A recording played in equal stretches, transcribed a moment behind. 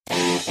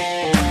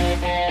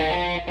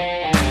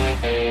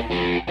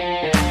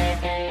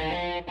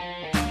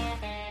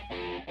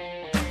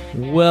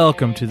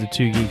Welcome to the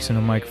Two Geeks and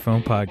a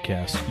Microphone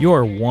podcast,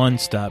 your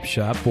one-stop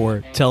shop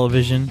for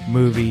television,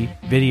 movie,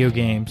 video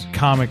games,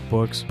 comic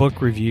books,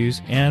 book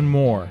reviews, and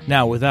more.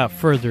 Now, without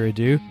further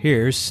ado,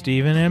 here's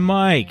Steven and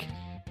Mike.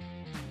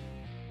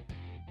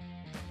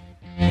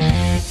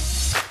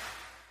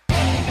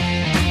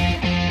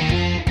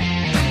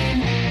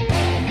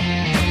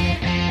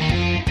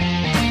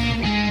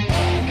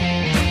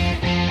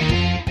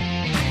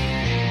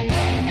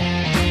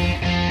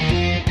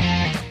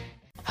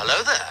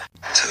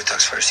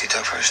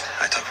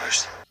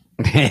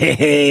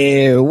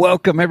 Hey,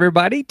 welcome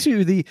everybody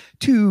to the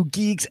Two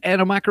Geeks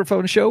and a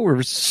Microphone show.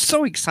 We're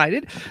so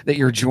excited that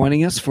you're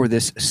joining us for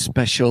this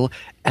special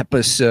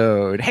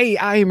episode. Hey,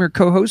 I am your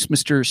co-host,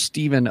 Mr.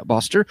 Steven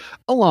Boster,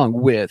 along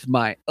with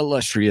my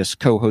illustrious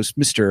co-host,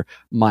 Mr.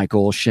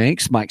 Michael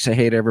Shanks. Mike, say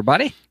hey to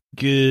everybody.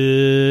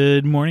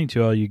 Good morning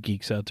to all you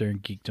geeks out there in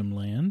Geekdom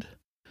land.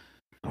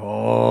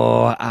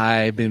 Oh,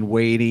 I've been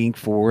waiting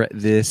for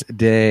this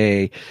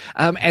day.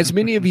 As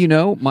many of you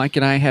know, Mike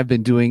and I have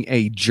been doing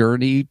a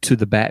Journey to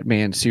the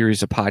Batman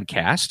series of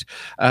podcast.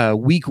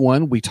 Week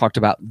one, we talked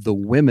about the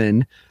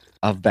women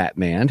of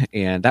Batman,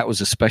 and that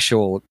was a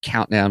special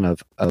countdown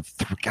of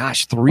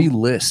 3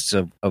 lists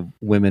of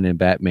women in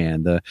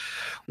Batman. The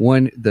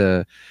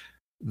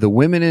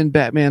women in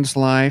Batman's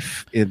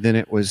life, and then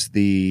it was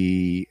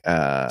the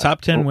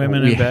top 10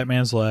 women in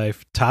Batman's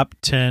life, top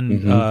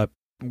 10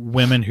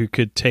 women who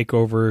could take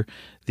over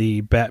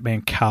the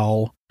Batman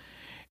cowl,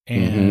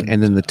 and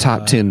then the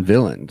top 10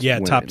 villains. Yeah,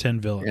 women, top 10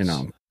 villains.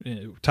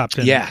 Top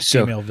 10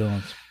 female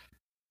villains.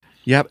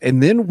 Yep,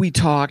 and then we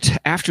talked,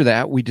 after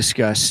that, we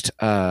discussed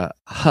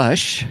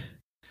Hush,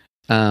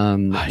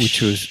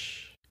 which was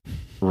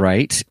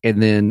right,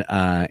 and then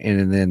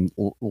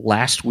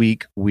last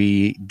week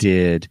we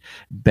did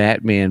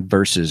Batman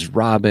versus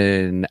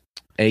Robin,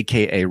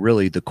 AKA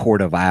really the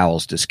Court of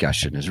Owls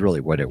discussion is really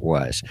what it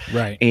was.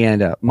 Right.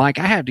 And Mike,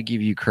 I have to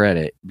give you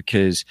credit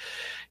because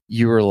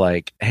you were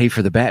like, hey,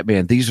 for the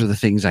Batman, these are the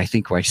things I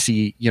think I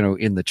see,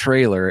 in the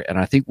trailer, and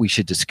I think we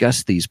should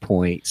discuss these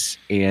points.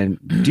 And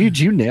dude,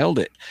 you nailed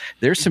it.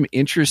 There's some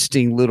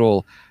interesting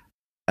little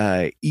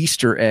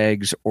Easter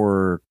eggs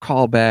or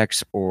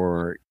callbacks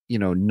or,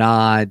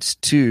 nods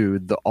to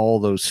all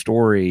those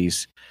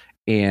stories.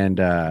 And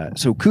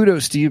so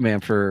kudos to you, man,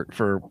 for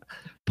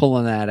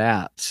pulling that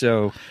out.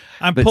 So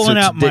I'm pulling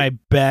out my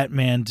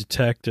Batman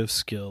detective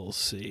skills.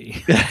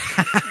 See,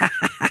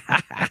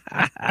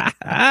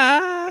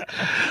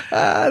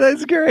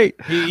 that's great.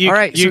 All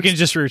right, you can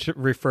just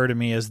refer to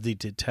me as the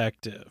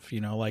detective.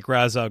 Like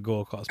Ra's al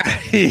Ghul calls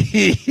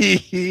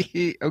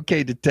Batman.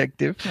 Okay,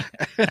 detective.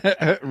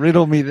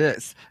 Riddle me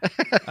this.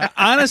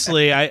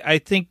 Honestly, I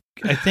think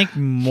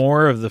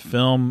more of the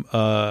film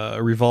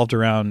revolved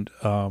around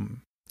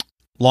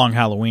Long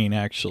Halloween.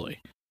 Actually.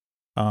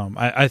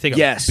 I think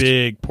a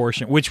big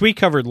portion, which we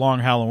covered Long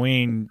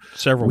Halloween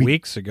several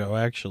weeks ago,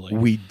 actually.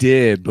 We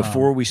did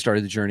before we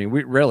started the journey.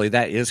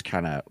 That is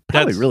kind of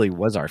really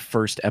was our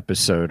first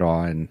episode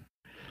on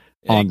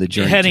the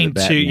journey heading to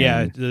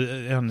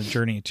Batman. On the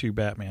journey to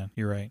Batman.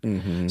 You're right.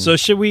 Mm-hmm. So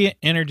should we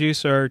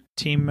introduce our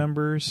team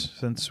members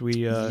since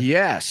we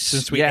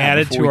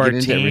added to our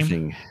team?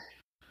 Everything.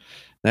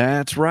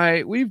 That's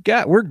right.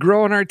 We're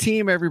growing our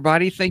team,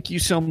 everybody. Thank you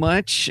so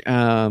much.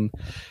 All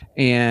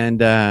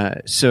right.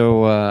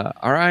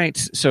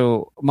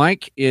 So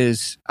Mike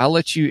I'll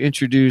let you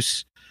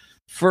introduce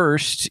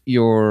first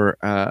your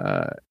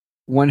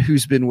one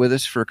who's been with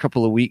us for a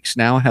couple of weeks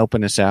now,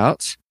 helping us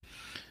out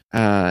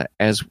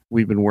as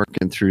we've been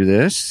working through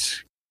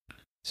this.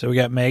 So we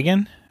got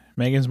Megan.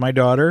 Megan's my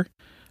daughter.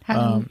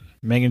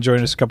 Megan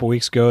joined us a couple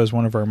weeks ago as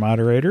one of our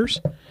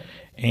moderators.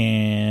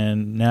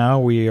 And now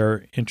we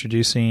are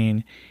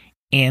introducing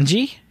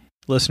Angie,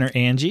 listener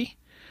Angie.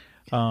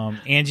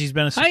 Angie's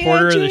been a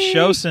supporter of the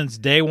show since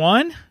day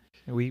one.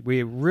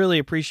 We really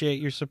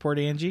appreciate your support,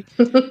 Angie.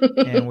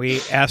 And we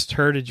asked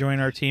her to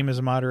join our team as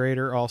a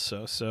moderator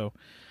also. So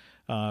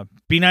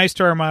be nice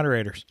to our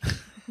moderators.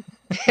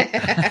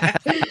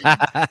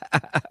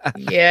 Yes.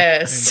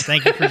 And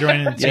thank you for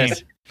joining the team.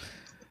 Yes.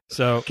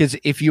 So, because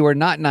if you are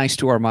not nice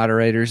to our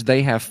moderators,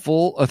 they have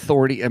full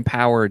authority and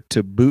power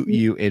to boot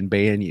you and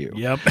ban you.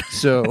 Yep.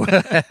 So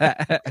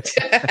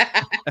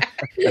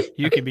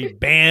you can be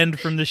banned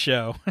from the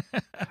show.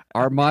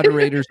 Our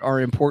moderators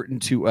are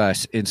important to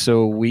us, and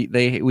so we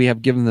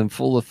have given them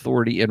full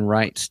authority and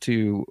rights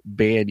to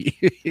ban you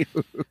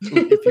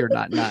if you're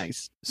not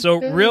nice.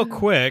 So real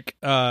quick,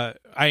 I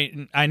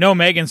know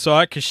Megan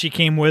saw it because she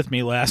came with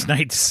me last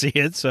night to see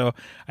it, so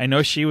I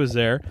know she was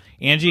there.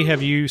 Angie,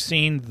 have you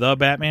seen The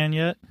Batman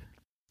yet?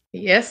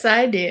 Yes,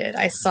 I did.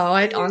 I saw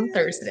it on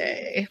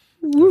Thursday.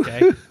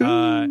 Okay.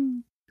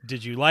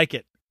 Did you like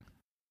it?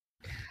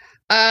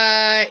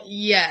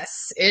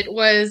 Yes, it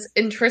was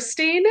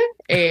interesting,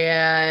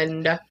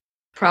 and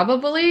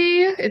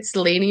probably it's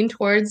leaning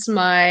towards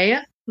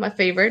my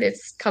favorite.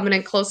 It's coming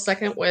in close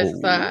second with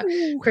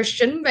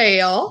Christian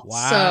Bale.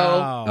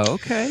 Wow. So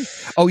okay.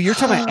 Oh, you're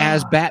talking about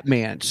as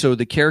Batman. So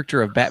the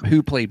character of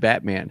who played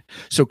Batman.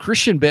 So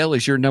Christian Bale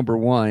is your number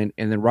one,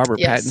 and then Robert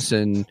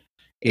Pattinson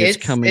is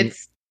coming.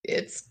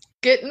 It's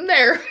getting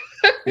there.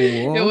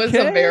 It was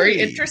a very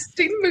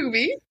interesting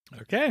movie.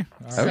 Okay.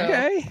 All right.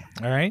 Okay.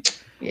 All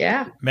right.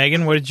 Yeah.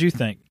 Megan, what did you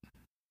think?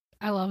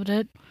 I loved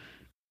it.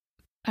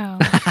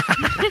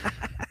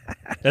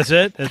 That's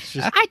it? That's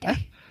just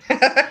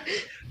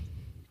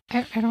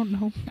I don't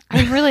know.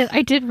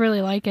 I did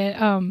really like it.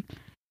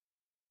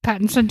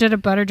 Pattinson did a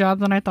better job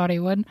than I thought he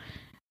would.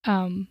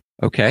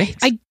 Okay.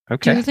 I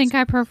do think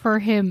I prefer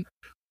him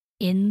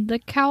in the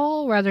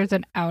cowl rather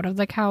than out of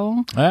the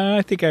cowl.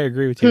 I think I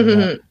agree with you on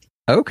that.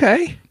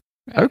 Okay.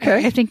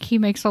 Okay. I think he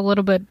makes a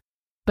little bit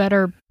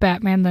better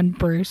Batman than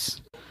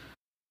Bruce.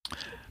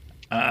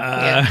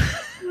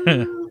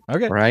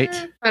 Okay. Right.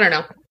 I don't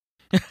know.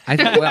 I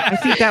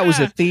think that was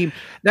a theme.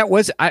 That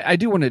was I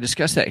do want to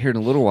discuss that here in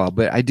a little while,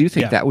 but I do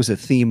think that was a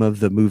theme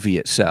of the movie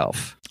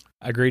itself.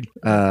 Agreed.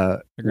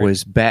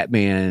 Was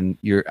Batman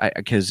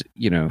because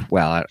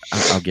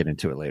I'll get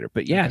into it later.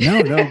 But yeah,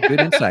 no,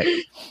 good insight.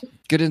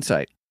 Good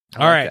insight.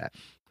 All right. That.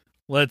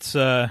 Let's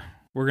we're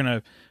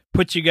gonna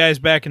put you guys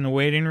back in the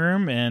waiting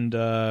room, and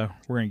we're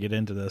gonna get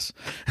into this.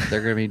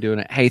 They're gonna be doing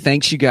it. Hey,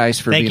 thanks you guys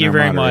for being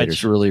our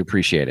moderators. Much. Really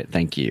appreciate it.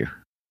 Thank you.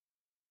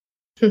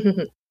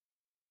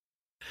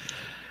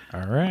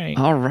 All right.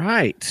 All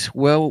right.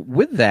 Well,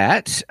 with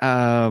that,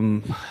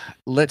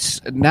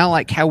 let's now,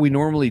 like how we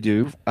normally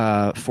do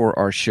for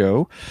our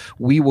show,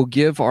 we will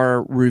give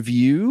our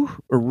review,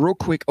 a real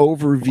quick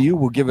overview.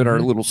 We'll give it our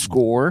little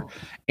score,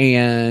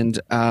 and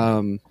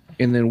then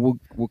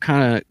we'll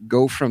kind of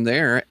go from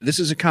there. This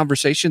is a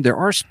conversation. There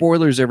are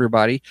spoilers,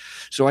 everybody,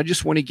 so I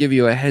just want to give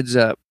you a heads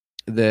up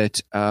that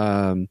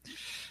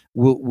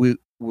we'll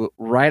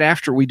right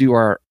after we do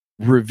our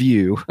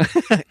review,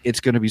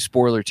 it's going to be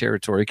spoiler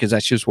territory because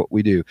that's just what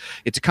we do.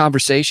 It's a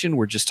conversation.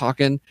 We're just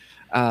talking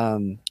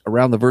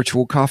around the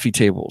virtual coffee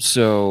table.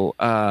 So,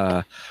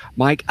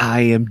 Mike,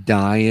 I am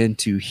dying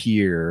to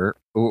hear.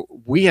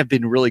 We have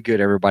been really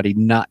good, everybody,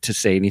 not to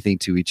say anything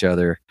to each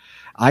other.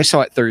 I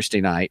saw it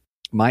Thursday night.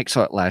 Mike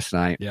saw it last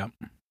night. Yeah.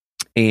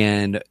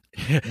 And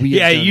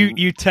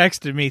you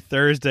texted me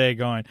Thursday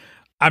going,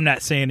 I'm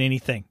not saying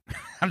anything.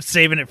 I'm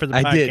saving it for the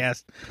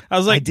podcast. I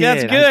was like,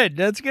 that's good.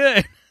 That's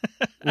good.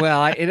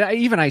 Well,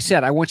 I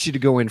said, I want you to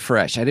go in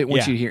fresh. I didn't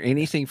want you to hear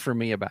anything from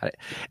me about it.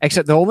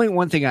 Except the only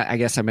one thing I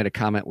guess I made a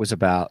comment was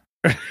about,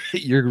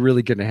 you're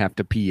really going to have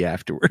to pee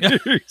afterwards.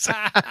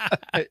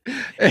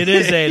 It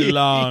is a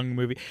long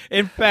movie.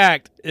 In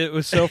fact, it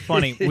was so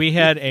funny. We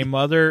had a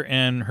mother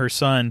and her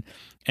son,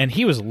 and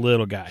he was a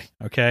little guy,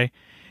 okay?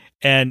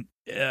 And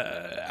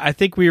I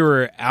think we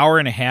were an hour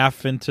and a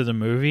half into the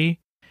movie,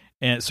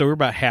 and so we're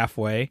about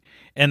halfway.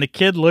 And the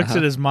kid looks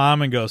at his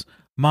mom and goes,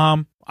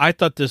 Mom, I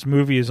thought this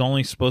movie is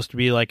only supposed to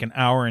be like an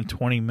hour and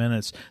 20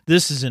 minutes.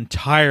 This is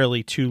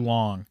entirely too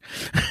long.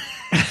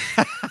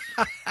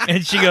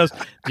 And she goes,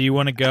 do you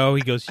want to go?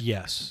 He goes,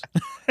 yes.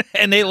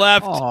 And they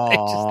left. They just left.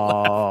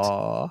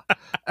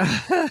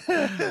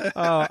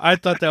 Oh, I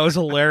thought that was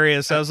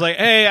hilarious. I was like,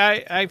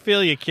 hey, I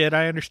feel you, kid.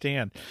 I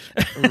understand.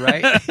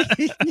 Right?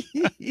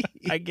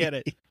 I get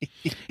it.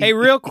 Hey,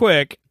 real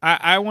quick,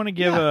 I want to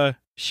give a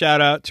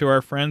shout out to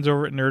our friends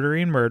over at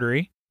Nerdery and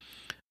Murdery.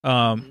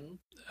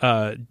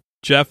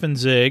 Jeff and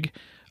Zig.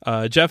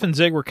 Jeff and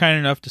Zig were kind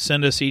enough to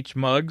send us each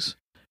mugs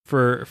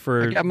for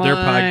their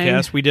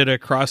podcast. We did a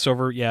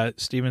crossover. Yeah,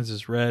 Steven's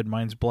is red,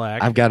 mine's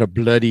black. I've got a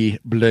bloody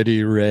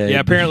red. Yeah,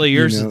 apparently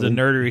yours is the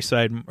nerdery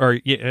side, or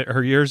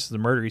yours is the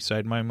murdery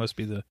side. Mine must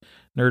be the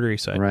nerdery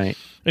side. Right.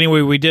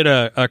 Anyway, we did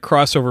a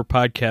crossover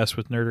podcast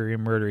with Nerdery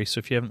and Murdery, so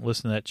if you haven't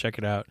listened to that, check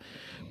it out.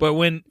 But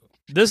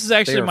this is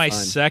actually my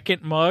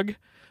second mug.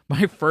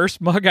 My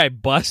first mug I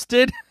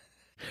busted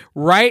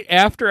right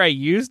after I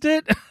used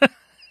it.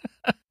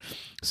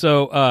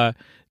 So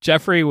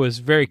Jeffrey was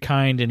very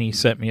kind, and he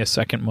sent me a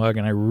second mug,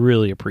 and I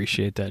really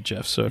appreciate that,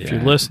 Jeff. So if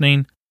you're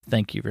listening,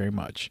 thank you very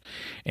much.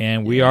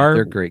 And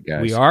they're great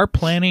guys. We are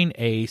planning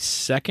a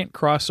second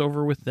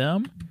crossover with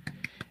them.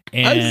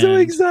 And I'm so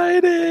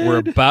excited. We're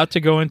about to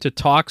go into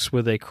talks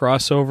with a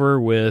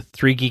crossover with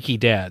Three Geeky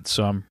Dads,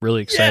 so I'm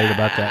really excited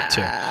about that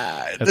too.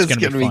 That's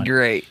going to be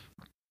great.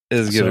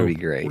 It's going to be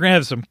great. We're going to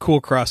have some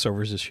cool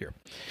crossovers this year.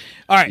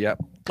 All right,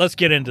 let's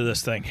get into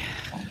this thing.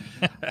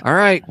 All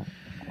right.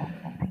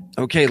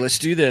 Okay, let's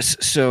do this.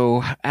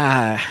 So,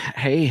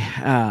 hey,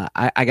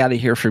 I got to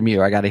hear from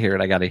you. I got to hear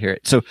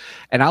it. So,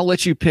 and I'll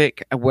let you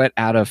pick what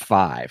out of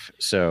 5.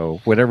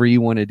 So, whatever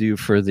you want to do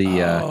for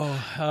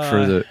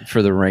the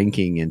for the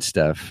ranking and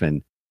stuff.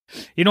 And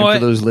you know what?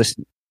 For those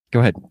listening,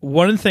 go ahead.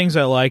 One of the things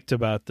I liked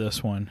about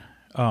this one,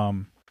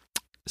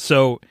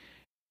 so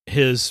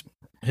his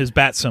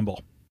bat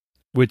symbol,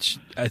 which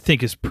I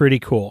think is pretty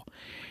cool.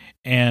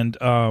 And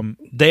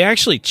they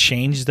actually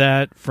changed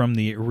that from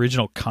the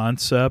original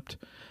concept,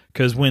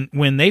 because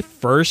when they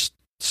first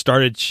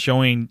started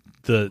showing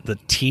the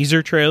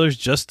teaser trailers,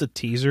 just the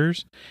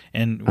teasers,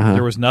 and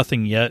there was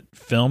nothing yet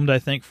filmed, I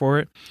think, for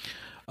it,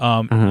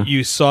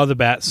 you saw the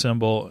bat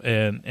symbol,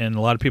 and a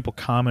lot of people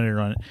commented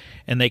on it,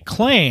 and they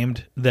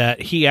claimed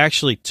that he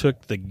actually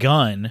took the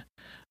gun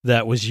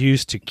that was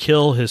used to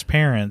kill his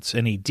parents,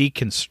 and he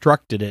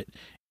deconstructed it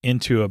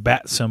into a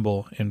bat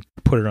symbol and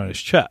put it on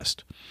his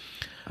chest.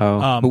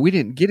 But we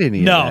didn't get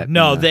any. No,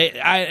 of that.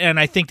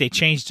 no, I think they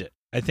changed it.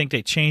 I think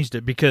they changed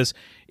it because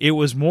it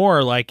was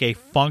more like a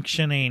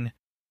functioning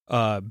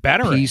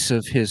batarang piece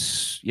of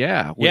his,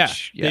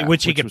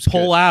 which he could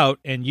pull out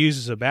and use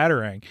as a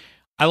batarang.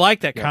 I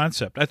like that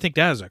concept. I think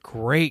that is a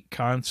great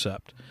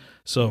concept.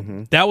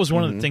 So that was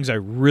one of the things I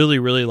really,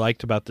 really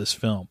liked about this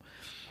film.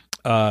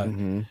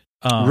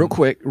 Real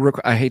quick,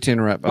 I hate to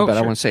interrupt, but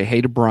I want to say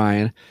hey to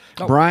Brian.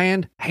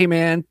 Brian, hey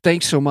man,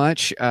 thanks so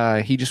much.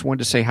 He just wanted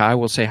to say hi.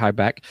 We'll say hi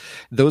back.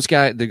 Those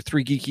guys, the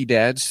three geeky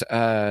dads.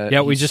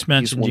 We just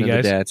mentioned you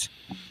guys. Dads.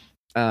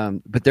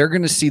 But they're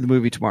going to see the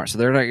movie tomorrow, so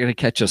they're not going to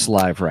catch us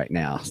live right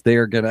now.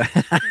 They're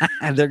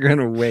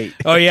gonna wait.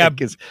 Oh yeah,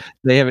 because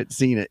they haven't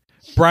seen it.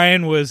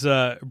 Brian was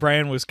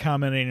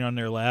commenting on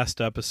their last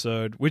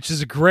episode, which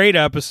is a great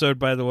episode,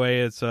 by the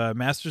way. It's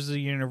Masters of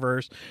the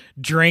Universe,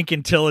 Drink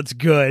Until It's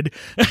Good,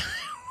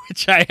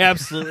 which I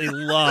absolutely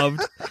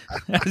loved.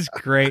 That's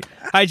great.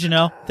 Hi,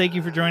 Janelle. Thank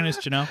you for joining us,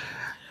 Janelle.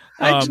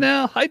 Hi,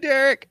 Janelle. Hi,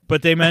 Derek.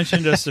 But they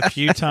mentioned us a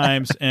few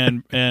times,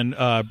 and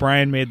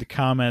Brian made the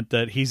comment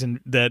that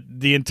that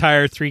the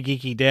entire Three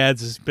Geeky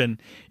Dads has been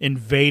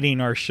invading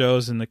our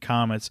shows in the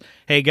comments.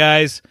 Hey,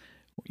 guys,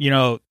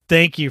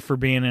 thank you for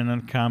being in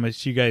the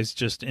comments. You guys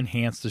just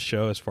enhance the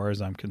show as far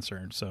as I'm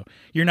concerned. So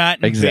you're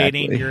not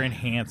invading, you're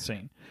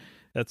enhancing.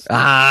 That's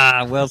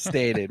well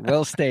stated.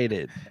 Well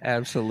stated.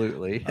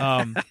 Absolutely.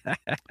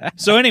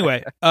 So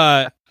anyway,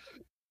 the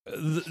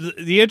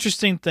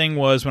interesting thing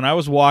was when I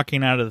was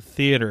walking out of the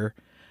theater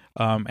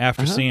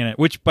after seeing it,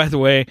 which, by the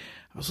way,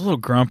 I was a little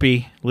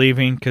grumpy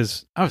leaving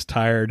because I was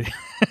tired.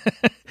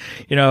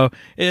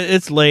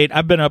 It's late.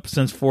 I've been up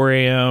since 4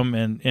 a.m.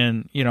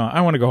 and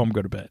I want to go home and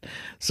go to bed.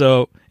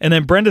 So, and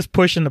then Brenda's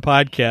pushing the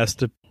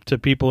podcast to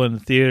people in the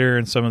theater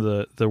and some of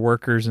the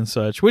workers and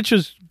such, which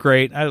is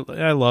great.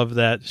 I love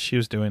that she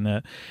was doing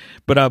that.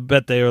 But I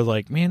bet they were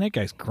like, man, that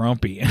guy's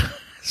grumpy.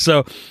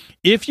 So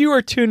if you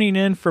are tuning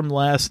in from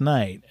last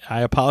night, I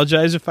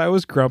apologize if I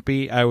was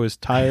grumpy. I was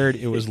tired.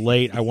 It was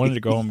late. I wanted to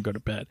go home and go to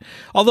bed.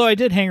 Although I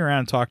did hang around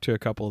and talk to a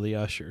couple of the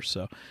ushers,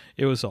 so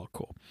it was all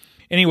cool.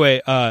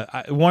 Anyway,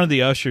 one of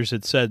the ushers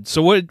had said,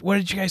 so what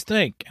did you guys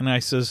think? And I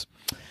says,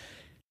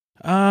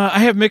 I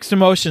have mixed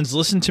emotions.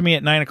 Listen to me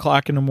at 9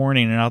 o'clock in the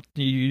morning, and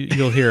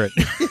you'll hear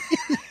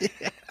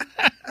it.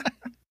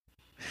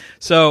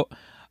 So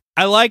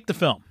I like the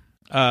film.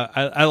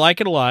 I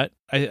like it a lot.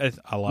 I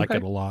like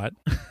it a lot.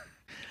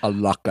 I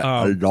like it a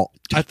lot.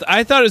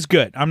 I thought it was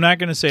good. I'm not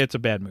going to say it's a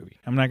bad movie.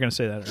 I'm not going to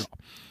say that at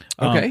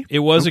all. Okay. It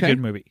was a good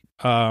movie.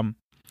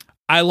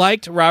 I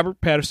liked Robert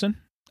Pattinson.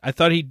 I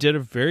thought he did a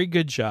very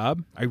good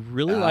job. I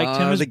really liked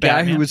him as the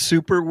Batman. guy who was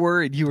super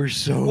worried. You were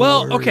so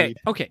worried.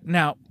 Okay.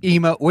 Now,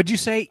 emo. What'd you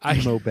say?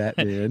 Emo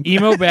Batman.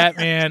 Emo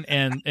Batman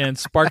and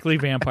sparkly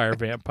vampire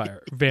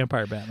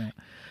Batman.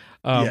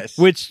 Yes.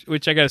 Which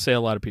I got to say,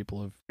 a lot of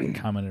people have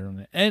commented on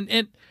it,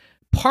 and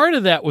part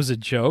of that was a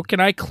joke, and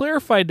I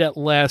clarified that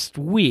last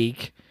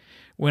week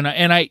when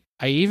I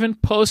even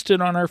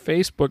posted on our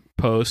Facebook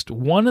post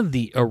one of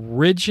the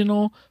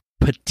original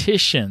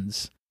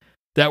petitions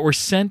that were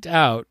sent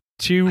out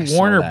to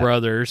Warner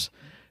Brothers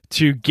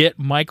to get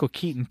Michael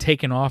Keaton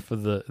taken off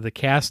of the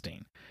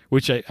casting,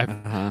 which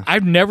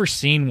I've never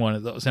seen one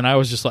of those, and I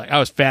was just like, I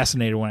was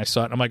fascinated when I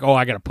saw it. I'm like,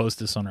 I got to post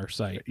this on our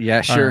site.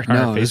 Yeah, sure.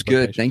 No, it was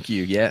good. page. Thank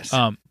you. Yes.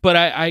 But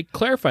I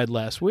clarified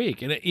last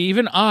week, and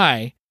even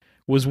I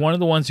was one of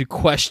the ones who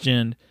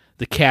questioned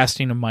the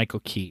casting of Michael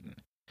Keaton.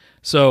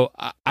 So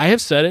I have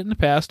said it in the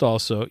past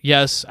also.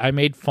 Yes, I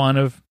made fun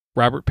of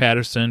Robert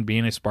Pattinson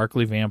being a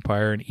sparkly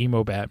vampire and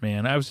emo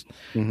Batman. I was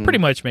pretty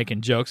much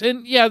making jokes.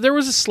 And yeah, there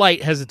was a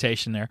slight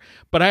hesitation there.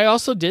 But I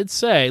also did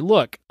say,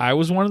 look, I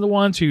was one of the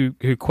ones who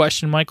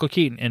questioned Michael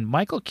Keaton. And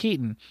Michael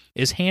Keaton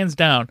is hands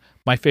down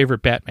my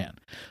favorite Batman.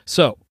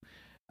 So,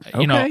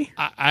 I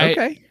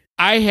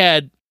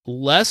had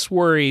less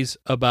worries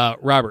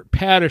about Robert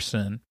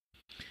Pattinson,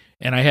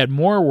 and I had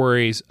more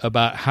worries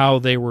about how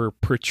they were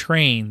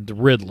portraying the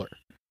Riddler.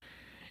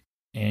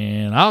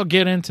 And I'll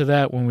get into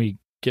that when we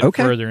get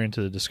further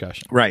into the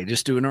discussion. Right,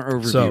 just doing our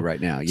overview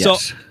right now.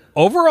 Yes. So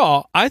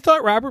overall, I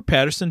thought Robert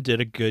Pattinson did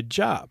a good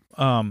job.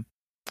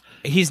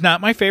 He's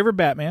not my favorite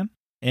Batman,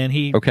 and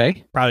he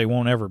probably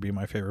won't ever be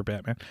my favorite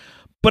Batman.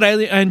 But I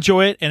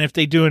enjoy it, and if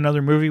they do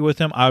another movie with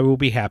him, I will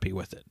be happy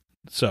with it.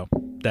 So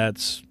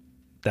that's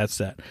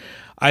that.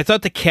 I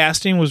thought the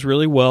casting was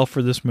really well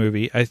for this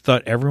movie. I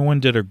thought everyone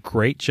did a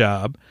great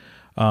job.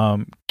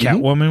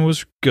 Catwoman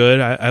was good.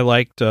 I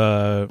liked,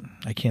 I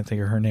can't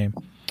think of her name.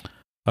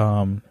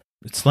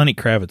 It's Lenny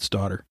Kravitz's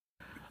daughter.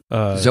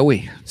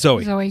 Zoe.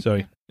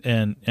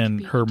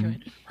 And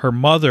her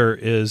mother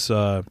is,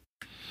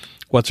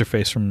 what's her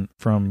face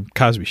from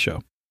Cosby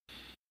Show.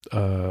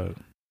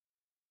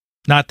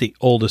 Not the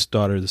oldest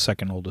daughter, the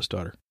second oldest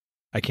daughter.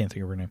 I can't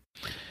think of her name.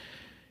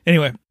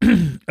 Anyway,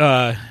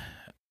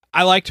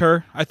 I liked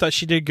her. I thought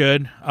she did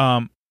good.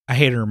 I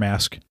hated her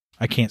mask.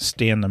 I can't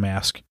stand the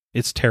mask.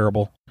 It's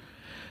terrible.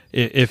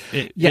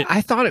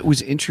 I thought it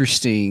was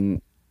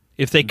interesting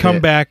If they come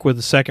back with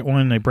the second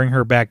one, they bring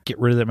her back, get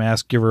rid of that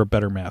mask, give her a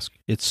better mask.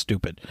 It's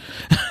stupid.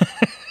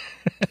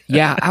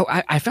 Yeah,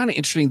 I found it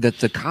interesting that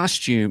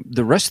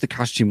the rest of the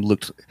costume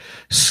looked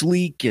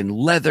sleek and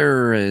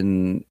leather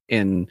and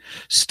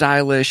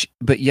stylish,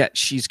 but yet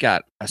she's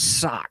got a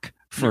sock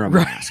for a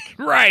mask.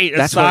 Right.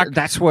 That's sock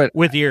that's what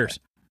with ears.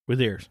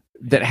 With ears.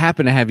 That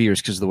happened to have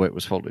ears because of the way it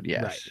was folded.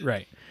 Yes.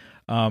 Right.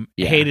 Yeah.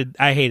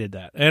 I hated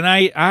that. And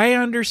I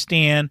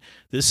understand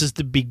this is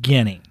the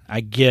beginning. I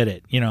get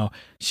it. You know,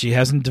 she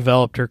hasn't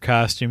developed her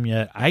costume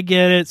yet. I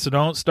get it. So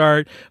don't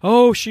start,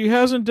 oh, she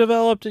hasn't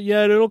developed it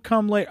yet. It'll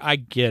come later. I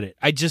get it.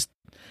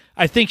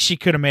 I think she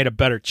could have made a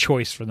better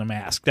choice for the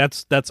mask.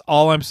 That's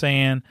all I'm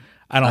saying.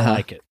 I don't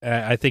like it.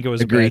 I think it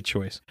was a bad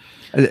choice.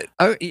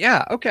 Oh,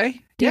 yeah.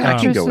 Okay. The Yeah, I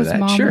can go with actress's that.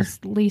 mom Sure. is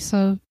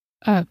Lisa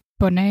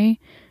Bonet,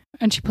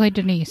 and she played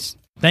Denise.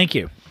 Thank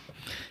you.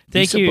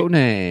 Thank Lisa you.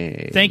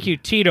 Bonet. Thank you,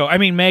 Tito. I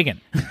mean,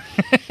 Megan.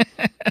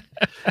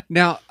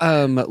 Now,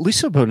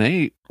 Lisa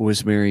Bonet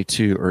was married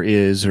to, or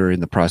in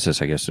the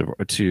process, I guess,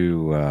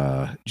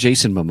 to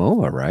Jason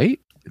Momoa, right?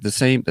 Is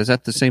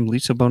that the same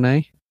Lisa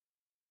Bonet?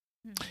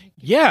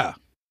 Yeah.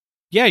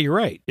 Yeah, you're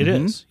right. It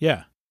Mhm. is.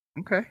 Yeah.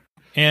 Okay.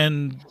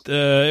 And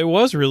it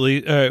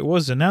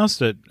was announced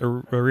that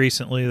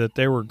recently that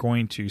they were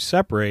going to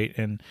separate,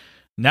 and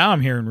now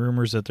I'm hearing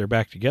rumors that they're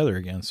back together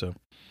again. So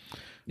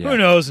who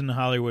knows in the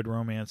Hollywood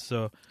romance?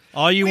 So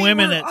all you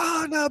women that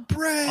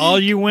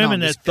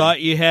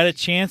thought you had a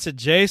chance at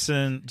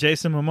Jason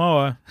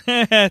Momoa,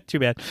 too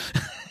bad.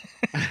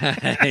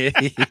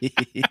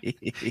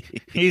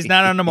 He's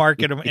not on the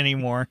market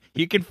anymore.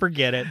 You can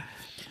forget it.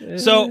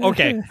 So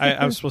okay,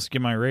 I was supposed to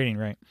give my rating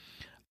right.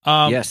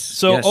 Yes.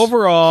 So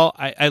overall,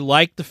 I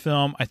liked the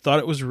film. I thought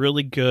it was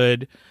really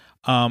good.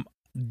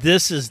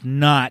 This is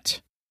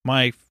not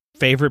my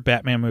favorite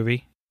Batman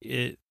movie.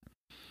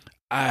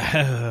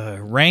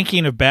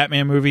 Ranking of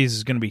Batman movies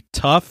is going to be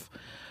tough,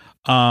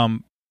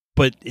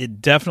 but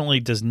it definitely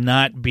does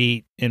not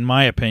beat, in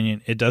my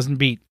opinion, it doesn't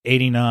beat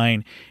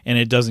 89, and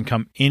it doesn't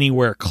come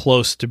anywhere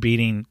close to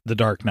beating The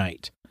Dark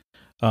Knight.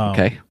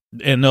 Okay.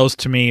 And those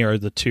to me are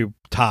the two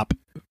top,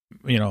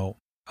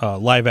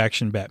 live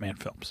action Batman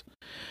films.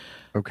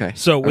 Okay.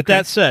 So with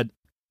that said,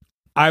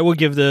 I will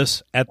give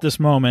this at this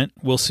moment.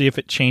 We'll see if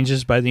it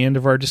changes by the end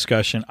of our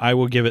discussion. I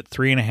will give it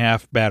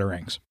 3.5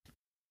 batarangs.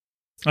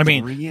 I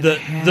mean,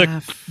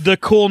 the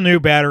cool new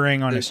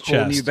batarang on his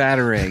chest. New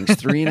batarangs,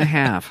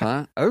 3.5,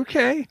 huh?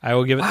 Okay. I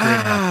will give it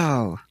 3.5.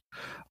 Wow.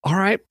 All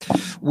right.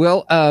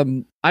 Well,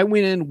 I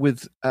went in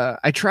with,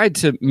 I tried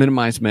to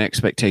minimize my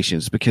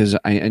expectations because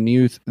I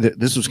knew that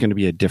this was going to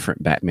be a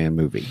different Batman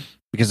movie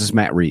because it's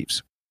Matt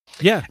Reeves.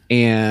 Yeah.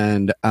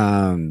 And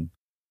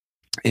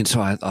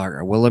so I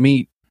thought, well, let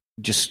me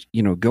just,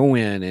 go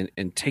in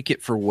and take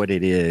it for what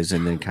it is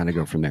and then kind of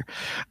go from there.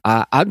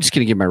 I'm just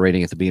going to give my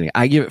rating at the beginning.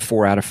 I give it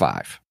 4 out of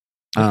 5.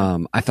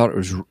 I thought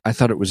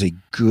it was a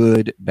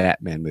good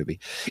Batman movie.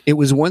 It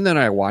was one that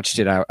I watched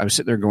it. I was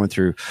sitting there going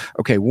through,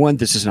 okay, one,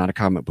 this is not a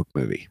comic book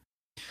movie.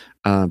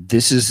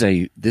 This is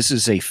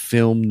a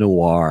film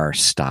noir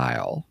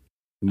style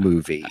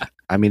movie.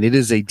 I mean, it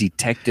is a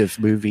detective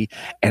movie,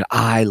 and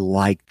I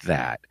liked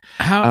that.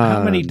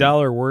 How many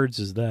dollar words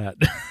is that?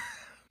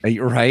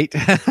 Right?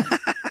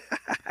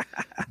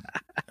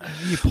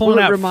 You pulling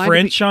out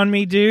French on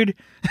me, dude?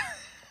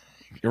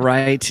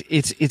 Right.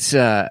 It's it's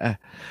that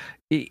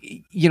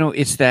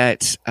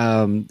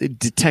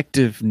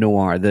detective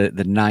noir,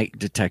 the night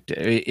detective.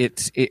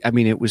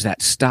 It was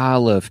that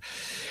style of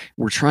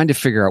we're trying to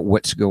figure out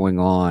what's going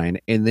on,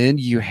 and then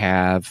you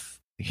have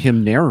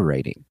him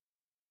narrating.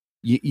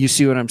 You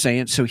see what I'm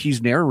saying? So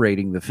he's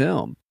narrating the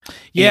film.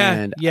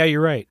 Yeah,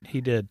 you're right. He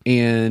did.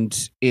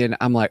 And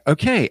I'm like,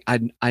 okay,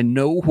 I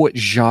know what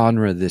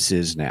genre this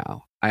is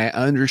now. I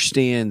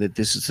understand that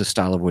this is the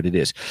style of what it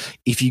is.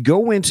 If you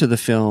go into the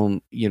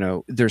film,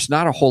 there's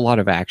not a whole lot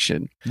of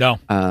action. No.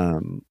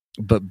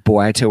 But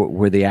boy, I tell you what,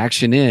 where the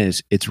action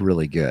is, it's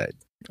really good.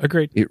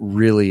 Agreed. It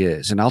really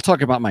is. And I'll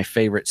talk about my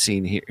favorite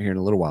scene here in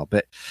a little while.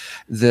 But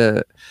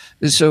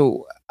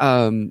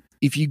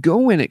if you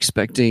go in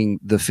expecting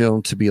the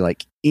film to be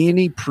like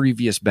any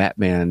previous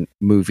Batman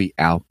movie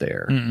out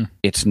there,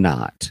 it's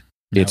not.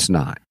 No. It's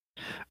not.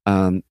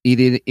 In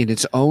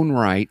its own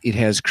right, it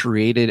has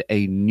created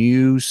a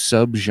new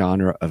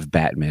subgenre of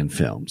Batman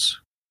films.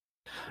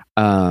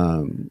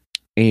 And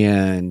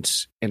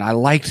I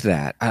liked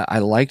that. I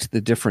liked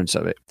the difference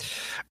of it.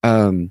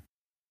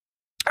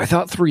 I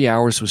thought 3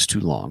 hours was too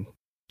long.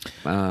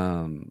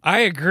 I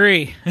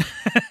agree.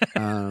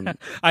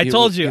 I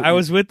told you I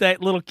was with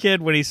that little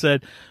kid when he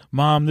said,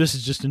 "Mom, this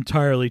is just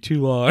entirely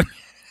too long."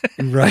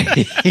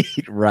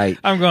 Right.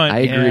 I'm going. I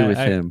agree with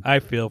him. I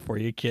feel for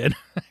you, kid.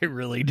 I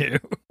really do.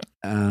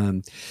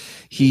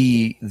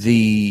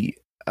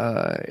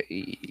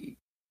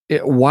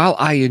 While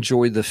I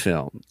enjoyed the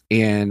film,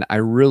 and I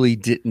really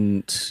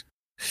didn't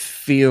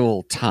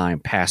feel time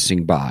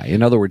passing by.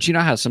 In other words, you know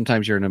how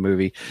sometimes you're in a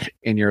movie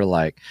and you're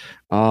like,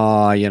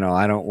 oh, I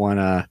don't want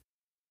to.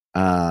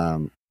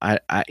 I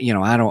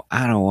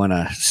don't want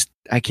to.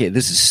 I can't.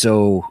 This is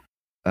so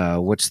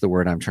what's the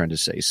word I'm trying to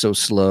say? So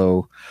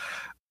slow,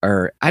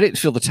 or I didn't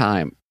feel the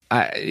time.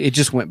 It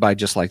just went by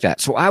just like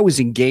that. So I was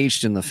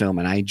engaged in the film,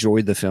 and I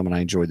enjoyed the film, and I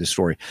enjoyed the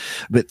story.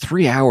 But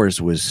 3 hours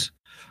was,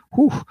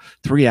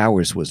 3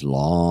 hours was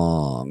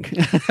long.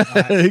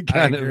 I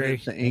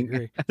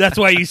agree. That's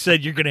why you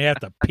said you're going to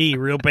have to pee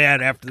real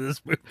bad after this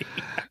movie.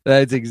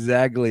 That's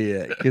exactly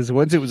it. Because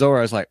once it was over,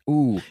 I was like,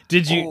 "Ooh."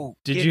 Did you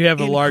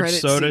have a large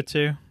soda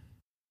too?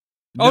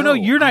 No,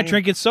 you're not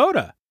drinking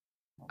soda.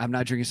 I'm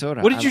not drinking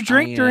soda. What did you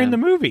drink during the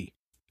movie?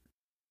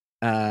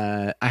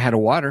 I had a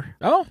water.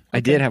 Oh, okay. I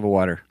did have a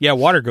water. Yeah,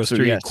 water goes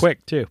through you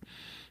quick too.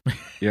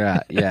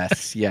 Yeah.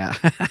 Yes. Yeah.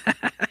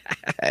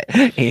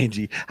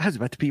 Angie, I was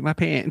about to pee my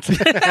pants.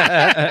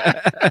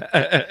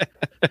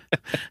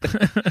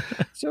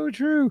 So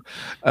true.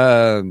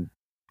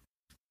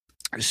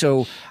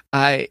 So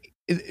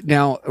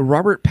now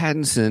Robert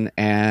Pattinson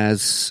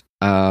as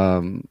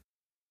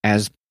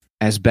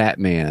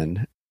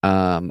Batman.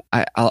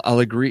 I'll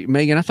agree,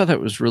 Megan. I thought that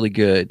was really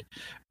good.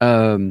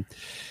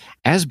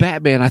 As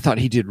Batman, I thought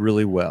he did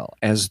really well.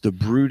 As the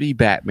broody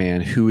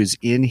Batman, who is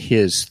in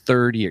his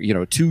third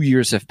year, 2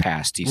 years have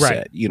passed. He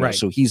said,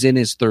 so he's in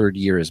his third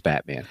year as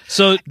Batman.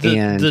 So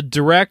the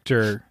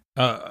director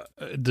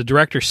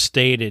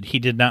stated he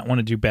did not want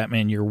to do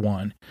Batman Year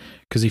One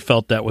because he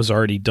felt that was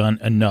already done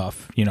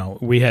enough.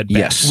 We had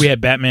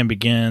Batman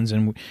Begins,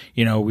 and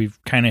we've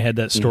kind of had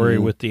that story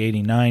with the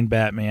 '89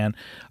 Batman,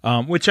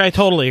 which I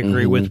totally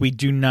agree with. We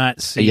do not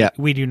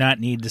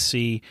need to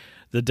see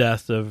the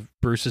death of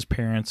Bruce's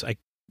parents. I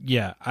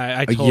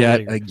totally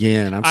agree.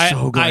 Again, I'm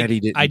so glad he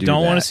didn't. I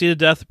don't want to see the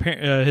death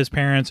of his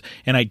parents,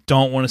 and I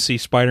don't want to see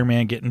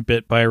Spider-Man getting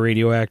bit by a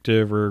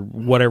radioactive or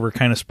whatever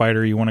kind of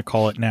spider you want to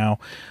call it now.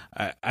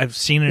 I've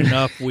seen it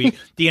enough.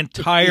 The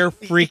entire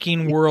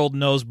freaking world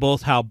knows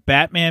both how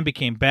Batman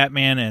became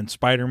Batman and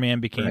Spider-Man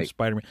became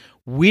Spider-Man.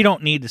 We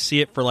don't need to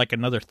see it for like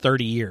another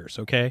 30 years,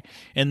 okay?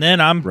 And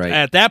then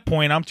at that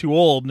point, I'm too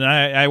old, and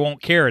I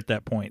won't care at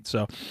that point.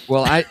 So,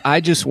 well,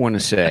 I just want to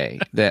say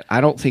that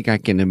I don't think I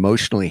can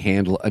emotionally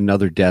handle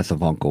another death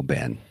of Uncle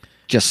Ben.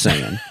 Just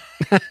saying.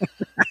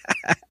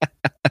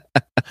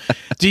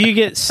 Do you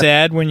get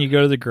sad when you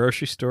go to the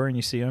grocery store and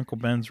you see Uncle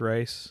Ben's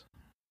rice?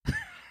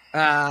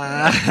 Very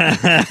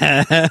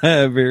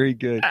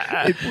good.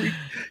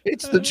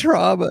 It's the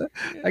trauma.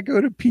 I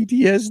go to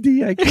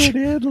PTSD. I can't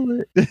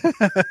handle it.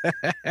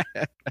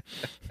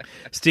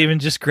 Steven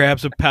just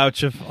grabs a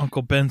pouch of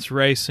Uncle Ben's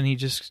rice and he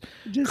just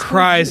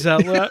cries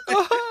out loud.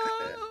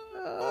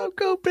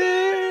 Uncle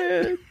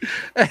Ben.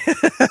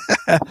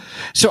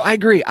 So I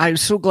agree. I'm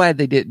so glad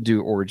they didn't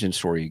do origin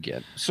story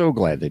again. So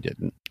glad they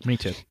didn't. Me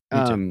too.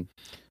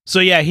 So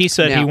yeah, he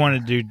said he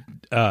wanted to do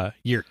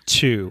year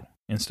 2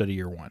 instead of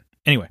year 1.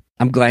 Anyway,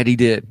 I'm glad he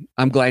did.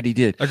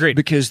 Agreed.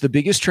 Because the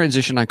biggest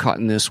transition I caught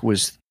in this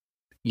was,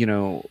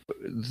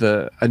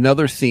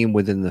 another theme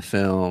within the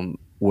film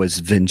was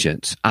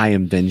vengeance. I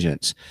am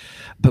vengeance.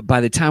 But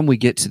by the time we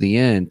get to the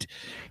end,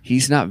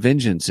 he's not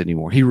vengeance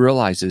anymore. He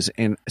realizes,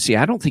 and see,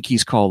 I don't think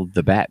he's called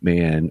the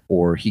Batman,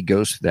 or he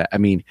goes to that. I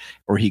mean,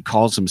 or he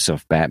calls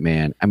himself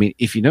Batman. I mean,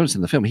 if you notice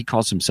in the film, he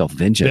calls himself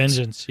Vengeance.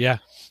 Vengeance, yeah.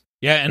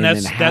 Yeah, and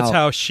that's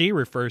how she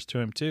refers to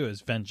him too,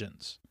 as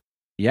Vengeance.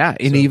 Yeah,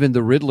 and even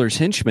the Riddler's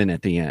henchman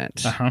at the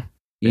end.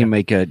 You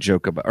make a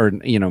joke about, or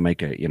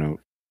make a,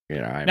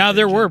 now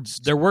there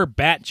were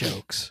bat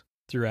jokes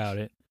throughout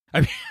it. I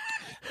mean,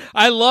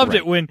 I loved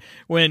it when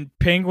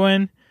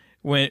Penguin,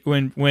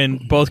 when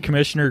both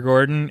Commissioner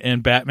Gordon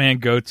and Batman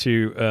go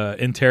to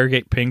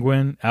interrogate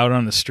Penguin out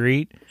on the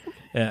street,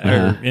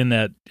 or in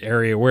that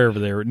area wherever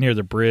they were, near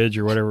the bridge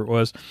or whatever it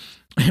was,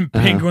 and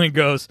Penguin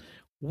goes,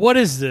 "What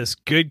is this,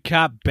 good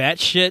cop bat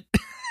shit?"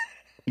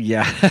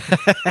 Yeah.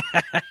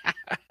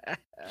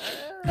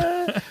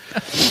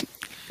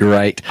 You're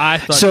right. I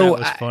thought that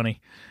was funny.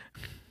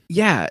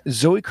 Yeah,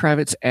 Zoe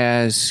Kravitz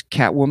as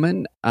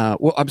Catwoman.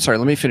 Well, I'm sorry.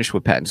 Let me finish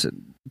with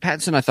Pattinson.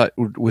 Pattinson, I thought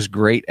was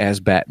great as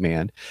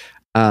Batman.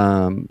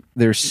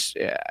 There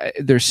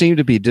seemed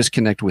to be a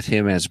disconnect with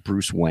him as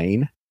Bruce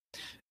Wayne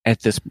at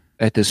this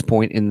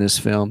point in this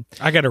film.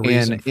 I got a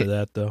reason for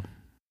that, though.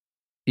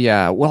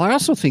 Yeah, well, I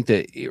also think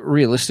that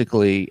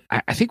realistically,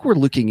 I think we're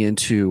looking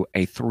into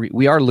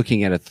we are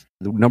looking at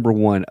number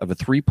one of a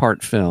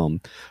 3-part film,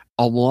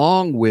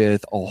 along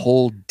with a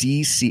whole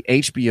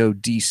HBO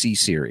DC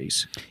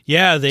series.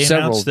 Yeah, they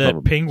announced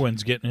that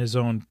Penguin's getting his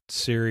own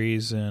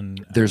series,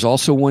 and there's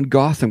also one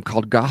Gotham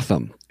called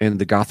Gotham, and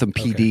the Gotham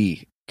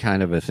PD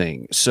kind of a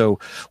thing. So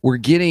we're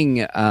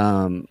getting,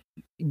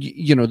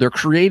 they're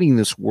creating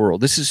this world.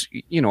 This is,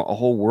 a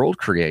whole world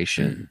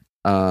creation.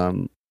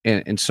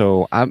 And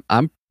so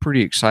I'm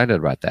pretty excited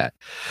about that.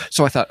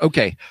 So I thought,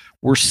 okay,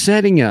 we're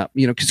setting up,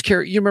 because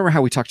Carrie, you remember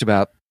how we talked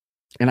about,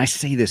 and I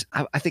say this,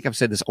 I think I've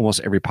said this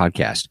almost every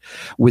podcast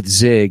with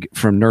Zig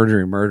from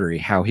Nerdery Murdery,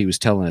 how he was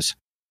telling us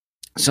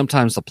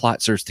sometimes the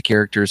plot serves the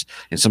characters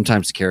and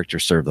sometimes the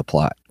characters serve the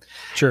plot.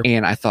 Sure.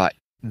 And I thought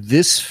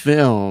this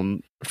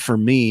film for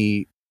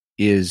me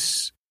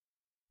is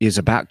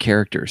about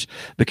characters,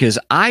 because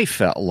I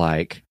felt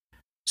like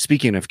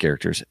speaking of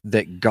characters,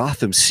 that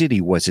Gotham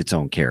City was its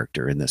own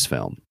character in this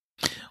film.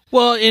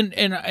 Well,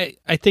 and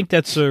I think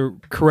that's a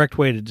correct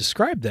way to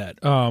describe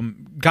that.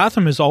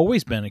 Gotham has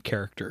always been a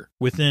character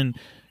within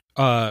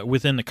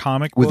the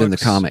comic books, within the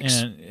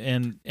comics,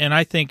 and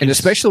I think, and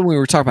especially when we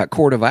were talking about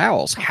Court of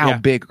Owls, how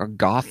big a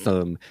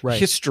Gotham Right.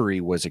 history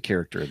was a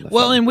character in the film.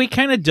 Well, and we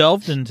kind of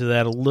delved into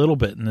that a little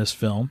bit in this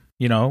film.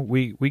 You know,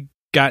 we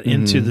got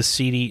into the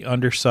seedy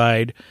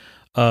underside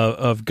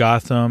of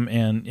Gotham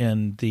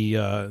and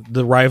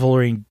the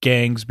rivalry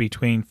gangs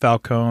between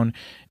Falcone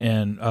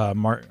and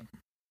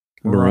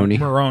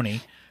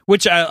Maroni,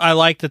 which I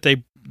like that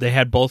they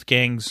had both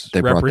gangs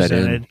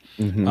represented,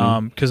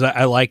 because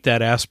I like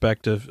that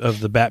aspect of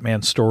the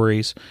Batman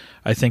stories.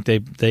 I think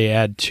they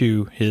add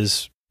to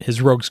his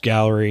rogues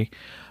gallery.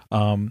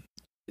 Yeah,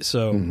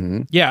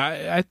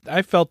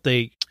 I felt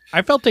they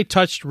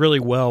touched really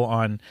well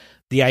on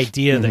the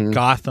idea that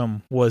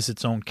Gotham was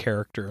its own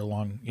character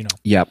along, you know.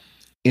 Yep.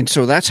 And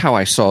so that's how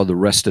I saw the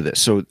rest of this.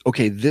 So,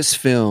 okay, this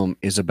film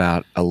is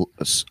about,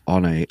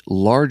 on a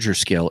larger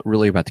scale,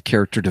 really about the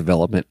character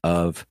development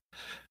of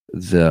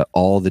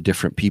all the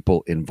different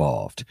people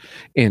involved.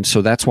 And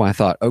so that's why I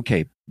thought,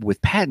 okay, with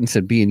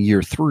Pattinson being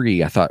year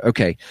 3, I thought,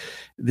 okay,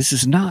 this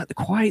is not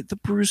quite the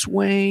Bruce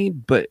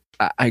Wayne, but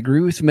I agree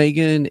with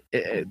Megan.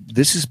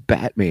 This is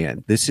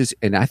Batman.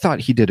 And I thought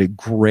he did a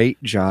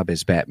great job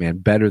as Batman,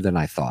 better than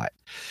I thought.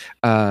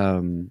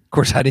 Of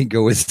course, I didn't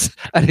go with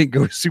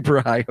super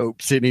high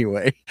hopes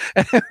anyway.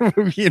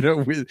 You know,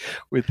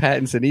 with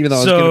Pattinson, even though I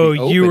was gonna be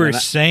open, you were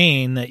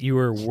saying that you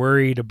were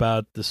worried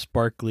about the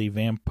sparkly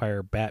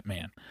vampire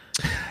Batman.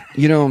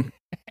 You know,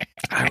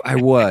 I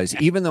was,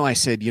 even though I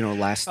said, you know,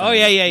 last time. Oh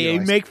yeah. You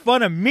make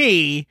fun of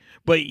me,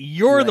 but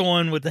you're the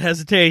one with the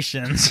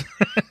hesitations.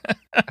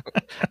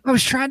 I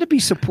was trying to be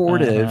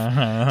supportive,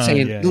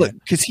 saying, look,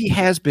 because he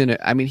has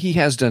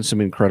done some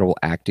incredible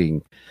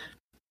acting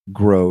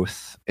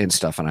growth and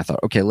stuff. And I thought,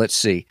 okay, let's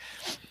see.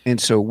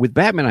 And so with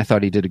Batman, I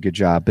thought he did a good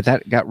job, but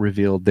that got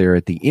revealed there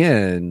at the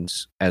end,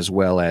 as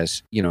well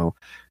as, you know,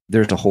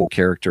 there's a whole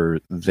character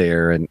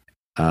there and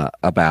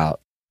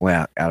about,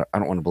 well, I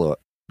don't want to blow up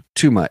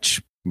too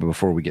much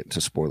before we get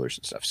into spoilers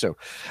and stuff. So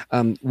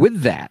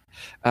with that,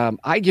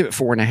 I give it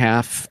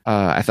 4.5.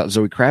 I thought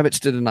Zoe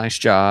Kravitz did a nice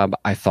job.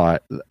 I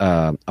thought,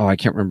 I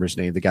can't remember his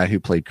name. The guy who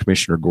played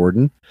Commissioner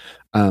Gordon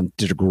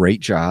did a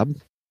great job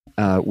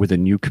with a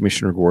new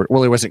Commissioner Gordon.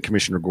 Well, he wasn't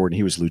Commissioner Gordon.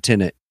 He was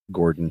Lieutenant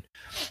Gordon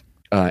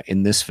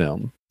in this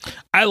film.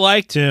 I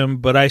liked him,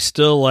 but I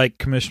still like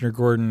Commissioner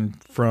Gordon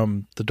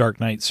from the Dark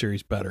Knight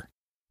series better.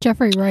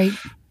 Jeffrey Wright.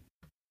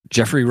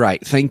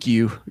 Thank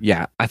you.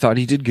 Yeah, I thought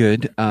he did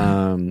good.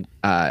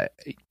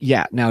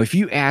 Yeah. Now, if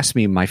you ask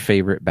me my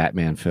favorite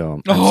Batman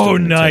film, oh,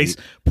 nice.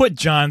 Put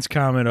John's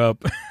comment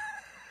up.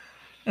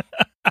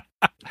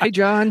 Hey,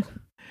 John.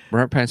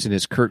 Robert Pattinson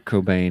is Kurt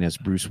Cobain as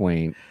Bruce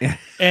Wayne.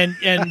 and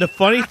the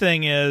funny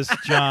thing is,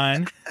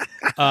 John,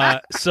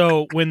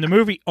 so when the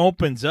movie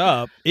opens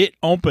up, it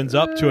opens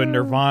up to a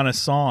Nirvana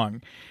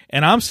song.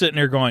 And I'm sitting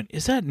there going,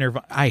 is that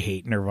Nirvana? I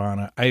hate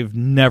Nirvana. I've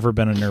never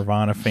been a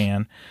Nirvana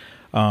fan.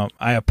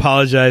 I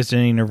apologize to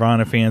any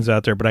Nirvana fans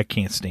out there, but I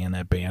can't stand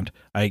that band.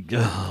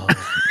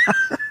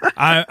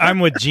 I'm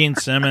with Gene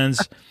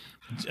Simmons.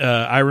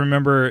 I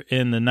remember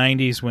in the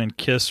 90s when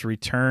Kiss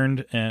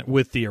returned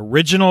with the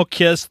original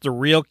Kiss, the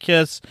real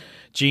Kiss,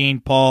 Gene,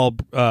 Paul,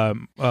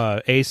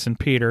 Ace, and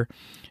Peter.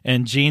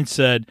 And Gene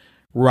said,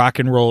 rock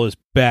and roll is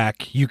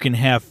back. You can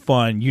have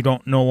fun. You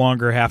don't no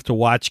longer have to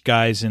watch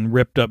guys in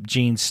ripped up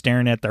jeans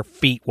staring at their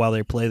feet while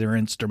they play their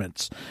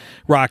instruments.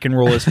 Rock and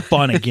roll is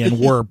fun again.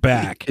 We're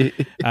back.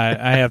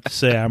 I have to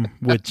say I'm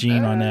with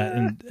Gene on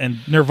that. And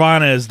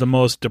Nirvana is the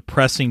most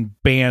depressing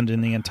band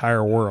in the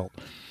entire world.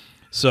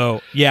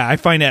 So, yeah, I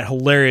find that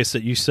hilarious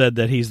that you said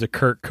that he's the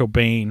Kurt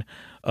Cobain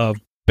of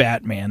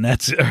Batman.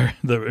 That's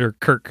or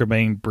Kurt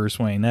Cobain Bruce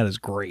Wayne. That is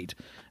great.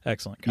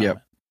 Excellent comment.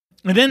 Yep.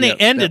 And then they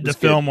ended the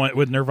film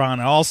with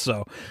Nirvana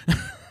also.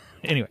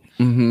 Anyway.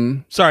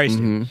 Sorry,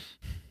 Steve.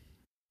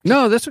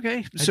 No, that's okay.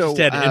 I just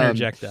had to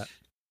interject that.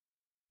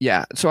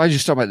 Yeah, so I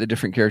just talked about the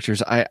different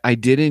characters. I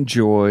did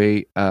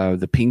enjoy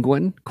the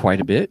Penguin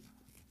quite a bit.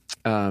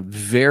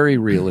 Very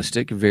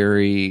realistic.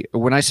 Very.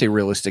 When I say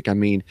realistic, I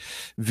mean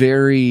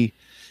very.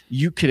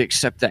 You could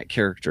accept that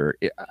character,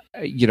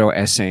 you know,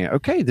 as saying,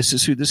 okay, this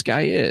is who this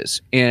guy is,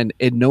 and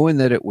knowing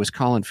that it was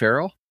Colin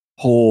Farrell.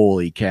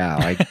 Holy cow!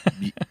 I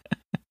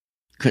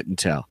couldn't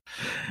tell,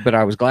 but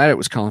I was glad it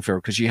was Colin Farrell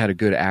because you had a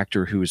good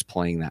actor who was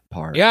playing that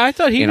part. Yeah, I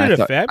thought he did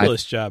a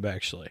fabulous job.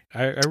 Actually,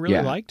 I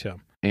really liked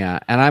him. Yeah,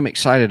 and I'm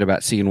excited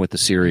about seeing what the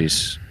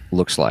series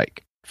looks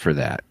like for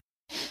that.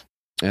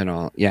 And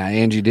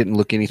Angie didn't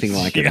look anything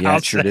like it. Yeah,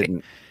 sure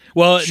didn't.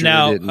 Well, sure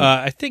now didn't.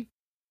 I think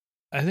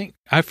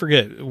I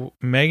forget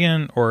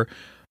Megan or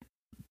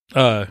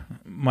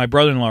my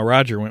brother-in-law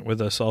Roger went with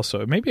us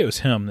also. Maybe it was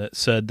him that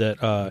said that.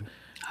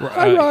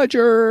 Hi,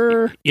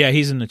 Roger. Yeah,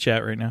 he's in the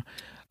chat right now.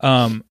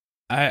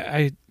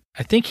 I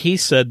think he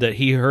said that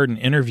he heard an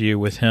interview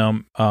with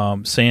him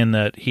saying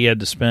that he had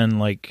to spend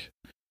like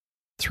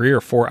 3 or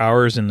 4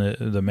 hours in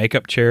the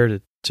makeup chair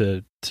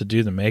to to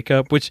do the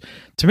makeup, which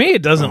to me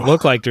it doesn't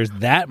look like there's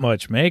that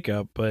much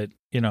makeup, but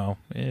it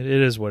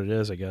is what it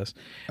is, I guess.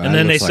 And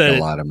then they said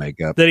a lot of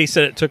makeup. Then he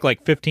said it took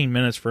like 15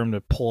 minutes for him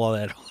to pull all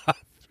that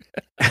off.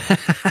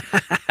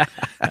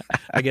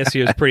 I guess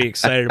he was pretty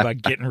excited about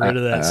getting rid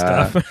of that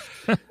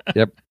stuff.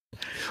 Yep.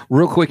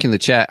 Real quick in the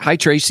chat. Hi,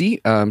 Tracy.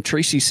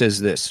 Tracy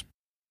says this.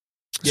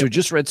 So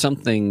just read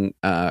something.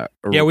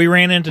 We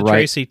ran into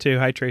Tracy too.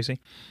 Hi, Tracy.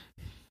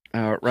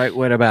 Right.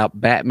 What about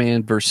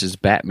Batman versus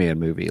Batman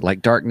movie?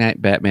 Like Dark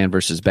Knight Batman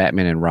versus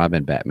Batman and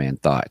Robin Batman.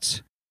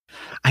 Thoughts?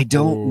 I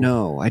don't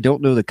know. I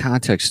don't know the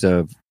context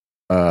of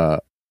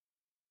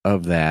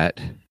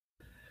that.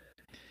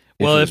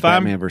 Well, if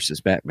Batman versus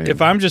Batman,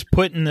 if I'm just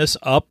putting this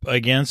up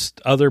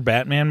against other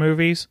Batman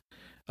movies,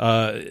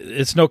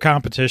 it's no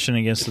competition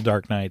against The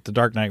Dark Knight. The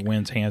Dark Knight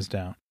wins hands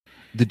down.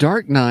 The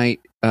Dark Knight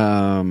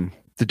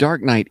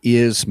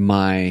is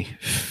my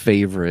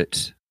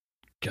favorite.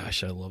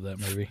 Gosh, I love that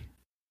movie.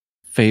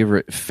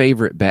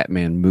 Favorite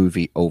Batman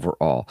movie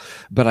overall.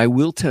 But I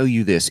will tell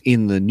you this: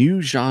 in the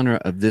new genre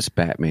of this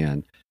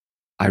Batman,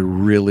 I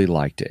really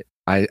liked it.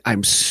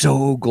 I'm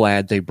so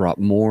glad they brought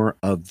more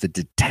of the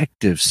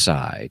detective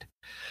side.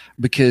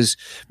 Because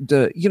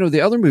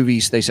the other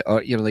movies, they say,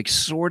 like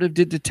sort of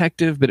did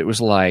detective, but it was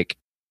like,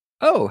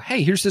 oh,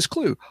 hey, here's this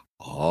clue.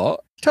 Oh,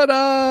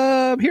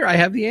 ta-da! Here, I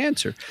have the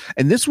answer.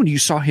 And this one, you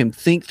saw him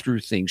think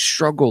through things,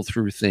 struggle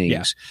through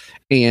things,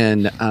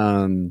 and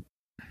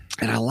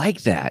I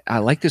like that. I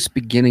like this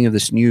beginning of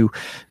this new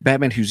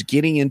Batman who's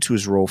getting into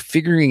his role,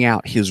 figuring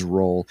out his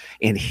role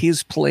and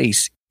his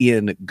place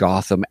in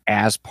Gotham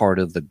as part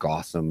of the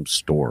Gotham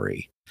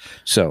story.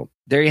 So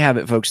there you have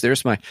it, folks.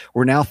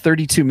 We're now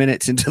 32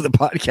 minutes into the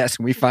podcast,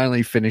 and we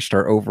finally finished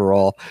our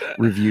overall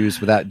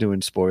reviews without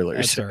doing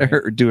spoilers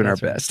or doing our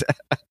best.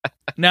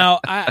 Now,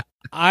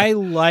 I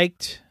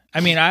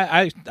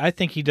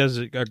think he does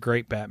a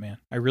great Batman.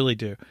 I really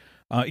do.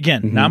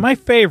 Again, not my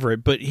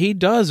favorite, but he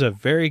does a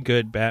very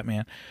good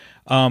Batman.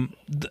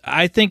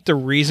 I think the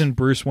reason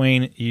Bruce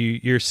Wayne,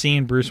 you're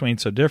seeing Bruce Wayne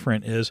so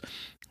different is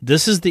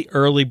this is the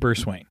early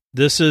Bruce Wayne.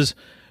 This is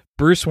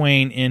Bruce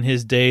Wayne in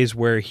his days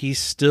where he's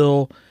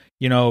still,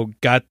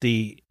 got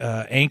the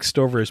angst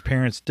over his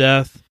parents'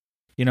 death.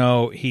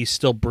 He's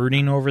still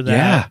brooding over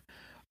that.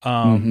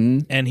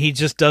 And he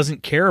just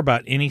doesn't care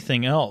about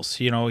anything else.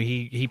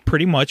 He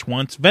pretty much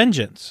wants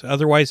vengeance.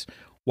 Otherwise,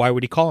 why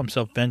would he call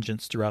himself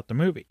Vengeance throughout the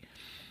movie?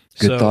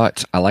 Good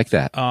thoughts. I like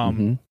that.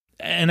 And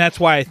that's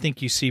why I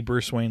think you see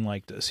Bruce Wayne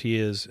like this. He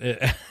is,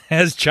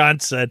 as John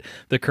said,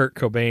 the Kurt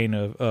Cobain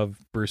of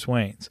Bruce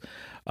Wayne's.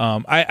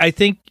 I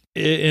think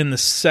in the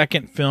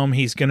second film,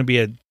 he's going to be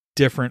a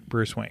different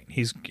Bruce Wayne.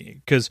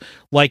 Because,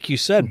 like you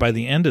said, by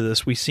the end of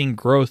this, we've seen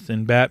growth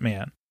in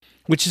Batman,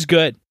 which is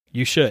good.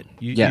 You should.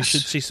 You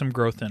should see some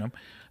growth in him,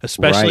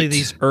 especially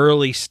these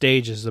early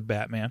stages of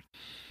Batman.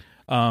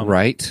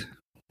 Right.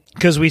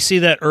 Because we see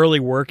that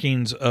early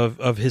workings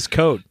of his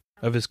code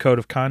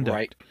of conduct.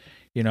 Right.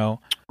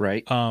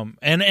 Right.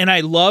 And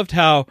I loved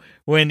how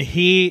when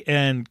he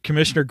and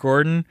Commissioner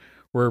Gordon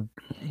were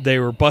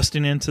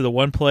busting into the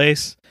one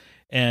place,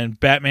 and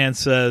Batman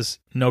says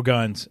no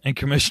guns, and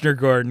Commissioner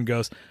Gordon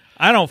goes,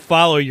 "I don't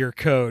follow your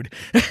code."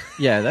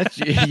 Yeah.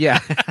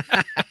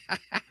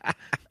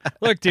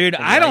 Look, dude,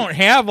 I don't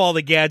have all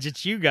the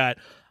gadgets you got.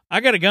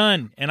 I got a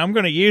gun, and I'm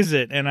going to use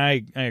it. And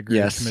I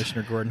agree with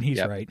Commissioner Gordon.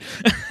 He's right.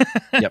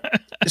 Yep.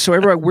 So,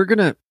 everybody, we're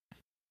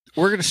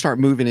gonna start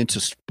moving into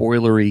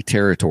spoilery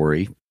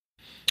territory.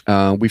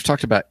 We've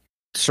talked about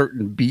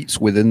certain beats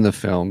within the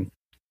film,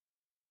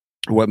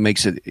 what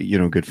makes it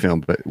a good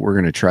film, but we're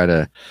gonna try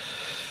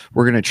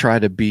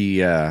to be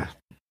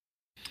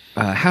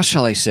how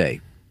shall I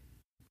say?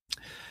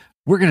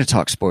 We're gonna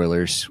talk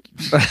spoilers.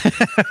 We're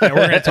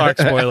gonna talk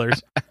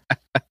spoilers.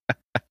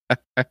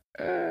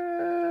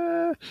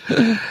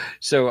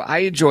 So I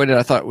enjoyed it.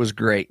 I thought it was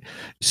great.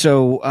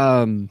 So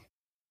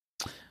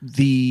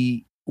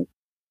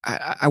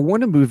I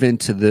want to move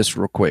into this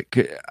real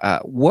quick.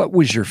 What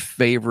was your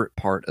favorite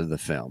part of the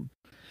film?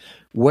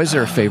 Was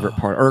there a favorite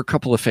part or a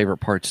couple of favorite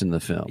parts in the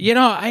film?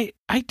 I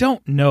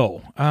don't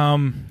know.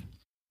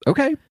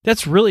 Okay.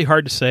 That's really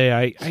hard to say.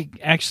 I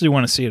actually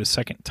want to see it a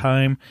second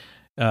time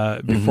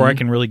before I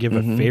can really give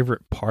a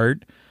favorite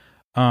part.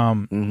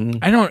 I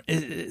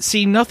don't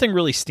see, nothing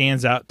really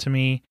stands out to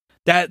me.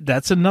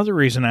 That's another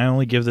reason I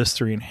only give this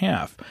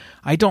 3.5.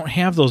 I don't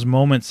have those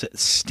moments that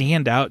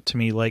stand out to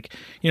me. Like,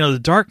 The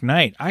Dark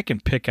Knight, I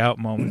can pick out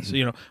moments.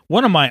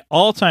 One of my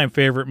all-time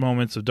favorite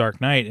moments of Dark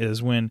Knight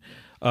is when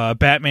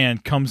Batman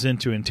comes in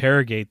to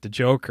interrogate the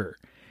Joker,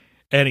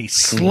 and he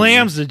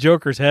slams the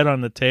Joker's head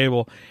on the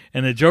table,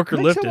 and the Joker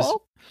lifts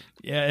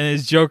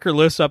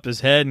up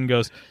his head and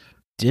goes,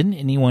 "Didn't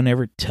anyone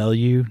ever tell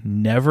you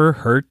never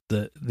hurt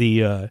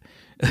the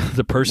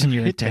person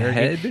you're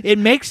interrogating? It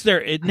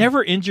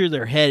never injure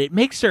their head. It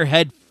makes their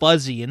head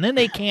fuzzy, and then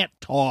they can't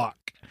talk."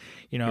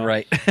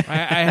 Right.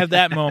 I have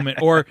that moment,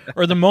 or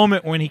the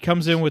moment when he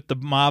comes in with the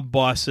mob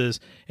bosses,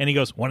 and he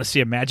goes, "Want to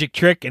see a magic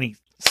trick?" And he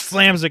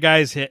slams the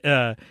guy's head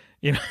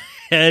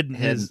and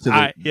his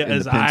eye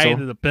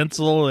to the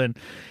pencil, and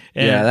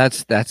And, yeah,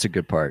 that's a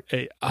good part.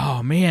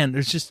 oh man,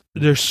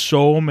 there's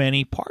so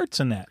many parts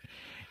in that,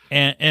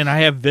 and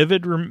I have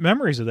vivid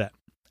memories of that.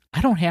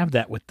 I don't have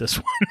that with this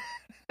one.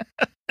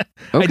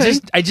 Okay.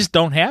 I just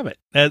don't have it.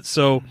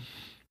 So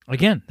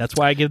again, that's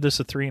why I give this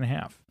a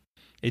 3.5.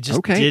 It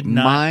just did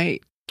not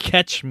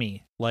catch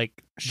me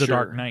like The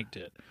Dark Knight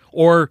did.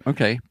 Or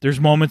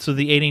there's moments of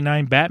the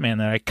 89 Batman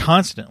that I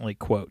constantly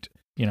quote,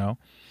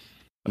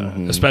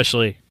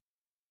 especially,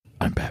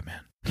 I'm Batman.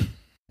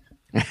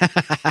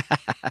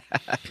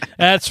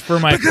 That's for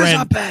my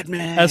friend.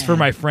 That's for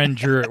my friend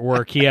Drew at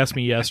work. He asked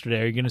me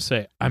yesterday, "Are you going to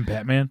say I'm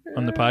Batman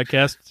on the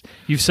podcast?"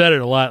 You've said it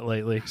a lot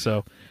lately,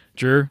 so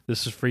Drew,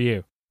 this is for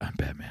you. I'm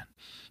Batman.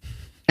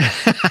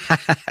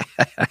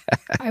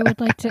 I would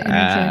like to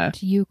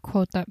interject. You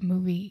quote that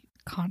movie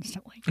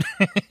constantly.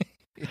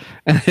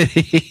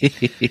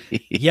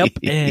 Yep,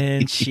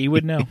 and she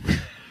would know.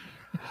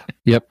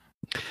 Yep.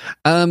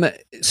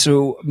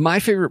 So my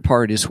favorite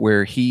part is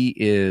where he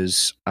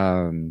is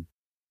Batman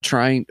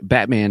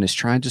is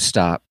trying to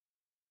stop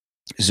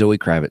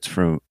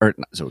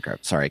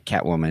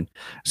Catwoman,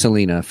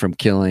 Selina, from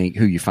killing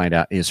who you find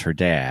out is her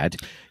dad.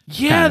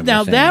 Yeah,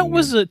 now that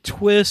was a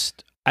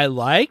twist I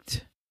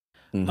liked.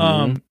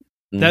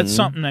 That's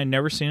something I'd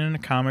never seen in the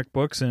comic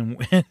books, and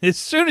as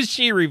soon as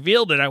she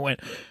revealed it, I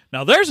went,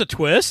 now there's a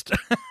twist.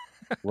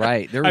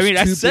 Right. There I was mean,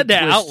 I two said big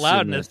that out twists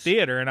loud in in the this.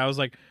 theater, and I was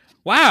like,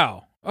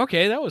 wow,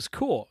 okay, that was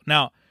cool.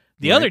 Now,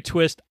 the other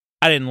twist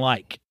I didn't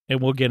like, and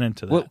we'll get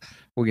into that.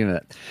 We'll get into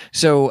that.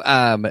 So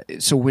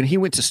when he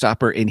went to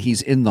stop her and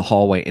he's in the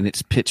hallway and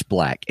it's pitch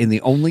black, and the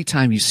only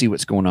time you see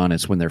what's going on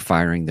is when they're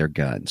firing their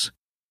guns.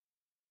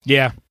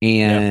 Yeah.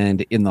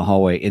 And in the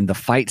hallway, in the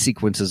fight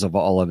sequences of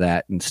all of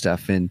that and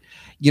stuff. And,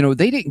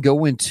 they didn't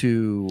go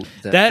into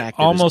the that fact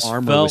that almost his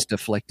armor felt was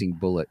deflecting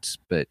bullets,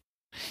 but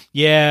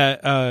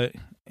yeah.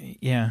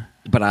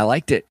 But I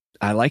liked it.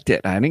 I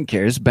didn't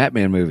care. It's a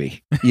Batman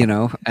movie,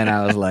 and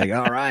I was like,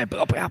 all right,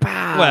 pow, pow,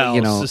 pow,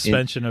 well,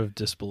 suspension of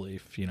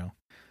disbelief,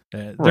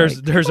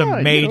 there's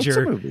a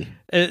major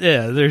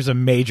there's a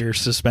major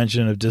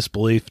suspension of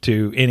disbelief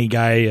to any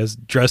guy as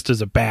dressed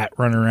as a bat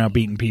running around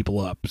beating people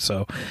up.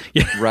 So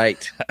yeah,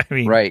 right. I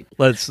mean,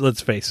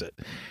 let's face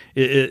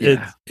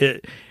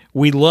it.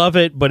 We love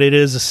it, but it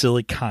is a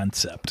silly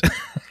concept.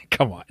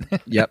 Come on.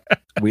 Yep,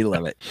 we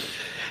love it.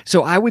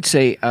 So I would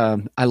say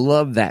I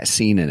love that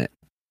scene in it.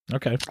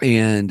 Okay.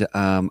 And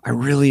I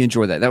really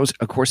enjoyed that.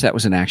 That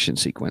was an action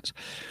sequence.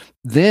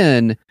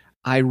 Then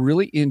I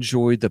really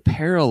enjoyed the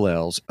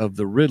parallels of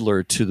the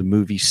Riddler to the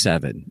movie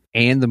Seven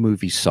and the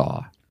movie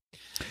Saw.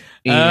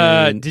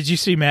 And did you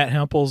see Matt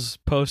Hempel's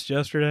post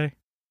yesterday?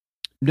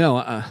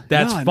 No,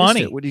 that's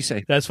funny. What did he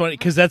say? That's funny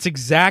because that's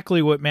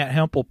exactly what Matt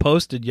Hempel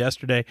posted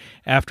yesterday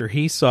after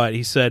he saw it.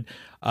 He said,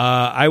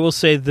 "I will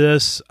say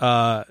this: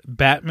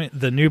 Batman,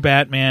 the new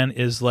Batman,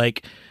 is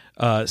like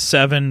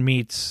Seven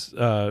meets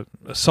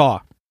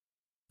Saw."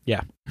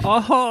 Yeah.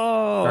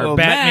 Oh, or Batman,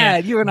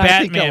 Matt, you and I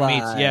Batman think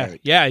alike. meets.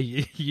 Yeah.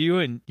 You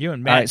and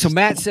Matt. All right, so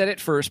Matt said it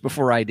first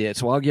before I did,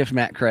 so I'll give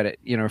Matt credit,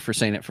 for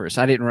saying it first.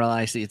 I didn't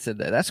realize he had said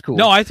that. That's cool.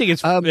 No, I think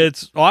it's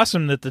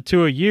awesome that the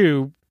two of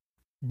you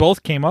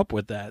both came up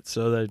with that.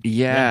 So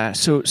that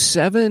So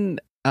Seven,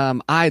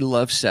 I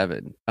love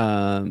Seven,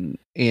 and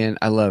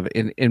I love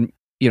it. And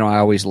I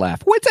always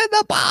laugh. What's in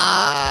the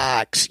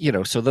box?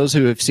 So those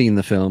who have seen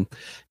the film,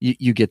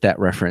 you get that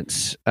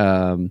reference.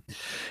 And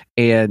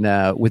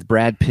with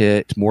Brad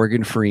Pitt,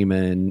 Morgan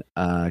Freeman,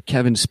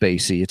 Kevin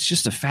Spacey, it's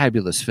just a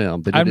fabulous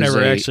film. But I've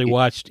never actually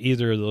watched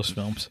either of those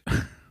films.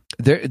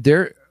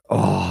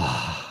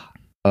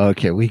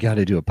 Okay, we got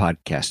to do a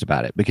podcast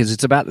about it because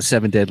it's about the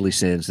 7 deadly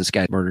sins. This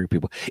guy murdering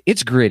people.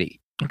 It's gritty.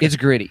 Okay. It's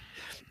gritty.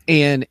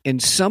 And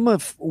some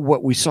of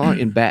what we saw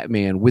in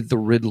Batman with the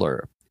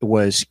Riddler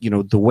was,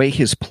 the way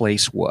his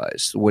place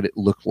was, what it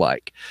looked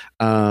like,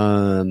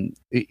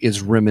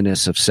 is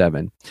reminiscent of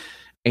Seven.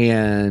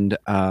 And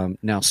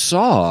now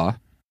Saw,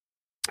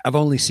 I've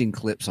only seen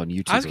clips on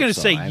YouTube. I was going to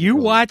say, you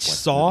watched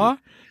Saw?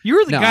 You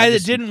were the guy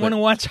that didn't want to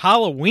watch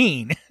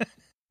Halloween.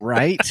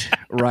 Right.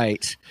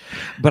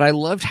 But I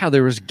loved how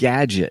there was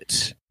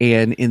gadgets,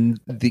 and in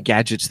the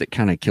gadgets that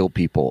kind of kill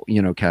people,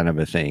 kind of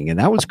a thing. And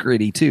that was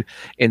gritty too.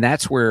 And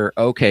that's where,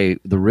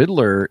 the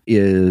Riddler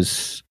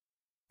is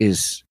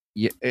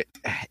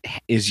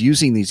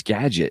using these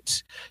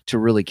gadgets to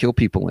really kill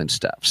people and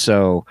stuff.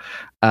 So,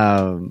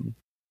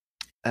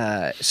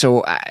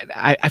 so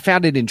I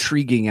found it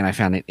intriguing and I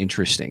found it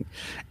interesting.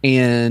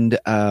 And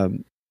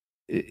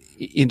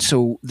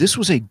so this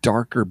was a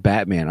darker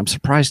Batman. I'm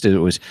surprised that it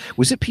was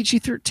it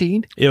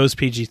PG-13? It was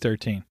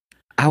PG-13.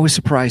 I was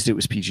surprised it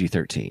was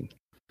PG-13.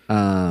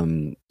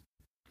 I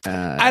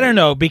don't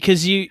know,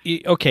 because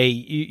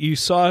you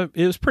saw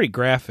it was pretty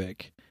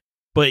graphic,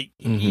 but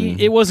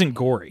it wasn't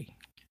gory.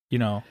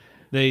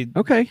 They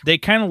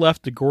kind of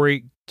left the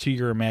gory to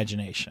your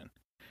imagination.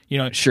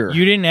 Sure.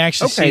 You didn't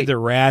actually see the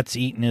rats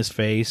eating his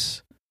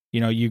face.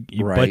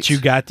 But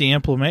you got the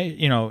implement.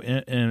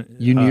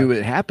 You knew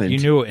it happened. You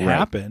knew it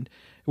happened,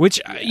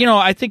 which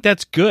I think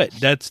that's good.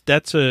 That's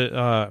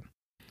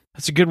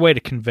that's a good way to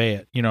convey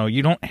it. You know,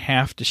 you don't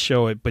have to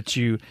show it, but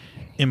you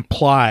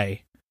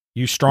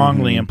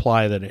strongly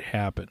imply that it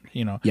happened,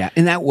 you know. Yeah,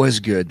 and that was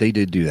good. They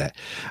did do that.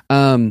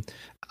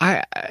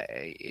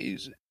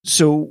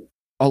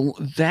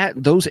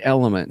 Those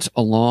elements,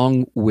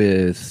 along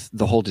with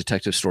the whole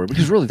detective story,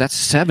 because really that's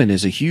 7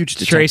 is a huge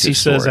detective Tracy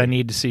story. says I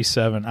need to see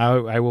 7.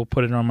 I will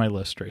put it on my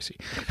list, Tracy.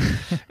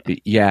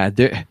 Yeah.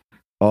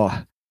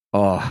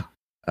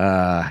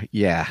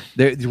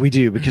 We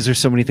do, because there's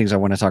so many things I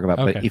want to talk about.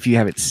 Okay. But if you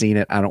haven't seen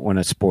it, I don't want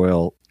to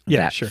spoil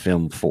that sure.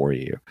 film for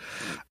you.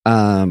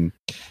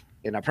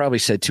 And I probably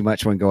said too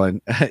much when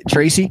going,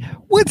 Tracy,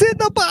 what's in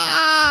the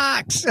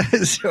box?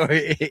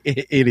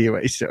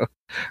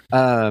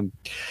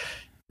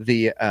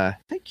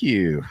 Thank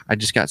you. I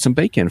just got some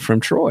bacon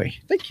from Troy.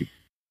 Thank you.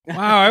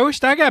 Wow, I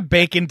wished I got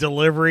bacon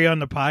delivery on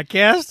the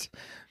podcast.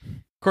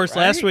 Of course,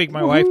 last week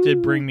my wife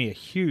did bring me a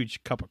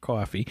huge cup of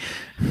coffee.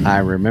 I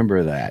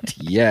remember that.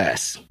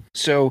 Yes.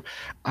 So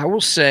I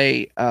will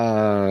say,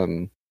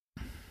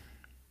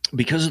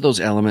 because of those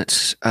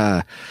elements,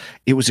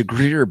 it was a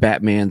grittier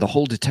Batman, the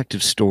whole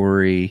detective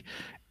story,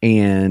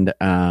 and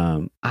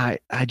I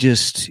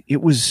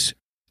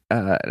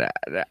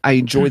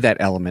enjoyed that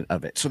element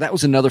of it. So that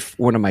was another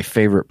one of my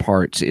favorite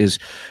parts. Is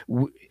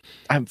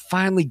I'm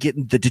finally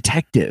getting the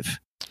detective.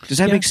 Does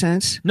that make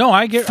sense? No,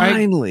 I get.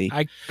 Finally,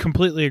 I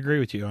completely agree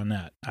with you on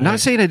that. Not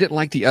saying I didn't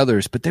like the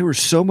others, but they were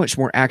so much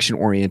more action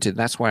oriented.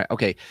 That's why.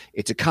 Okay,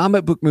 it's a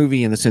comic book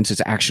movie in the sense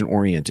it's action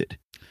oriented.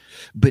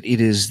 But it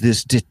is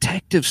this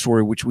detective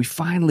story, which we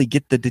finally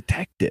get the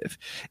detective,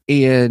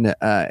 and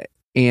I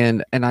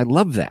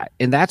love that,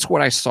 and that's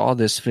what I saw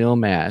this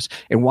film as,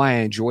 and why I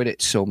enjoyed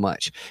it so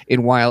much.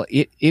 And while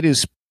it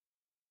is,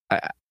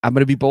 I'm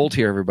going to be bold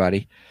here,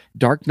 everybody.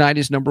 Dark Knight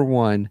is number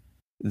 1.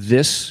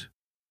 This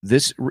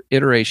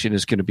iteration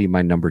is going to be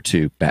my number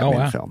 2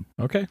 Batman film.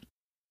 Okay.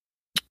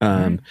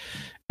 And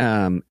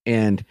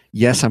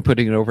yes, I'm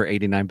putting it over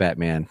 89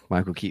 Batman,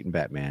 Michael Keaton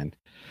Batman.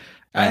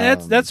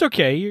 That's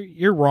okay.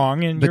 You're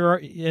wrong, and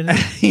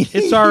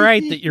it's all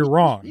right that you're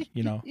wrong.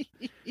 You know,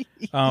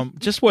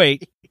 just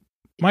wait.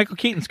 Michael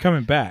Keaton's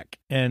coming back,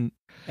 and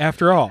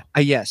after all,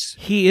 yes,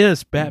 he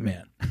is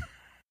Batman.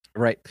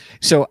 Right.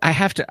 So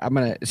I'm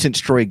gonna, since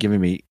Troy giving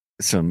me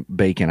some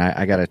bacon,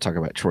 I got to talk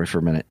about Troy for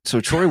a minute.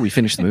 So Troy, we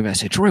finished the movie. I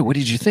said, Troy, what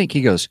did you think?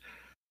 He goes,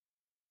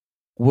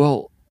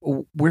 well,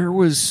 where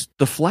was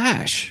the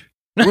Flash?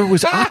 Where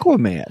was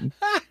Aquaman?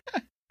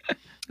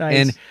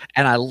 Nice.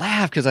 And I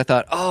laughed because I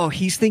thought, oh,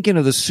 he's thinking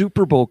of the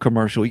Super Bowl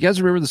commercial. You guys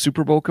remember the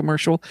Super Bowl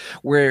commercial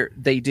where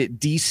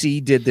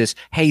DC did this,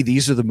 hey,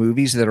 these are the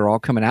movies that are all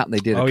coming out, and they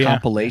did a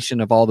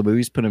compilation of all the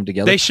movies, put them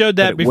together. They showed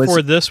that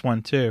before this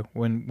one too,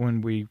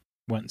 when we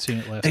went and seen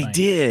it last night.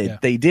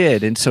 They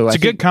did. And so it's a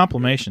good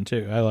compilation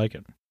too. I like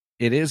it.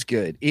 It is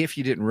good, if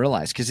you didn't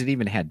realize, because it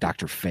even had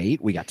Dr.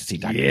 Fate. We got to see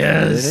Dr.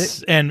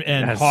 Fate in it.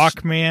 And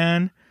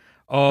Hawkman.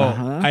 Oh,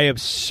 I am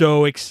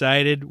so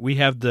excited. We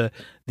have the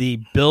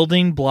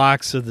building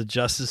blocks of the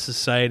Justice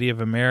Society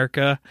of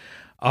America.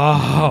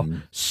 Oh,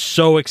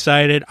 so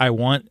excited. I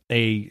want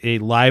a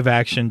live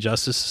action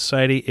Justice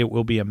Society. It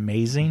will be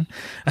amazing.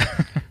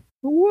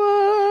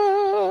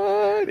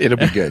 What? It'll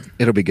be good.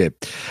 It'll be good.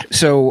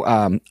 So,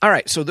 all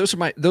right. So those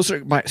are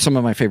some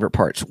of my favorite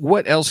parts.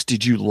 What else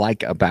did you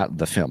like about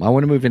the film? I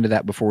want to move into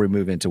that before we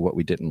move into what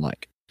we didn't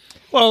like.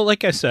 Well,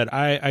 like I said,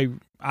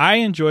 I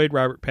enjoyed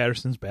Robert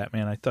Pattinson's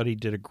Batman. I thought he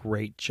did a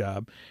great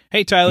job.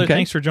 Hey, Tyler,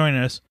 thanks for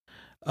joining us.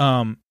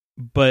 I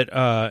really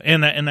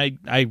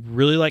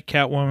like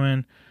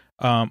Catwoman.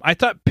 I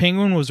thought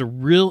Penguin was a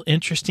real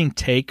interesting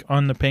take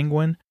on the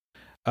Penguin,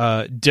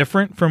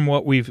 different from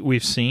what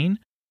we've seen.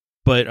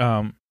 But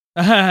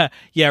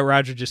yeah,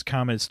 Roger just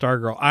commented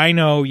Stargirl. I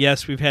know.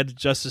 Yes, we've had the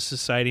Justice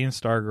Society and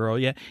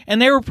Stargirl. Yeah,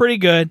 and they were pretty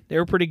good.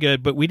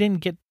 But we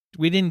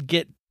didn't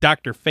get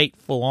Dr. Fate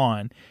full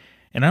on.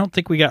 And I don't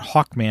think we got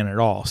Hawkman at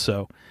all,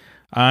 so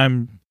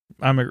I'm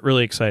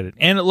really excited.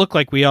 And it looked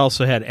like we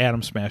also had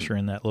Atom Smasher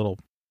in that little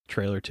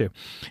trailer too.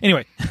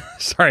 Anyway,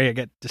 sorry I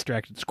got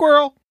distracted.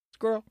 Squirrel.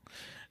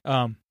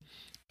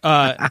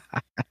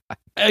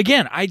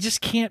 Again, I just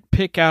can't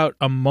pick out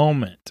a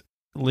moment,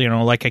 you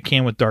know, like I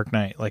can with Dark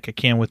Knight, like I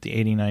can with the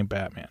 '89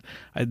 Batman.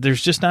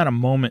 There's just not a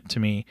moment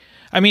to me.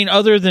 I mean,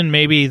 other than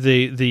maybe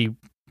the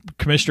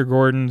Commissioner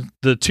Gordon,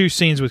 the 2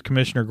 scenes with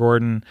Commissioner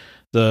Gordon,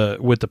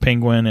 with the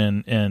Penguin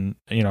and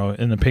you know,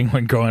 and the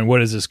Penguin going, what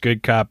is this,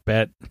 good cop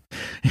bet?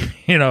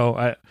 You know,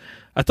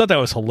 I thought that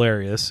was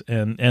hilarious,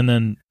 and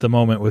then the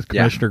moment with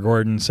Commissioner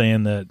Gordon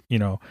saying that, you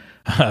know,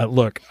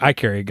 look, I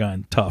carry a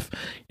gun, tough,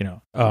 you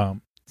know.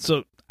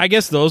 So I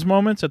guess those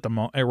moments at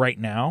right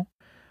now,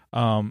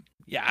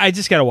 I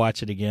just got to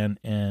watch it again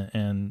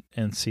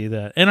and see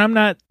that. And I'm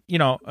not, you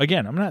know,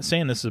 again, I'm not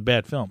saying this is a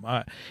bad film.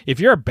 If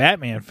you're a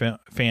Batman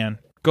fan,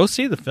 go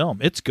see the film.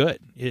 It's good.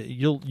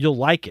 You'll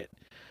like it.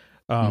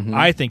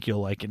 I think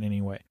you'll like it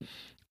anyway.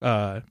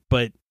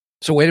 But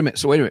so wait a minute.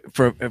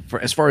 For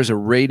as far as a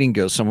rating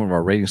goes, some of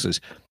our ratings is,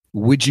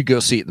 would you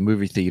go see it in the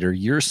movie theater?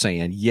 You're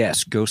saying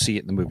yes, go see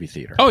it in the movie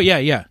theater. Oh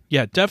yeah,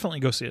 definitely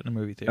go see it in the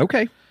movie theater.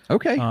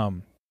 Okay.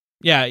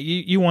 yeah,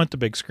 you want the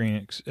big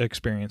screen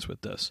experience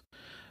with this.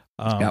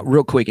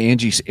 Real quick,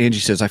 Angie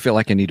says, I feel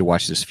like I need to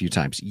watch this a few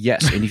times.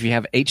 Yes, and if you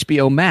have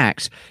HBO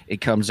Max,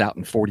 it comes out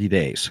in 40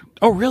 days.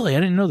 Oh, really? I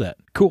didn't know that.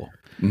 Cool.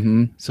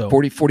 Mm-hmm. So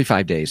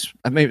 45 days.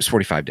 Maybe it's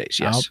 45 days,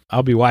 yes.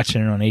 I'll be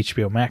watching it on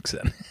HBO Max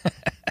then.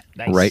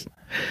 Nice. Right.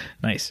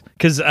 Nice.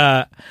 Because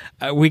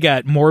we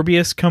got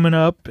Morbius coming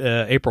up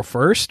April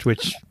 1st,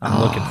 which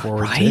I'm looking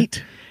forward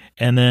to.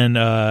 And then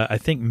I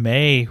think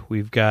May,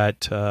 we've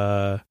got,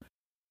 I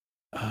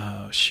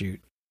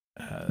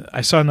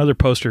saw another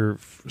poster,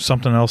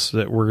 something else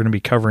that we're going to be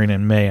covering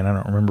in May, and I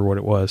don't remember what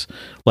it was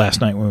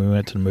last night when we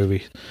went to the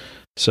movie.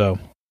 So,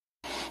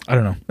 I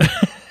don't know.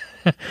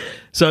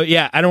 So,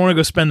 yeah, I don't want to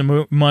go spend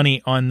the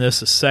money on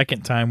this a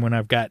second time when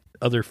I've got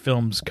other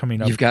films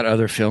coming up. You've got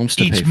other films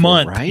to each pay for,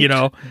 month, right? you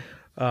know,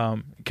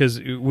 because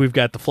we've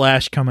got The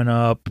Flash coming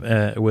up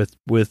with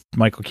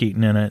Michael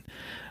Keaton in it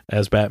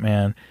as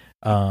Batman.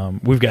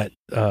 We've got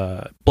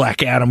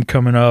Black Adam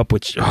coming up,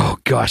 which, oh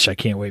gosh, I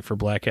can't wait for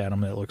Black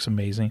Adam. That looks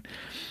amazing.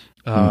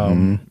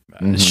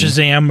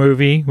 Shazam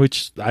movie,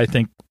 which I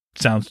think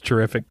sounds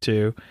terrific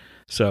too.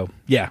 So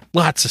yeah,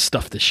 lots of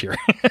stuff this year.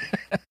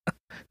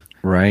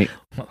 Right.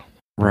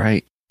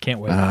 Can't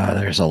wait.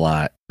 There's a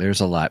lot.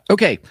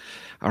 Okay.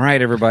 All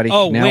right, everybody.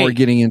 Oh, now wait. we're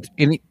getting into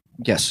any.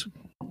 Yes.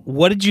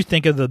 What did you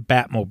think of the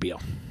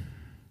Batmobile?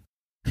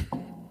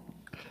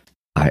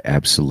 I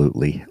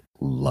absolutely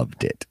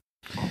loved it.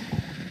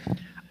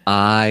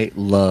 I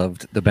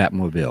loved the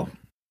Batmobile.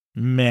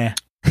 Meh.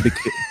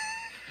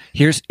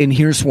 Here's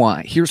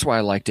why. Here's why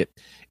I liked it.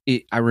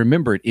 I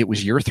remembered it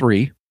was year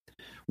 3.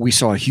 We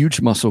saw a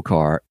huge muscle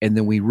car, and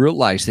then we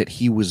realized that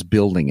he was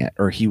building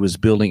or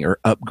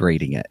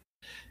upgrading it.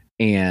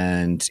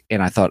 And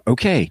I thought,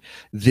 okay,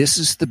 this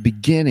is the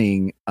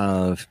beginning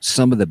of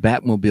some of the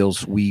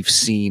Batmobiles we've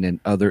seen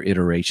in other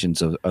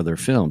iterations of other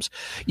films.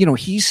 You know,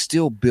 he's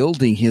still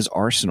building his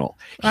arsenal.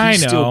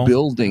 He's still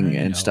building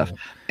and stuff.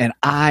 And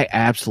I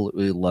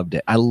absolutely loved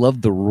it. I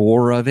loved the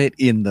roar of it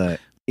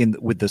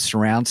with the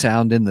surround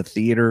sound in the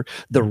theater,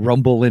 the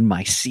rumble in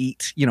my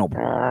seat, kind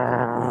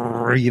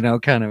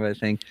of a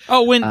thing.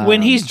 Oh,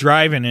 when he's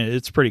driving it,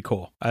 it's pretty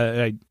cool.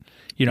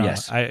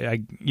 Yes. I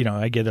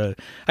get a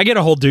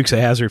whole Dukes of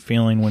Hazzard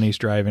feeling when he's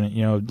driving it.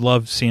 You know,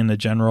 love seeing the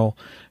general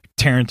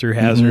tearing through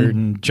Hazard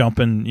and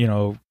jumping,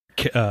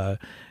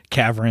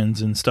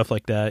 caverns and stuff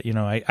like that. You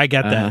know, I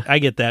get that. I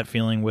get that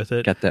feeling with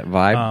it. Got that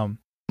vibe.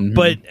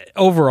 But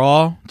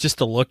overall, just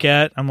to look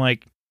at, I'm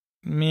like,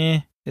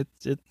 meh.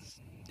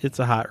 It's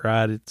a hot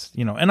rod. It's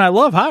and I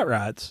love hot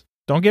rods.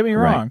 Don't get me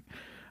wrong.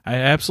 I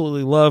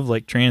absolutely love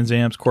like Trans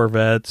Ams,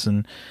 Corvettes,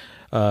 and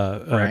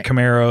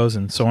Camaros,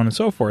 and so on and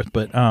so forth.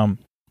 But I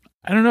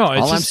don't know.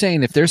 I'm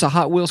saying, if there's a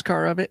Hot Wheels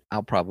car of it,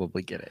 I'll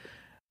probably get it.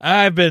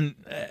 I've been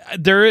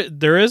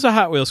there is a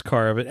Hot Wheels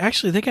car of it.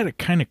 Actually, they got a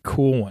kind of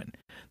cool one.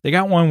 They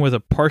got one with a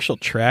partial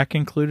track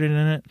included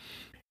in it,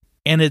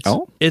 and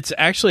it's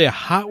actually a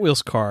Hot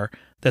Wheels car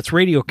that's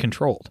radio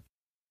controlled.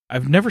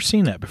 I've never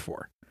seen that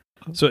before.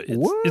 So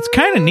it's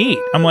kind of neat.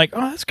 I'm like,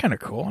 oh, that's kind of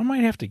cool. I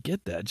might have to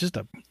get that just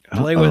to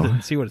play with it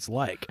and see what it's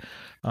like.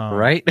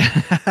 Right?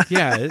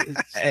 Yeah,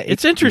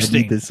 it's interesting.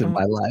 I need this in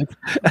my life.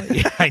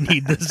 Yeah, I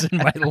need this in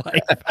my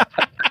life.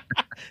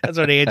 That's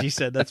what Angie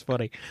said. That's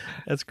funny.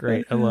 That's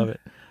great. I love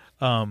it.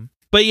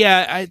 But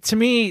yeah, to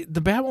me,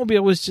 the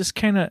Batmobile was just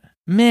kind of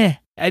meh.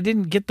 I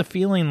didn't get the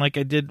feeling like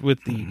I did with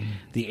the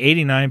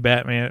 89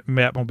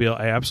 Batmobile.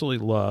 I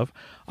absolutely love.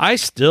 I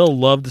still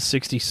love the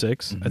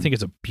 66. I think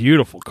it's a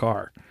beautiful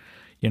car.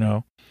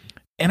 And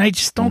I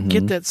just don't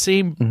get that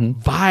same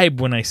vibe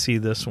when I see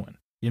this one.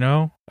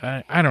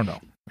 I don't know.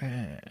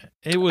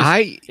 It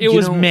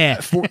was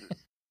meh.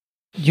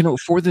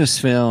 For this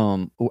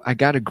film, I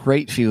got a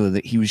great feeling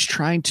that he was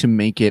trying to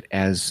make it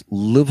as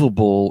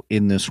livable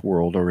in this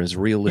world, or as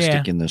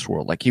realistic in this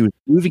world. Like, he was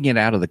moving it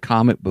out of the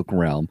comic book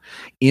realm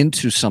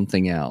into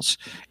something else.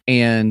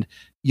 And,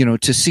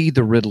 to see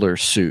the Riddler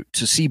suit,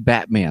 to see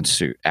Batman's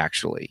suit,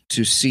 actually,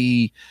 to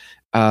see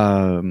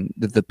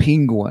the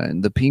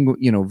Penguin,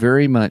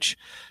 very much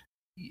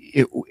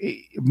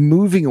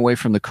moving away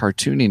from the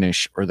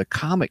cartooniness or the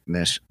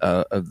comicness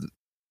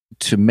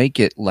to make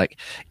it like,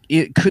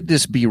 could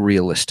this be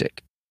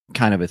realistic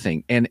kind of a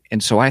thing? And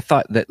so I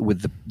thought that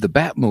with the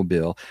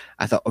Batmobile,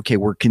 I thought, okay,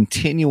 we're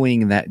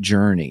continuing that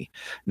journey.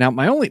 Now,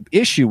 my only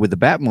issue with the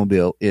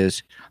Batmobile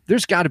is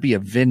there's got to be a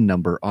VIN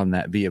number on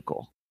that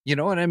vehicle. You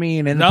know what I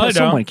mean? And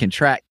someone can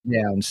track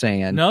down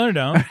saying, no, they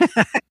don't.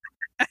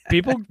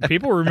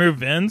 People remove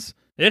VINs.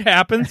 It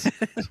happens.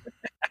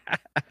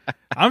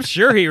 I'm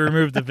sure he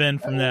removed the VIN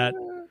from that.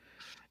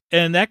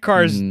 And that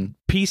car's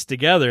pieced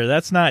together.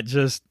 That's not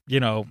just,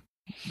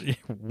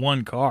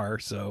 one car.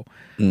 So,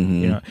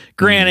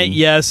 granted,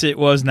 yes, it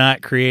was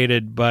not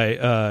created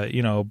by,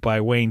 by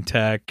Wayne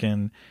Tech.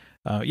 And,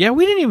 we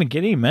didn't even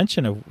get any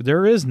mention of,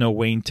 there is no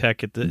Wayne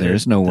Tech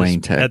there's no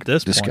Wayne Tech at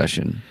this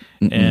discussion.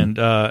 And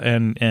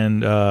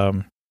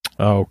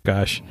oh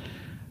gosh.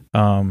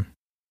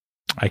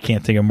 I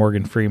can't think of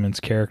Morgan Freeman's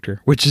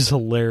character, which is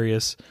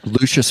hilarious.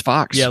 Lucius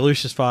Fox. Yeah,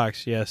 Lucius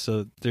Fox. Yeah,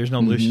 so there's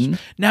no Mhm. Lucius.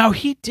 Now,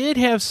 he did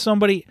have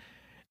somebody...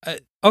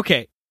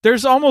 okay,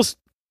 there's almost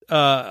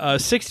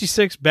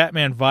 66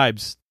 Batman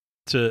vibes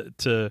to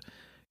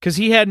because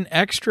he had an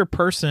extra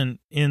person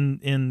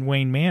in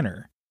Wayne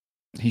Manor.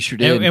 He sure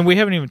did. And we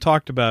haven't even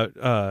talked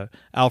about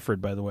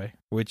Alfred, by the way,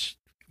 which...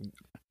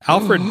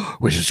 Alfred...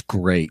 which is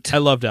great. I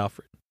loved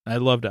Alfred.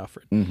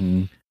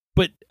 Mm-hmm.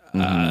 But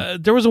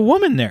there was a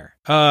woman there.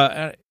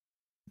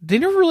 They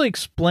never really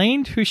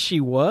explained who she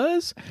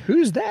was.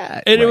 Who's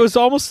that? And it was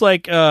almost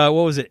like, what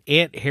was it,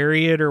 Aunt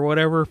Harriet or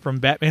whatever from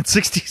Batman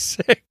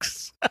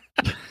 66,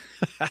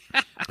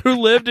 who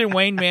lived in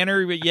Wayne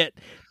Manor, but yet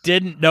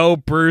didn't know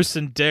Bruce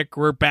and Dick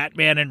were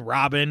Batman and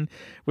Robin,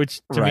 which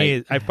to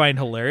me I find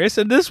hilarious.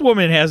 And this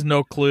woman has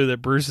no clue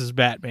that Bruce is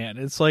Batman.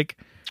 It's like,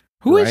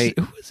 who is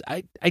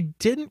I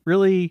didn't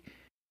really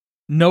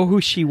know who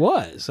she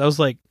was. I was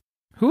like,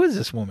 who is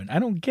this woman? I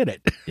don't get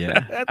it.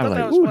 Yeah. I I'm like,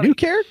 that was ooh, funny. new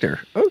character.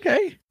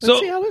 Okay.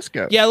 Let's see how this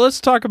goes. Yeah, let's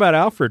talk about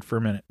Alfred for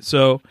a minute.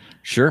 So,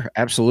 Sure,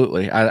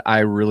 absolutely. I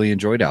really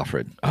enjoyed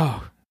Alfred.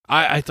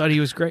 I thought he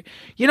was great.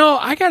 You know,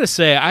 I got to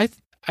say, I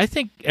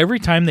think every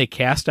time they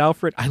cast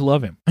Alfred, I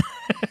love him.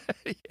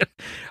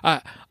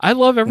 I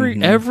love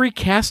every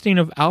casting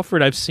of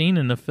Alfred I've seen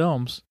in the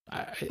films.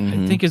 I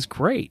think is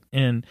great.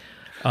 And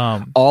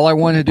all I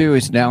want to do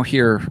is now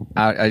hear.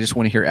 I just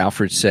want to hear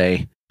Alfred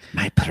say,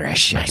 "My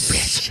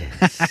precious."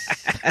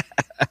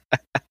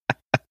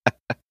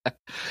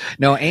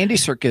 No, Andy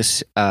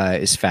Serkis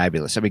is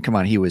fabulous. I mean, come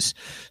on, he was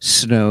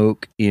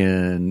Snoke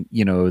in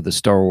the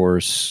Star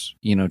Wars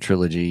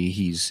trilogy.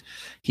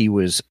 He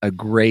was a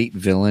great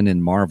villain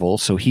in Marvel,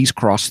 so he's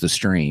crossed the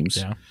streams.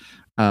 Yeah.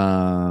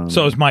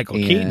 So is Michael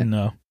Keaton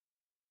though.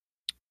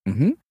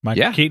 Mm-hmm.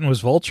 Michael Keaton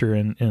was Vulture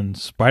in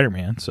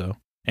Spider-Man, so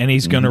and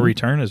he's going to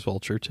return as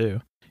Vulture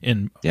too.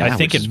 I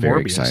think in Morbius.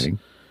 Very exciting.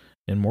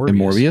 In Morbius. In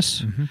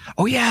Morbius? Mm-hmm.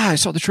 Oh yeah, I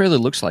saw the trailer.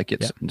 Looks like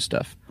it and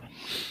stuff.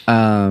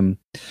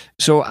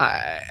 So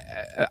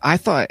I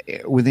thought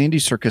with Andy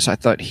Serkis, I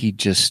thought he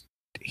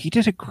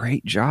did a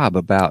great job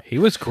about. He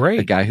was great.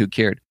 A guy who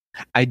cared.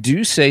 I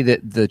do say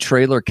that the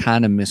trailer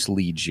kind of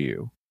misleads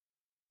you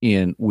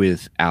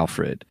with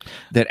Alfred,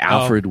 that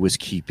Alfred was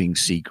keeping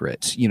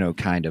secrets,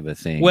 kind of a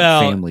thing.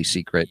 Well, family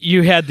secret.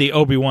 You had the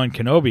Obi-Wan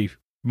Kenobi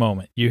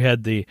moment. You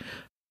had the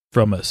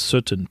from a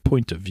certain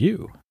point of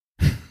view.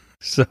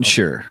 So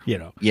sure,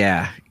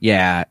 yeah,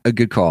 a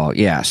good call.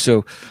 Yeah.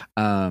 So,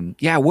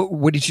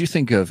 what did you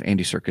think of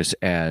Andy Serkis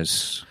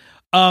as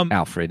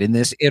Alfred in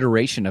this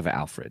iteration of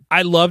Alfred?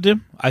 I loved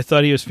him. I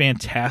thought he was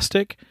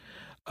fantastic.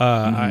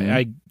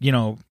 I'm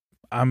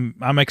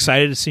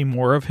excited to see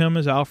more of him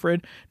as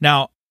Alfred.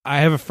 Now, I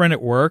have a friend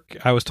at work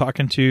I was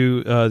talking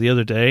to the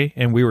other day,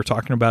 and we were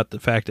talking about the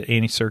fact that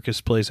Andy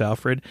Serkis plays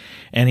Alfred,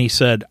 and he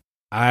said,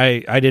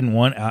 I didn't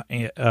want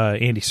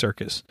Andy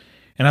Serkis.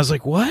 And I was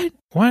like, what?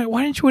 Why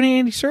didn't you want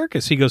Andy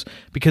Serkis? He goes,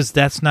 because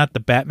that's not the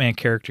Batman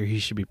character he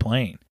should be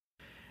playing.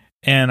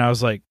 And I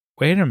was like,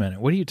 wait a minute,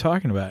 what are you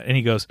talking about? And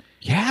he goes,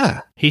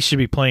 yeah, he should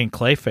be playing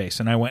Clayface.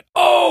 And I went,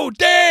 oh,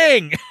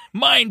 dang,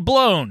 mind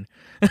blown.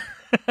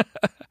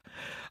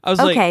 I was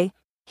like, okay,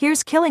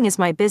 here's Killing Is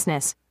My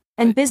Business,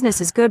 and Business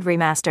is Good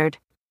remastered.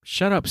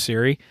 Shut up,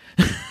 Siri.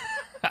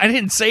 I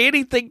didn't say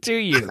anything to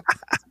you.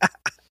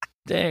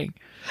 Dang.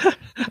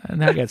 And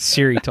now I got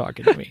Siri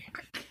talking to me.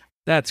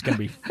 That's going to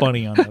be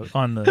funny on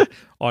the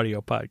audio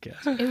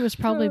podcast. It was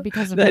probably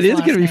because of that his is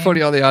last going to be name.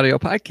 funny on the audio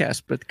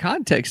podcast, but the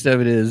context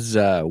of it is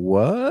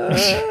what?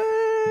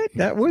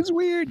 That was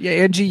weird. Yeah,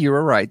 Angie, you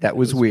were right. That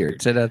was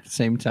weird. Said at the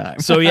same time.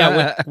 So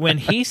yeah, when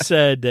he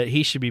said that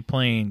he should be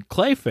playing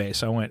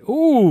Clayface, I went,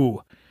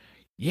 ooh,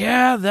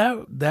 yeah,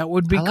 that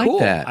would be cool.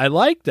 That. I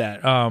like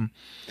that.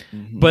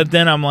 But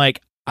then I'm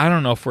like, I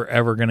don't know if we're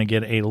ever going to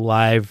get a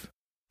live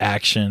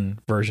action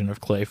version of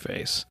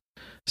Clayface.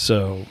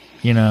 So,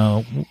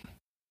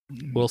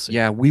 we'll see.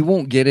 Yeah, we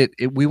won't get it.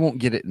 We won't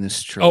get it in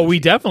this trilogy. Oh, we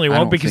definitely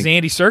won't because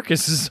Andy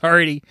Serkis is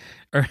already,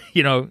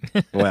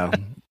 well,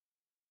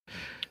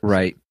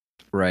 right.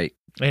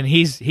 And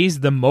he's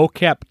the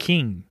mocap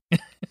king.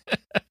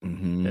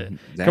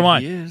 Come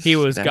on, he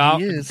was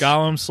Gollum /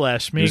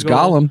 Smeagol. He was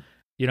Gollum.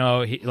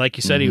 Like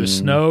you said, he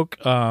was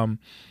Snoke.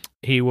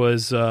 He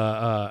was.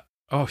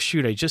 Oh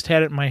shoot! I just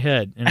had it in my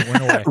head and it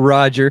went away.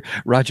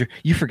 Roger,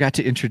 you forgot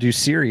to introduce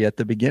Siri at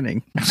the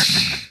beginning.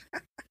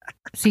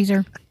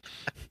 Caesar.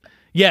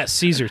 Yes,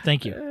 Caesar.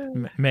 Thank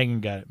you.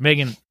 Megan got it.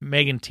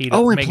 Megan Tito.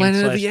 Oh, in Megan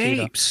Planet of the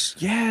Tito. Apes.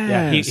 Yes.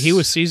 Yeah, he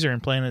was Caesar in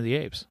Planet of the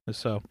Apes.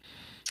 So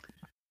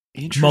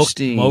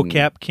interesting.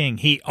 Mocap King.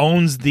 He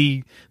owns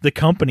the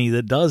company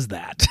that does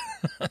that.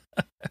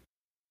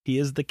 He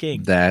is the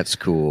king. That's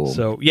cool.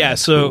 So yeah,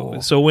 That's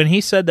so cool. when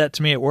he said that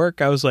to me at work,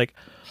 I was like,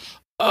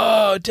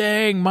 oh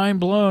dang, mind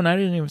blown. I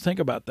didn't even think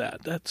about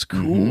that. That's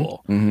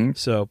cool. Mm-hmm.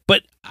 So,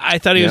 but I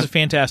thought he was a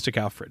fantastic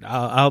Alfred.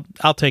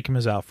 I'll take him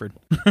as Alfred.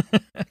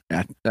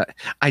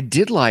 I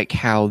did like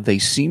how they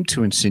seemed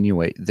to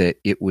insinuate that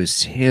it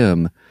was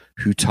him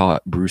who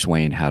taught Bruce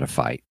Wayne how to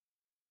fight.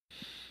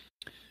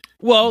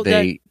 Well,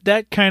 they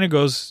that kind of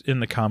goes in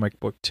the comic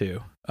book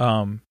too.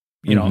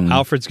 You know,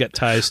 Alfred's got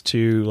ties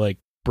to like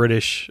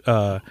British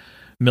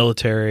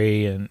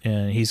military,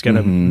 and he's got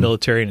a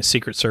military and a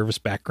Secret Service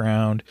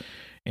background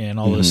and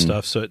all this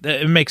stuff. So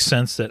it makes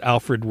sense that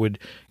Alfred would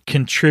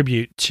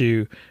contribute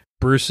to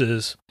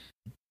Bruce's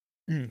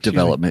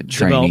development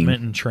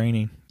and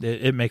training.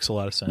 It makes a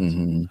lot of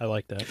sense. I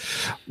like that.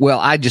 Well,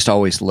 I just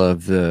always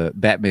love the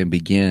Batman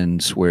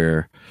Begins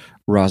where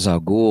Ra's al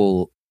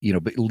Ghul, you know,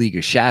 but League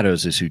of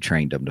Shadows is who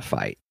trained him to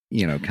fight,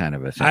 you know, kind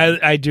of a thing.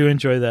 I do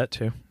enjoy that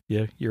too.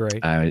 Yeah, you're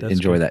right. I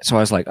enjoy that. So I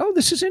was like, oh,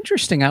 this is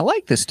interesting. I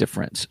like this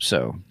difference.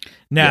 So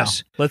now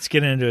let's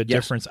get into a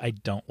difference I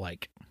don't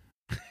like.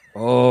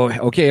 Oh,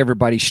 okay,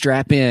 everybody,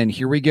 strap in.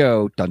 Here we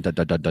go. Dun, dun,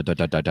 dun, dun, dun, dun,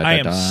 dun, dun, I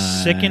am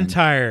dun. sick and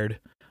tired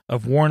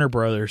of Warner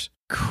Brothers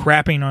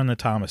crapping on the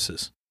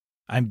Thomases.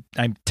 I'm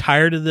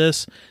tired of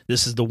this.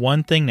 This is the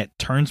one thing that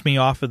turns me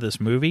off of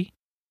this movie.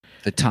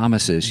 The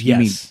Thomases. Yes. You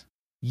mean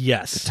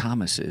yes. the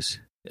Thomases.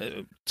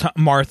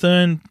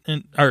 Martha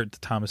and or the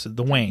Thomases,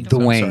 the Waynes. The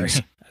I'm Waynes.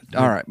 sorry.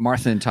 All right,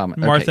 Martha and Thomas.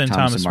 Martha and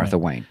Thomas Thomas and Martha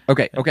Wayne.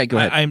 Okay, go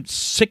ahead. I'm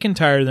sick and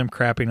tired of them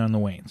crapping on the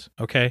Waynes.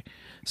 Okay,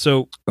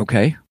 so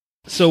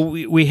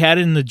we had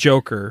in the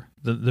Joker,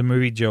 the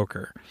movie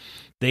Joker,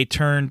 they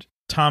turned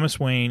Thomas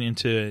Wayne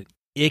into an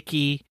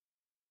icky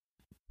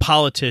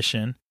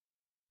politician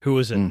who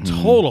was a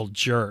total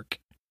jerk,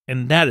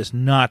 and that is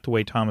not the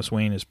way Thomas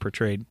Wayne is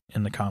portrayed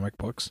in the comic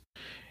books.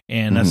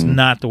 And that's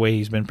not the way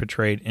he's been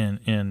portrayed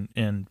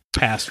in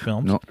past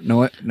films. No,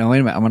 wait a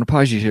minute. I'm going to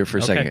pause you here for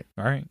a second.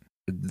 All right.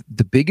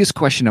 The biggest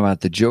question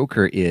about the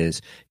Joker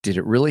is, did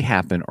it really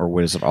happen, or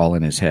was it all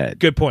in his head?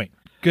 Good point.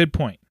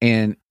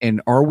 And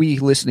are we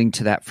listening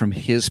to that from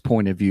his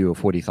point of view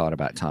of what he thought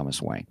about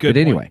Thomas Wayne? Good. But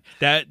anyway,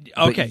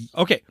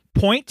 okay.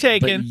 Point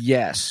taken. But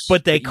yes,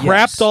 but they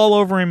crapped all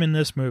over him in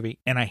this movie,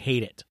 and I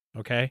hate it.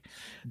 Okay.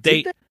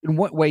 In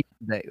what way?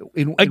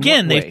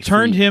 They've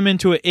turned him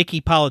into an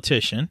icky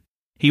politician.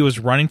 He was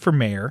running for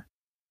mayor.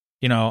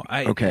 You know,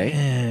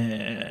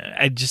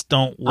 I just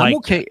don't like. I'm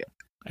okay.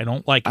 I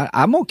don't like it.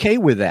 I'm okay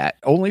with that,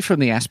 only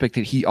from the aspect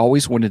that he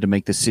always wanted to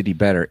make the city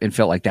better and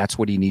felt like that's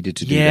what he needed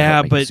to do. Yeah, to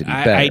help make but the city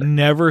better. I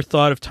never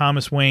thought of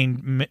Thomas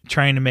Wayne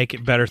trying to make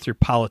it better through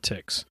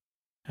politics.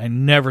 I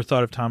never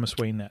thought of Thomas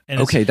Wayne that. And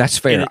okay, that's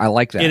fair. I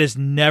like that. It has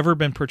never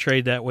been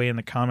portrayed that way in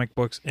the comic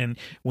books. And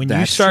when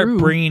you start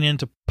bringing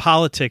into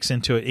politics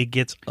into it, it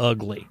gets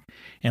ugly.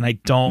 And I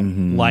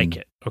don't like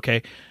it.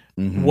 Okay.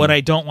 What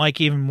I don't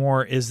like even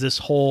more is this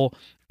whole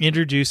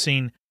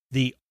introducing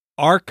the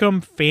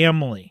Arkham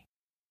family.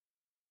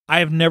 I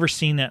have never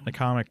seen that in the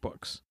comic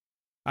books.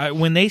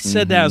 When they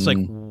said that, I was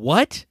like,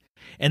 what?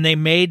 And they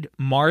made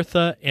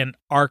Martha and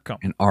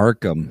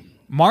Arkham.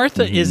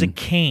 Martha is a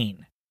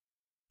Kane.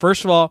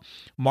 First of all,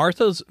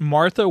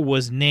 Martha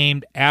was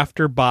named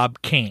after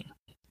Bob Kane.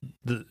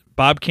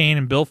 Bob Kane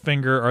and Bill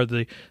Finger are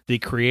the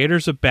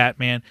creators of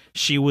Batman.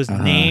 She was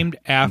named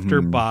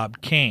after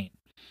Bob Kane.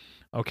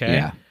 Okay?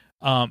 Yeah.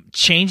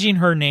 Changing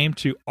her name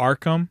to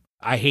Arkham,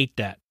 I hate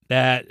that.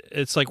 That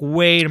it's like,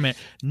 wait a minute.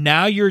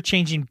 Now you're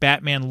changing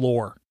Batman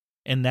lore,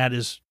 and that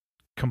is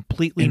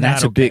completely and not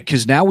that's okay. a bit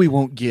because now we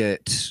won't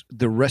get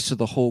the rest of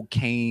the whole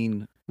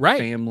Kane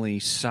family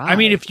side. I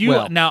mean,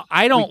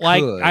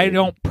 I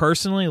don't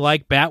personally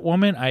like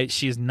Batwoman.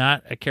 She's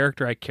not a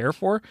character I care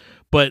for,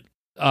 but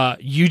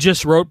you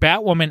just wrote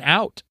Batwoman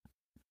out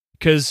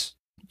because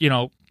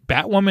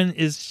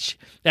Batwoman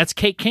that's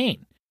Kate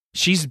Kane.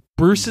 She's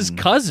Bruce's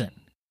cousin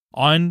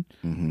on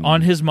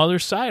his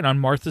mother's side, on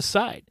Martha's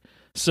side.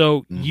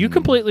 So you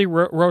completely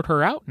wrote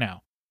her out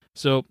now.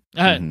 So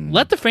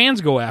let the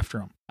fans go after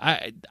him.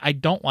 I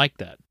don't like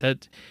that.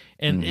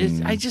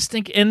 I just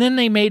think, and then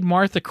they made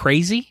Martha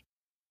crazy.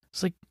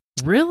 It's like,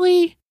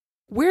 really?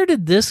 Where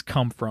did this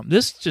come from?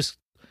 This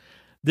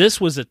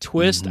was a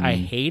twist I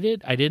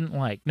hated. I didn't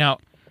like. Now,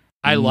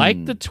 I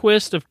like the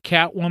twist of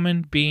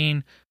Catwoman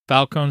being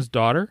Falcone's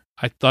daughter.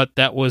 I thought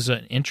that was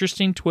an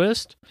interesting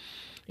twist.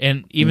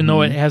 And even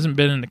though it hasn't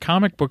been in the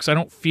comic books, I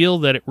don't feel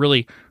that it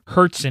really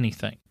hurts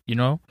anything.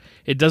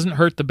 It doesn't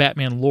hurt the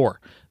Batman lore.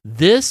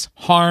 This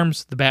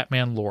harms the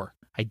Batman lore.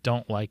 I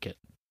don't like it.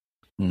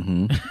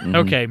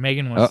 Okay,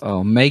 Megan wants.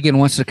 Megan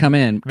wants to come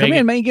in. Come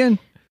in, Megan.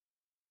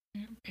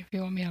 If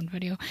you want me on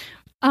video.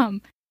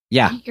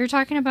 Yeah. You're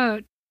talking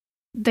about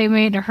they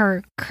made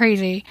her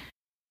crazy.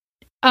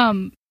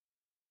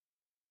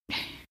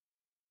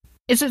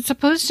 Is it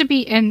supposed to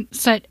be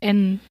set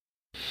in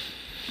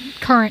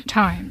current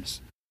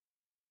times?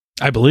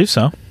 I believe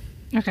so.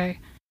 Okay.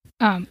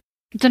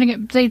 Then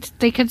again,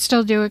 they could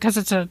still do it because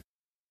it's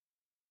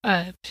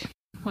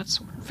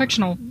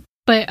fictional.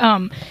 But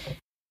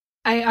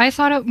I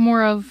thought it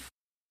more of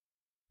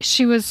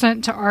she was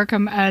sent to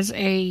Arkham as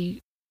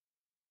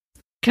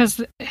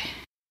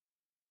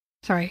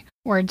sorry,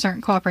 words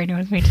aren't cooperating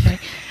with me today.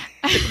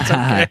 It's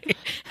okay.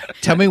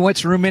 Tell me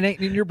what's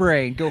ruminating in your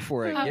brain. Go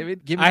for it.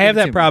 I have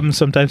that problem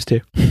sometimes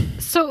too.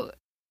 So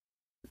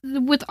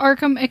with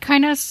Arkham, it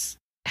kind of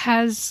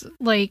has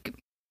like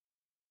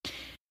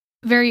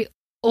very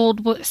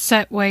old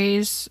set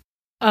ways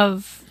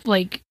of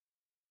like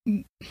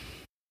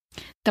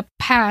the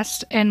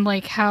past and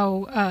like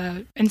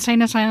how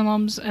insane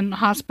asylums and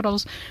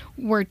hospitals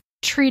were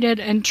treated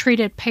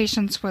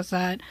patients with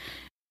that.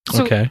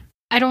 So Okay.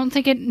 I don't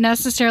think it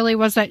necessarily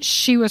was that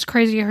she was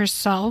crazy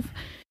herself.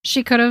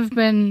 She could have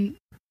been.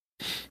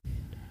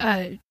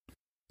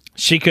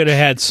 She could have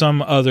had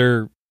some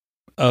other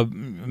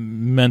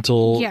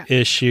mental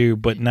issue,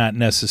 but not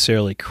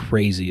necessarily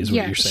crazy, is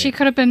what you're saying. She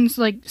could have been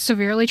like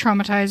severely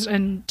traumatized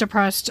and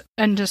depressed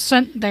and just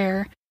sent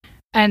there,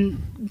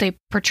 and they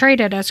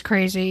portrayed it as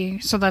crazy,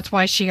 so that's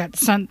why she got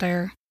sent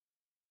there.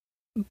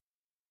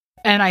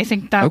 And I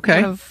think that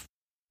would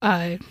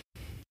have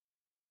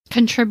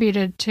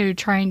contributed to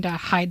trying to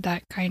hide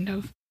that kind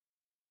of.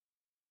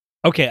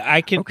 Okay,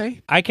 I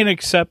can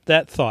accept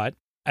that thought.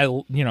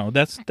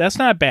 That's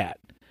not bad.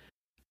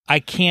 I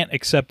can't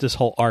accept this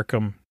whole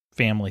Arkham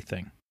family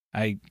thing.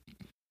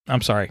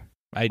 I'm sorry.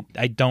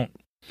 I don't.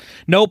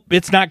 Nope,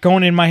 it's not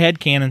going in my head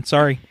canon.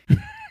 Sorry.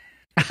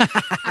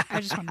 I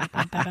just want to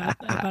point that out.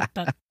 About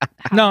that.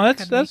 No,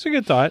 that's a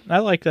good thought. I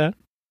like that.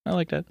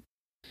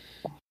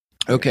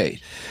 Okay,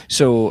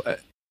 so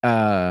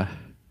Angie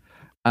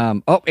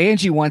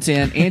wants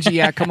in. Angie,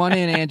 yeah, come on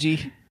in,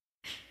 Angie.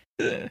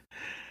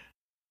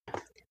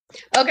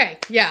 Okay,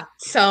 yeah.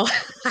 So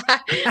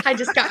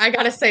I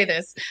gotta say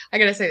this.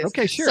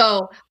 Okay, sure.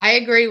 So I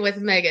agree with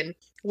Megan,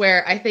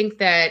 where I think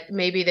that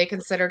maybe they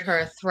considered her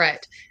a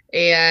threat,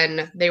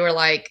 and they were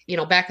like,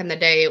 back in the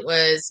day, it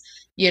was,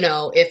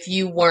 if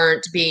you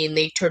weren't being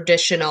the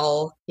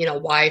traditional,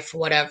 wife,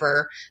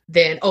 whatever,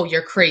 then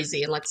you're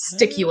crazy, and let's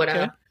stick you in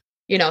a,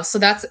 So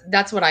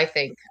that's what I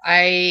think.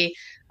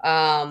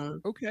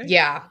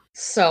 Yeah.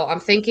 So I'm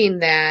thinking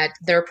that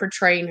they're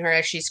portraying her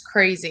as she's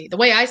crazy. The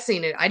way I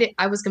seen it,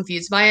 I was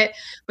confused by it,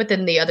 but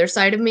then the other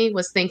side of me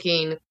was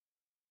thinking,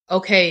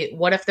 okay,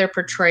 what if they're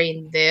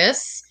portraying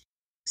this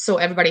so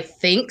everybody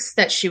thinks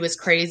that she was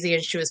crazy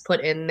and she was put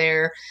in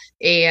there?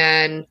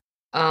 And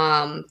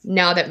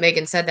now that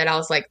Megan said that, I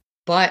was like,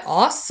 but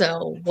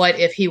also, what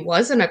if he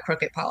wasn't a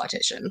crooked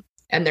politician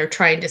and they're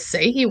trying to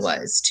say he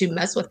was to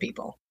mess with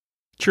people?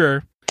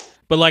 Sure.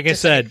 But like I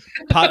said,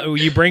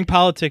 you bring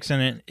politics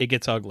in it, it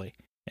gets ugly.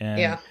 And,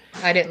 yeah,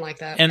 I didn't like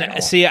that.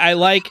 And see, I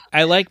like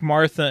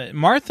Martha.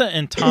 Martha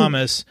and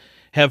Thomas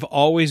have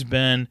always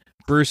been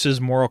Bruce's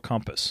moral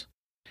compass.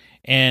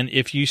 And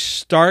if you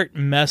start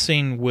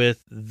messing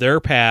with their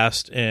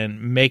past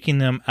and making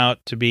them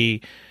out to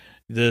be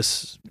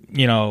this,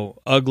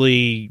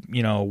 ugly,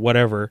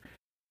 whatever,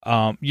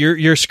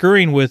 you're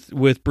screwing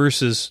with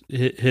Bruce's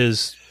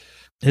his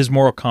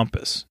moral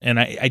compass, and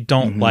I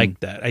don't like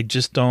that. I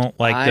just don't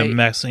like them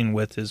messing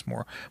with his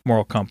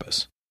moral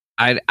compass.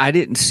 I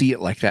didn't see it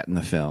like that in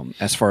the film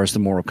as far as the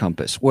moral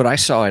compass. What I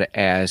saw it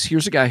as,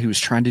 here's a guy who was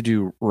trying to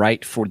do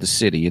right for the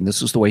city, and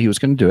this was the way he was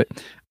going to do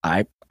it.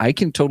 I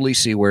can totally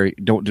see where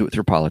don't do it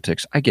through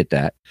politics. I get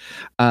that.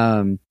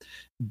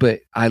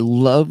 But I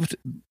loved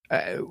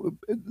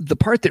the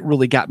part that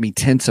really got me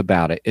tense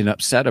about it and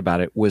upset about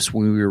it was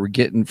when we were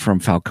getting from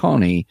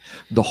Falcone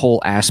the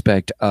whole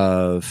aspect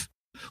of,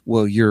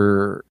 well,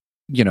 your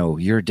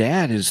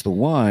dad is the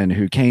one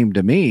who came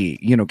to me,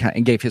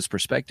 and gave his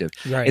perspective.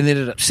 Right. And then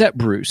it upset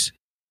Bruce.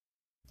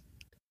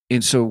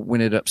 And so when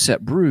it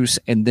upset Bruce,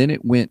 and then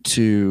it went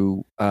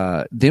to,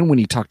 then when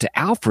he talked to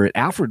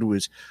Alfred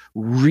was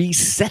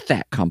reset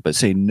that compass,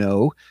 saying,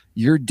 no,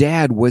 your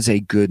dad was a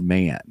good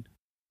man.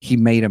 He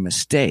made a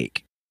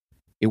mistake.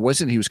 It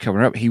wasn't he was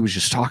covering up. He was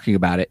just talking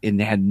about it and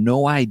had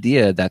no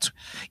idea that's,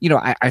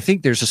 I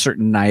think there's a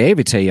certain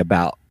naivete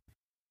about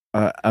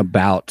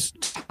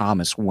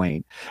Thomas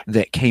Wayne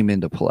that came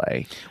into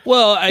play.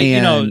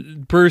 Well,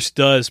 Bruce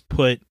does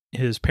put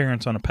his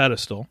parents on a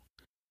pedestal.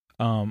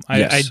 Yes.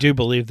 I do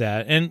believe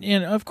that.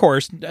 And of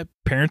course,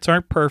 parents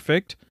aren't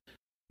perfect.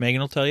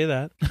 Megan will tell you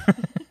that.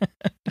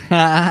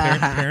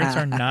 Parents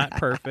are not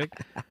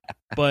perfect.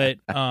 But,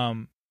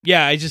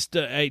 yeah,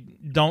 I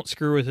don't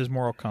screw with his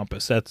moral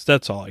compass.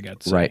 That's all I got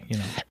to say. Right.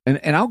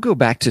 And I'll go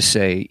back to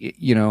say,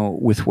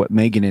 with what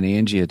Megan and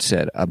Angie had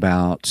said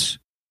about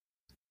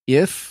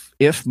if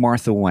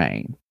Martha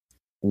Wayne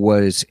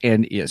was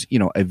and is,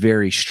 a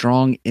very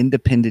strong,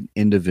 independent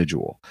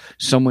individual,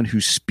 someone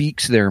who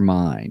speaks their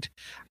mind,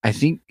 I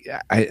think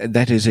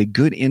that is a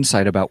good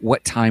insight about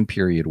what time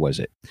period was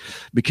it.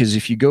 Because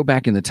if you go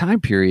back in the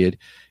time period,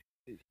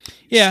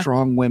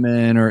 strong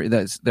women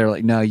they're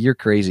like, no, you're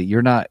crazy.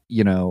 You're not,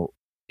 in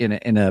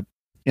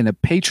a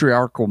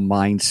patriarchal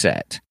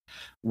mindset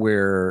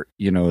where,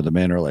 the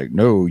men are like,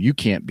 no, you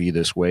can't be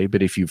this way.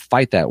 But if you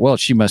fight that, well,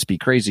 she must be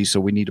crazy, so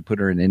we need to put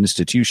her in an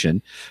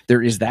institution.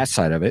 There is that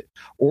side of it.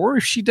 Or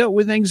if she dealt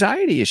with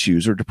anxiety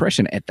issues or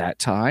depression at that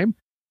time,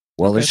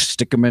 well, let's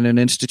stick them in an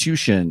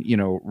institution,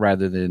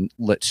 rather than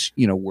let's,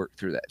 work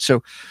through that.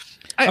 So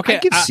I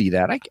can see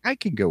that. I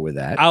can go with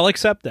that. I'll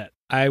accept that.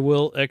 I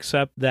will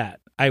accept that.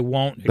 I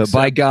won't. But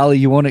by golly,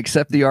 you won't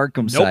accept the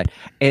Arkham side.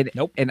 And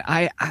nope. And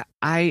I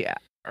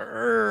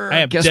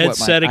am dead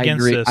set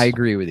against this. I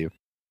agree with you.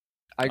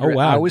 I agree. Oh,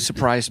 wow. I was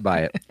surprised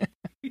by it.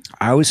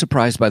 I was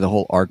surprised by the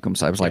whole Arkham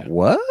side. I was like,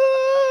 what?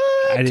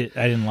 I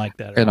didn't like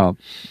that.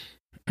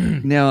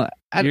 Now,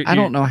 I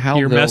don't know how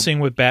you're messing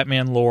with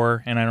Batman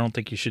lore, and I don't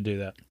think you should do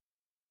that.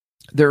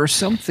 There are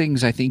some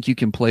things I think you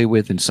can play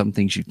with, and some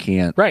things you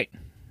can't. Right.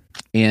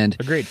 And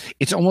agreed.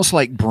 It's almost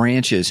like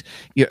branches,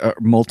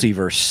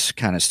 multiverse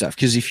kind of stuff.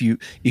 Because if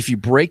you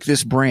break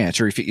this branch,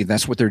 or if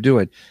that's what they're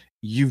doing,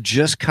 you've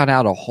just cut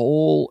out a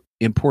whole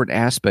important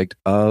aspect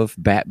of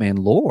Batman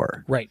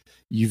lore. Right.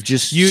 You've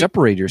just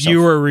separated yourself.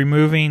 You are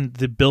removing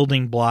the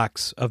building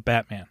blocks of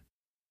Batman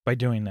by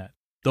doing that.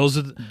 Those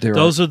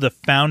are the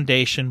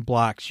foundation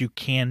blocks. You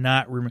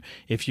cannot remove.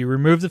 If you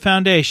remove the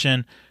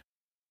foundation,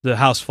 the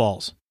house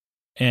falls.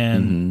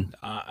 And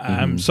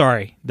I'm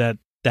sorry that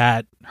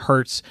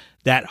hurts.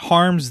 That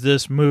harms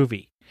this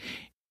movie.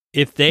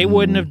 If they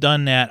wouldn't have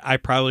done that, I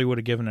probably would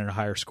have given it a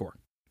higher score.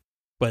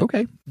 But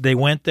they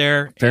went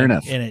there. Fair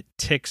enough. And it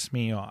ticks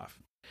me off.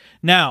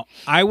 Now,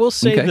 I will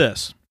say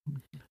this.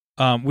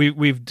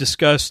 We've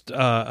discussed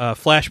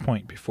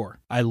Flashpoint before.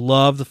 I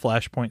love the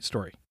Flashpoint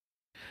story.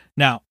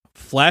 Now,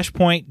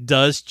 Flashpoint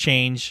does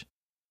change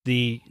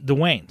the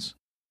Waynes,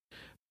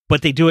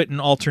 but they do it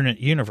in alternate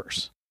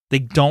universe. They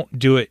don't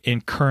do it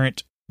in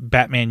current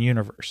Batman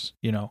universe.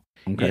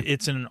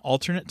 It's in an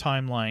alternate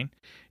timeline.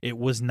 It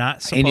was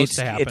not supposed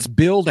to happen. It's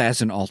billed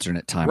as an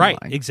alternate timeline. Right,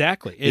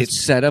 exactly. It's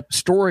set up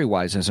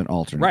story-wise as an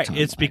alternate timeline.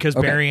 It's because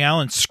Barry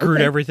Allen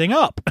screwed everything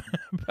up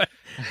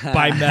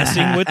by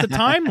messing with the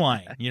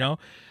timeline.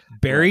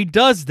 Barry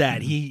does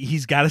that.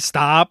 He's got to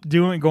stop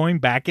going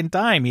back in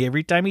time.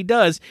 Every time he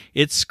does,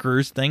 it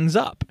screws things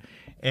up.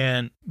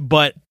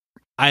 But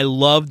I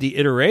love the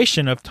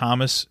iteration of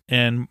Thomas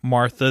and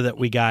Martha that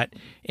we got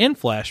in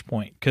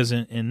Flashpoint, because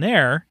in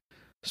there,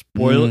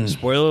 spoiler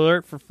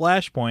alert for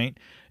Flashpoint,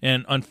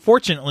 and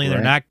unfortunately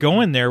they're not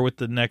going there with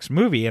the next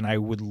movie, and I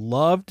would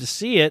love to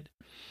see it.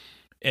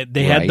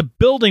 They had the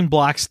building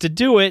blocks to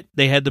do it.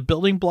 They had the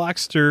building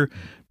blocks through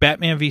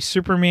Batman v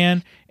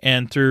Superman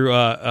and through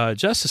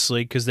Justice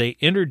League, because they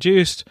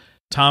introduced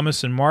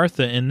Thomas and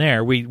Martha in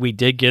there. We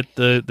did get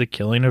the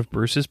killing of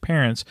Bruce's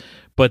parents,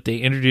 but they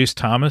introduced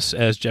Thomas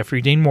as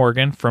Jeffrey Dean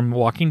Morgan from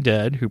Walking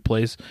Dead, who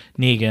plays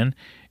Negan,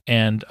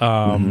 and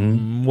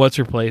what's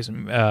her place,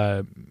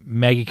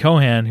 Maggie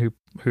Cohen,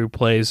 who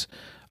plays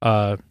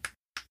Maggie.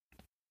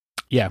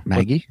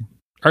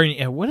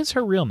 What is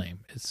her real name?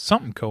 It's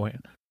something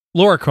Cohen.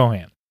 Laura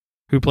Cohen,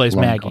 who plays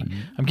Maggie. Cohen.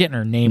 I'm getting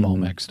her name all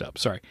mixed up.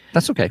 Sorry.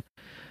 That's okay.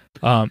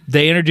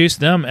 They introduced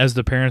them as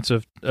the parents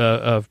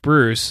of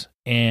Bruce,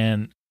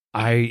 and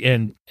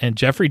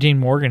Jeffrey Dean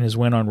Morgan has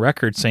went on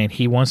record saying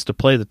he wants to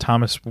play the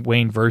Thomas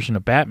Wayne version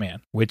of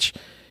Batman, which,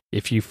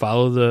 if you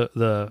follow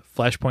the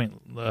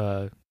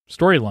Flashpoint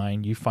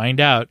storyline, you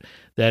find out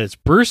that it's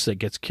Bruce that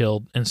gets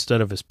killed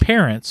instead of his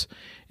parents,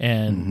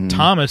 and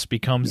Thomas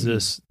becomes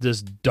this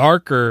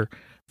darker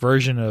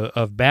version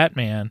of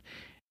Batman,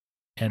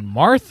 and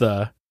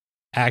Martha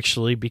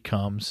actually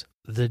becomes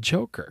the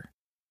Joker.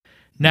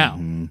 Now,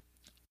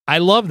 I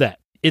love that.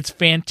 It's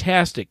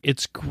fantastic.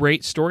 It's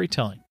great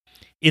storytelling.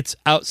 It's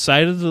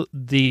outside of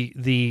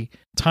the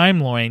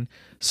timeline,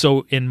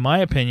 so in my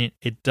opinion,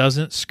 it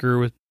doesn't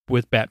screw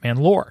with Batman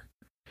lore,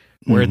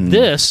 where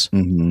this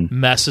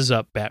messes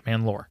up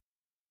Batman lore.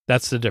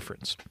 That's the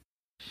difference.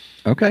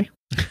 Okay.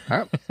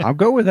 I'll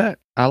go with that.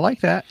 I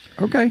like that.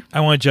 Okay. I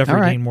want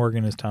Jeffrey Dean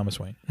Morgan as Thomas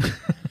Wayne.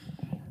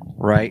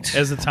 Right.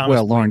 As the Thomas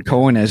Wayne. Lauren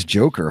Cohen as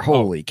Joker.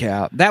 Holy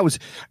cow. That was,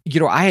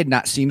 I had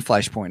not seen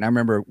Flashpoint. I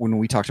remember when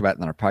we talked about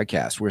it in our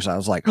podcast, where I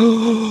was like,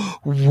 oh,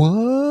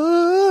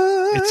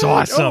 what? It's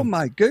awesome. Oh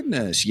my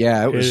goodness.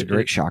 Yeah, it was a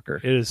great shocker.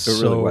 It is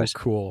so really was.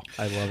 Cool.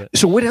 I love it.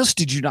 So what else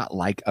did you not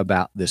like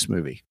about this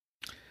movie?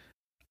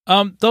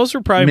 Those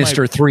were probably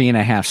Mr.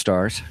 3.5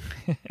 stars.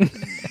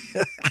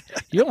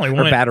 You only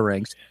want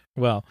Batarangs.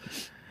 Well,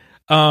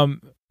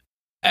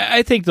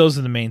 I think those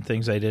are the main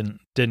things I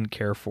didn't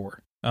care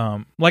for.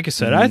 Like I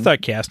said, I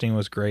thought casting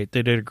was great.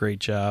 They did a great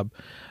job.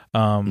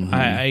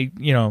 I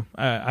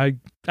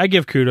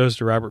give kudos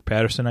to Robert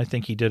Pattinson. I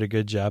think he did a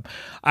good job.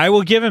 I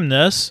will give him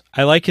this.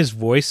 I like his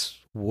voice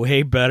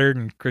way better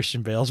than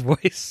Christian Bale's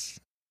voice.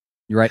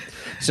 You're right.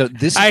 So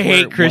this is I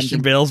hate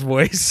Christian Bale's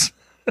voice.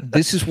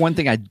 This is one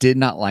thing I did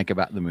not like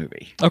about the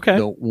movie. Okay.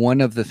 One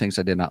of the things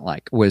I did not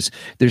like was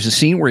there's a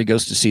scene where he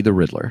goes to see the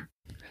Riddler,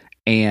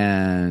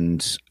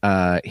 and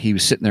he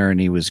was sitting there and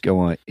he was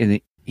going,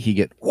 and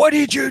what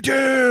did you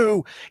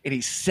do? And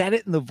he said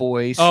it in the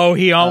voice. Oh,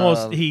 he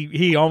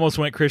almost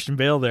went Christian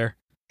Bale there.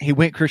 He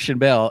went Christian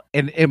Bale,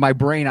 and in my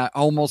brain, I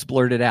almost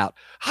blurted out,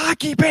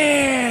 "Hockey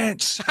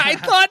pants!" I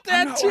thought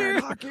that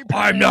too.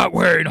 I'm not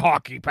wearing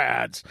hockey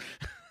pads.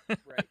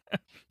 Right.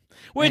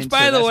 Which,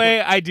 by the way,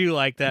 I do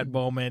like that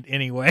moment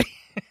anyway.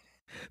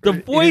 The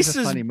voice is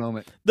a funny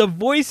moment. The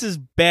voice is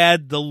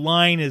bad. The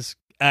line is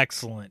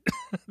excellent.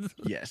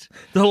 Yes.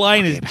 The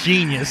line is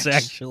genius,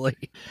 actually.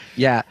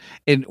 Yeah.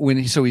 And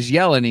he's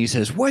yelling, he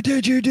says, "What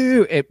did you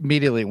do?" It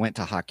immediately went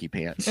to hockey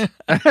pants.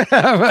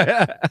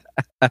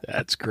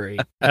 That's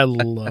great. I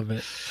love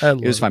it.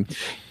 It was fun.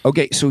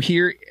 Okay. So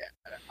here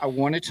I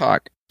want to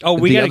talk. Oh,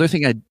 we got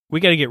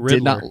to get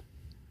Riddler.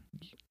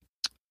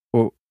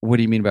 What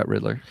do you mean about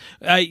Riddler?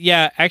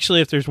 Yeah,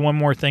 actually, if there's one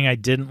more thing I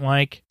didn't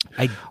like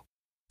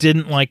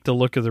the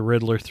look of the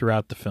Riddler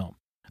throughout the film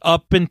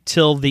up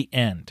until the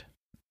end,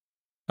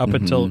 up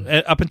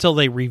until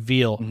they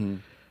reveal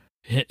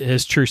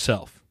his true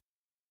self.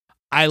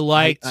 I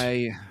liked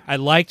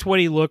what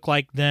he looked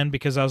like then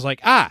because I was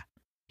like,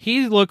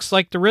 he looks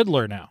like the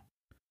Riddler now.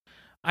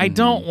 I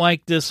don't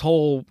like this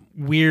whole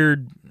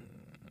weird.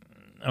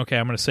 Okay,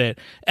 I'm going to say it.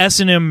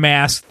 S&M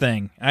mask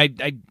thing.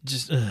 I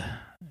just.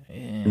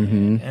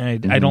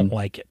 I don't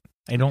like it.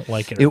 I don't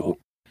like it at all.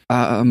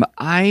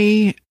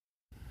 I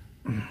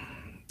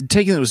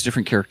taking it was a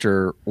different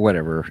character.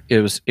 Whatever.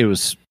 It was.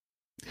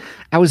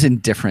 I was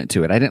indifferent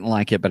to it. I didn't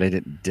like it, but I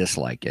didn't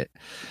dislike it.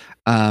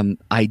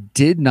 I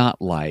did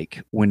not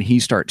like when he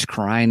starts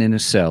crying in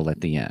his cell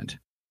at the end.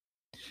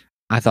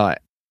 I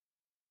thought,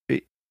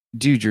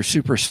 dude, you're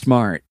super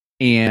smart,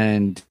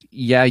 and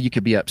yeah, you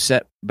could be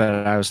upset, but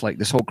I was like,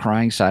 this whole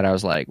crying side, I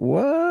was like,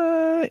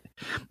 what?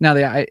 Now,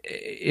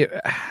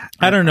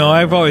 I don't know.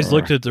 I've always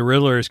looked at the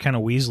Riddler as kind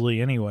of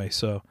Weasley anyway,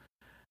 so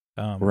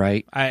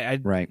right.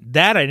 Right.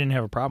 That I didn't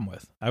have a problem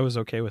with. I was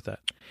okay with that.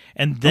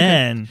 And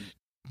then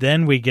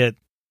we get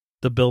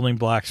the building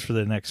blocks for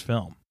the next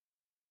film.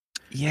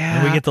 Yeah,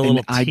 and we get the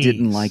little. I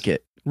didn't like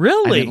it.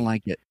 Really? I didn't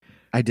like it.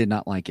 I did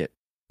not like it.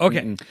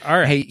 Okay. All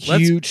right. Hey,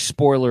 huge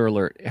spoiler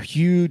alert. A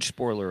huge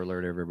spoiler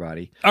alert,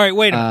 everybody. All right,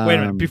 wait a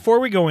minute. Before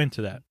we go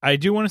into that, I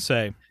do want to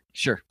say,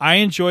 sure, I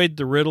enjoyed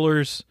the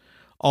Riddler's,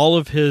 all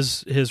of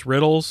his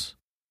riddles.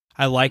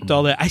 I liked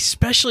all that. I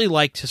especially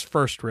liked his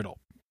first riddle.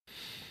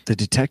 The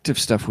detective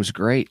stuff was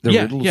great. The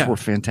riddles were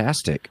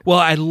fantastic. Well,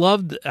 I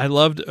loved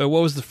what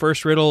was the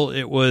first riddle?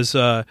 It was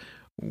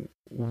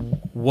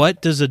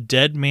what does a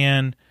dead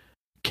man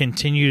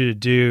continue to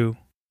do?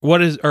 What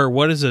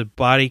does a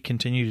body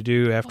continue to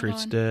do after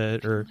it's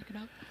dead? Or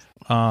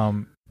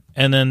and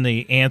then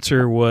the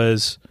answer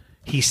was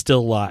he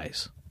still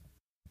lies.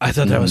 I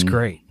thought that was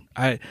great.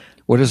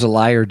 What does a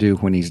liar do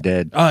when he's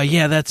dead? Oh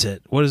yeah, that's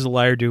it. What does a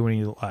liar do when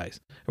he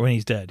lies? When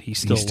he's dead, he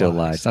still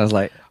lies. I was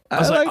like,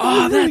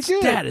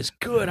 that is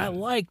good. I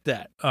like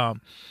that.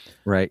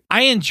 Right.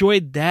 I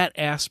enjoyed that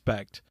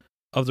aspect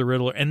of the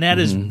Riddler, and that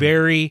is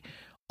very.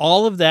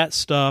 All of that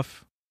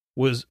stuff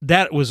was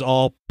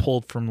all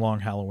pulled from Long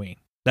Halloween.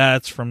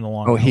 That's from the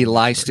Long. Oh, Halloween he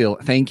lies story.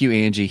 still. Thank you,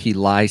 Angie. He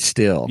lies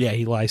still. Yeah,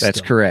 he lies. That's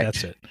still. correct.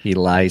 That's it. He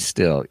lies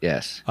still.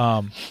 Yes.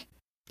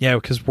 Yeah,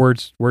 because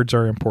words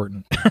are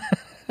important.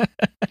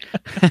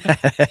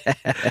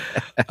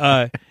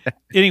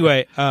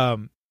 Anyway,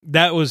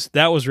 that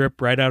was ripped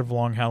right out of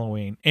Long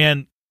Halloween.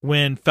 And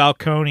when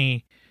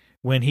Falcone,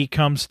 when he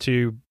comes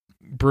to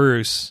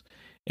Bruce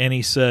and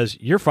he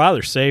says, "Your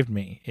father saved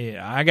me.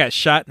 I got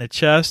shot in the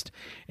chest,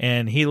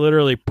 and he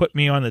literally put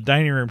me on the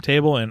dining room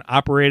table and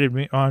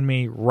operated on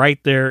me right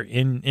there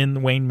in the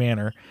Wayne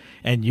Manor,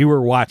 and you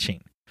were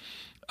watching."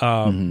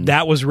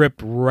 That was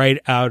ripped right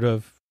out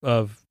of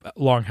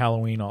Long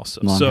Halloween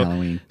also.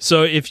 Halloween.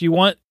 So if you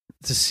want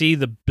to see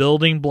the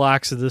building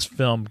blocks of this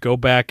film, go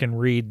back and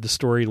read the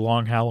story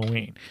Long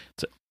Halloween.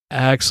 It's an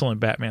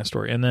excellent Batman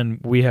story. And then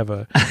we have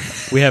an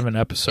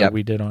episode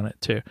we did on it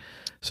too.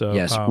 So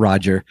yes,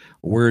 Roger,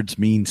 words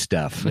mean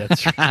stuff.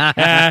 That's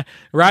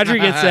Roger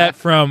gets that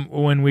from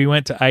when we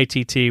went to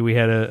ITT. We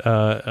had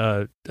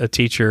a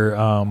teacher.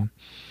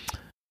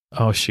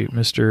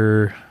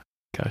 Mr.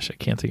 Gosh, I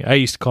can't think. I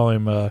used to call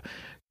him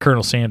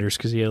Colonel Sanders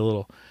because he had a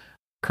little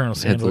Colonel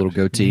Sanders. Had the little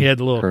goatee. He had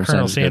the little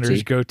Colonel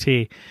Sanders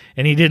goatee,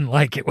 and he didn't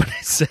like it when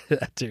I said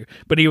that too.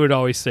 But he would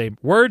always say,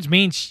 "Words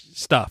mean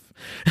stuff."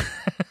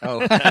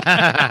 Oh.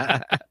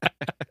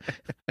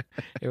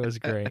 It was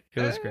great.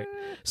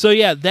 So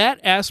yeah,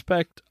 that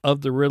aspect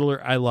of the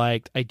Riddler I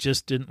liked. I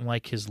just didn't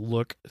like his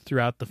look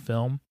throughout the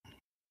film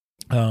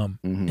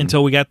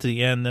until we got to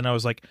the end. Then I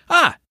was like,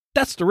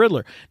 that's the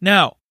Riddler.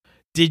 Now,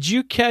 did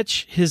you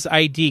catch his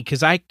ID?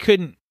 Because I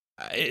couldn't.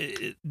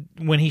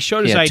 When he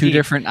showed his ID, two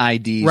different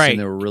IDs, right, and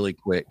they were really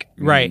quick,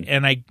 right?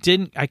 And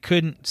I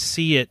couldn't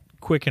see it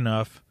quick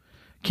enough.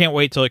 Can't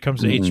wait till it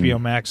comes to HBO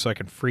Max so I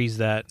can freeze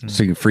that.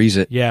 So you can freeze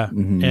it, yeah,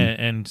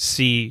 and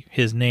see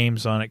his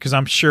names on it because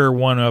I'm sure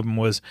one of them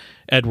was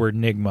Edward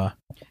Nygma.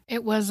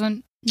 It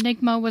wasn't.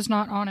 Nygma was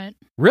not on it.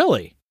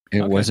 Really?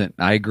 It wasn't.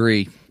 I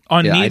agree.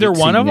 On neither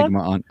one of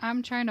them.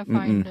 I'm trying to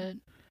find it,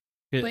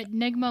 but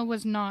Nygma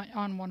was not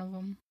on one of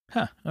them.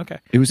 Huh. Okay.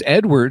 It was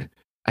Edward.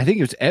 I think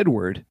it was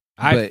Edward.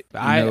 I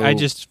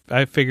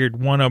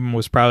figured one of them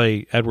was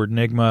probably Edward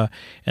Nygma,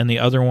 and the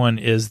other one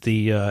is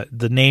the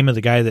name of the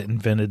guy that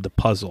invented the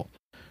puzzle,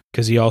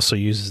 because he also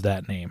uses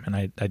that name, and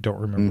I don't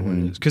remember what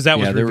it is because that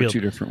was revealed. There were two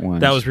different ones.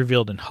 That was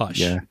revealed in Hush.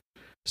 Yeah.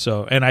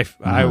 So, and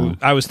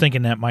I was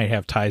thinking that might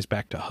have ties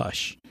back to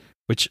Hush,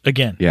 which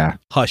again,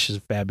 Hush is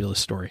a fabulous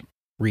story.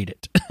 Read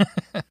it.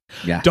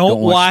 Yeah. Don't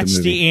watch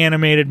the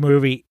animated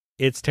movie.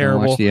 It's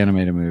terrible. Don't watch the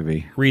animated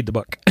movie. Read the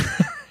book.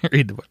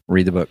 Read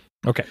the book.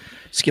 Okay.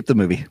 Skip the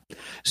movie.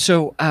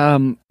 So,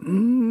 we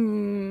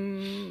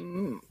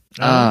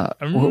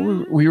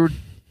were,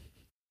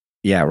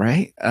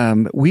 right.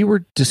 We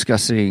were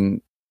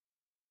discussing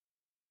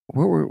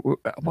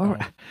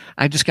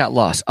I just got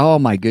lost. Oh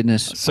my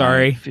goodness!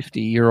 Sorry.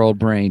 50-year-old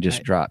brain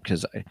just dropped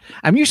because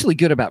I'm usually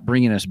good about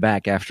bringing us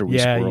back after we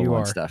squirrel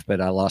on stuff,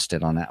 but I lost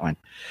it on that one.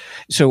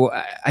 So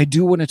I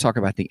do want to talk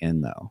about the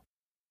end though.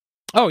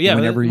 Oh yeah,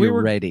 whenever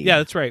you're ready. Yeah,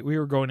 that's right. We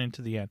were going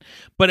into the end,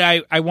 but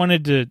I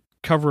wanted to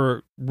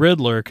cover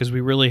Riddler because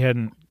we really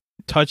hadn't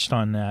touched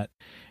on that,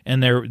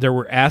 and there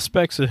were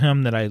aspects of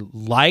him that I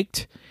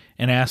liked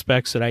and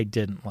aspects that I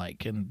didn't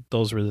like, and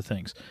those were the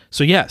things.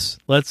 So yes,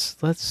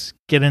 let's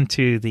get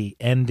into the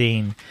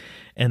ending,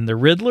 and the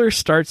Riddler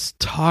starts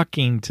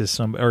talking to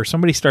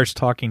somebody starts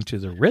talking to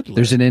the Riddler.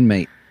 There's an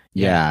inmate.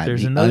 Yeah,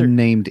 there's the another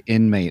unnamed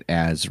inmate,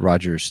 as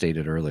Roger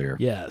stated earlier.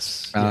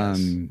 Yes.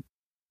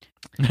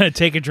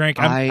 Take a drink.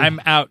 I'm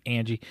out,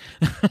 Angie.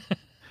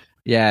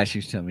 Yeah, she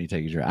was telling me to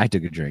take a drink. I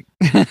took a drink.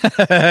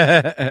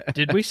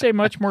 Did we say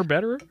much more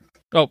better?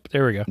 Oh,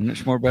 there we go.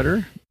 Much more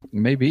better?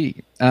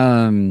 Maybe.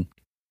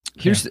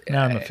 Here's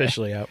now I'm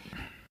officially out.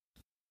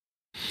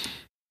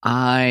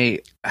 How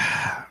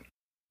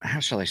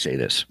shall I say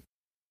this?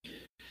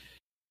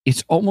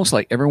 It's almost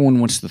like everyone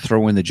wants to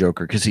throw in the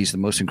Joker because he's the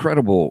most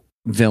incredible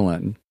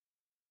villain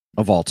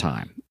of all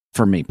time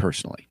for me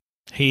personally.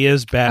 He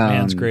is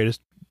Batman's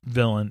greatest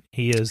villain.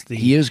 He is the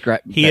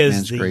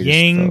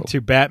yin foe.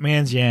 to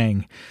Batman's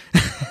yang.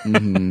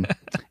 Mm-hmm.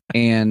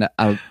 And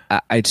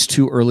it's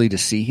too early to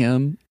see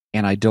him,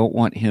 and I don't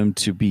want him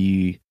to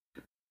be.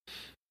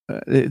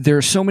 There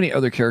are so many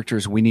other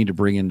characters we need to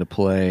bring into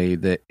play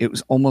that it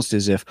was almost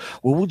as if,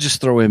 well, we'll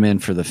just throw him in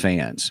for the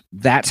fans.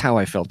 That's how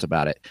I felt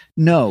about it.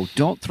 No,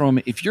 don't throw him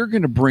in. If you're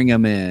going to bring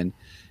him in,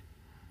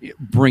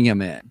 bring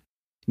him in.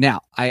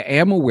 Now, I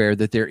am aware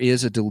that there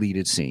is a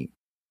deleted scene.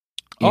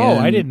 Oh,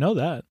 I didn't know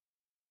that.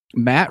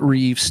 Matt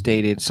Reeves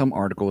stated some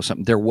article or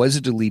something. There was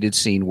a deleted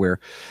scene where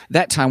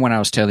that time when I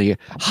was telling you,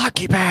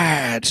 hockey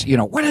pads,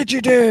 what did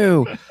you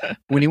do?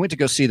 When he went to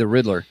go see the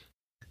Riddler,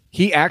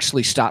 he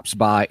actually stops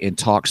by and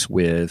talks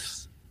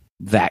with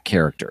that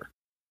character.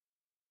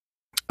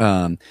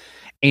 And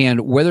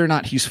whether or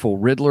not he's full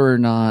Riddler or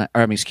not,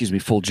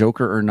 full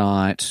Joker or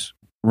not,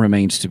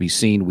 remains to be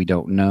seen. We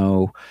don't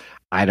know.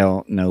 I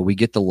don't know. We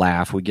get the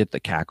laugh. We get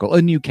the cackle.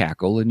 A new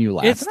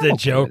laugh. It's the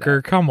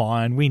Joker. Come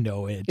on. We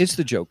know it. It's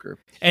the Joker.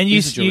 And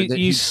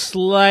you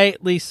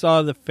slightly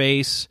saw the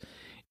face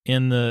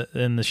in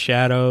the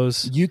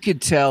shadows. You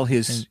could tell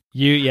his...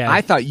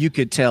 I thought you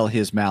could tell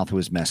his mouth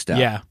was messed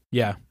up.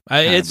 Yeah.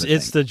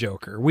 It's the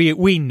Joker.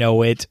 We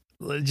know it.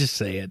 Let's just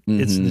say it.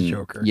 Mm-hmm. It's the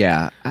Joker.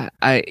 Yeah.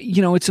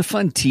 It's a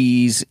fun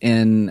tease,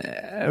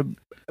 and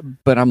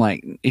but I'm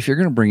like, if you're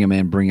going to bring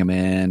him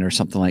in or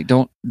something like,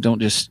 don't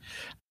just.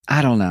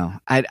 I don't know.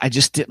 I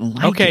just didn't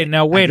like it. Okay,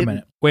 now wait a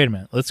minute.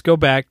 Let's go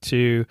back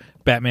to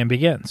Batman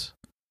Begins.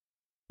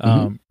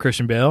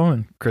 Christian Bale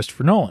and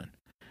Christopher Nolan.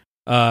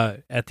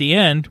 At the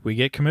end, we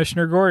get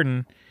Commissioner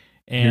Gordon.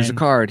 And here's a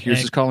card.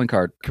 Here's his calling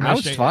card. I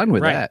was fine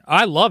with that.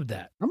 I loved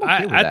that.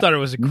 I thought it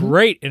was a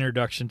great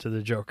introduction to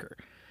the Joker.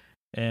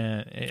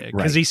 And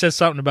because he says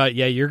something about,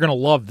 you're going to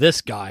love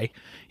this guy.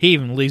 He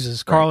even leaves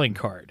his calling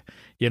card,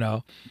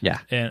 Yeah.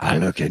 And I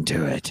look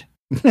into it.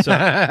 So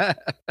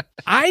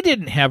I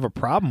didn't have a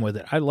problem with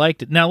it. I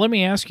liked it. Now, let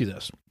me ask you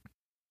this.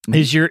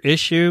 Is your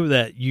issue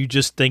that you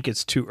just think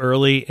it's too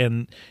early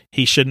and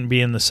he shouldn't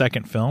be in the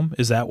second film?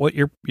 Is that what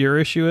your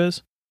issue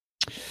is?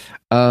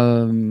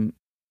 Because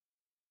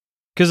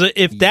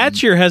if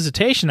that's your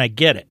hesitation, I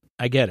get it.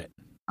 I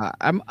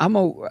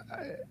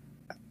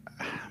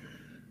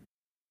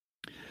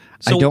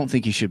don't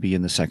think he should be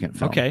in the second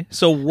film. Okay.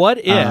 So what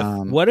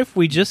if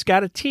we just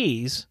got a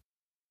tease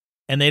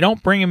and they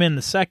don't bring him in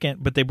the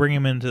second, but they bring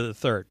him into the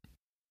third?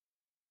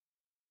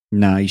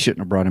 No, you shouldn't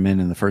have brought him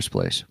in the first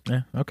place.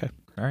 Yeah. Okay.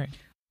 All right.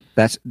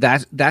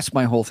 That's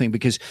my whole thing,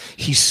 because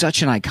he's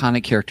such an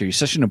iconic character. He's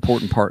such an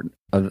important part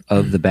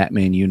of the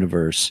Batman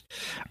universe.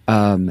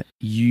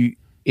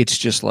 It's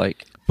just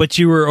like. But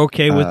you were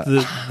okay with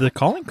the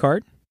calling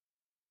card.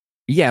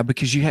 Yeah,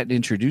 because you hadn't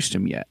introduced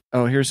him yet.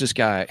 Oh, here's this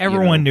guy.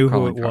 Everyone knew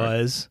who it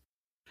was.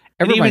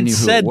 Everyone even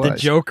said the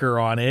Joker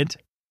on it.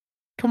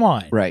 Come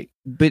on. Right.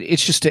 But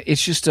it's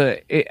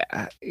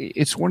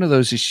one of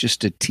those, it's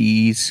just a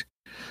tease.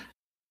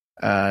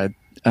 I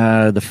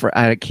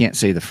can't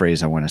say the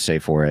phrase I want to say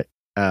for it.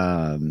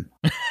 Now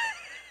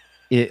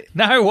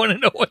I want to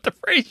know what the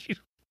phrase you.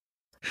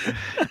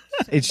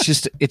 It's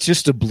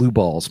just a blue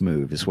balls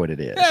move is what it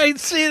is. Yeah,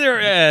 see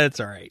there. It's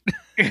all right.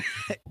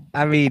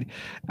 I mean,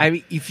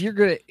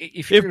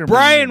 if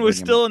Brian was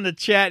still in the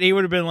chat, he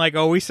would have been like,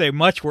 "Oh, we say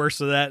much worse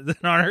than that than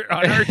on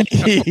our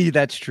show."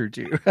 That's true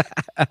too.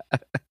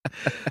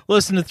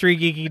 Listen to Three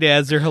Geeky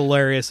Dads; they're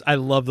hilarious. I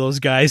love those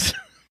guys.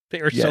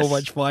 They are so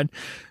much fun.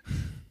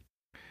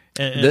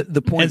 And,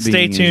 the point, and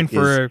stay tuned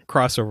for a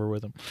crossover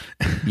with them.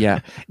 Yeah.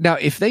 Now,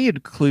 if they had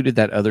included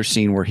that other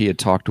scene where he had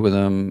talked with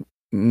him,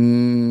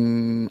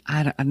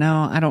 I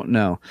don't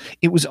know.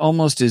 It was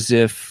almost as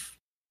if.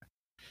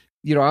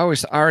 I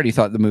already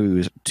thought the movie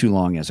was too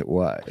long as it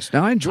was.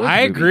 Now I enjoyed.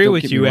 I agree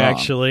with you.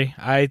 Actually,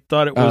 I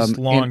thought it was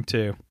long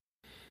too.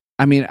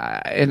 I mean,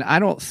 I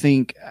don't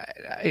think.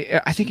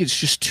 I think it's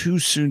just too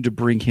soon to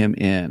bring him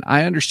in.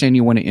 I understand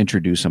you want to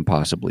introduce him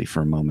possibly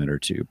for a moment or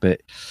two,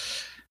 but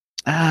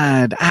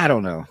I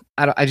don't know.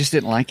 I just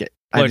didn't like it.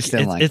 I just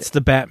didn't like it. It's the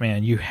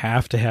Batman. You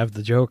have to have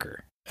the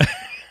Joker.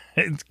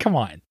 Come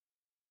on.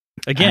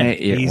 Again,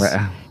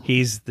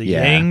 he's the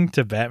Yang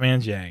to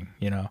Batman's Yang.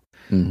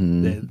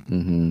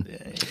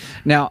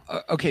 Now,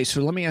 okay,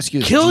 so let me ask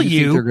you this. Kill Do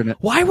you? Think you? they're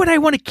Why would I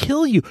want to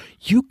kill you?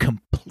 You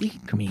complete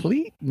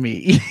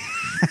me.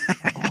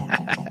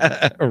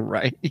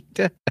 Right.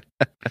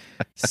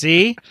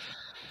 See?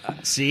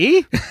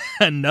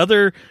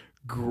 Another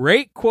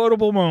great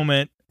quotable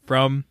moment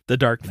from The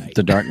Dark Knight.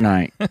 The Dark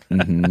Knight.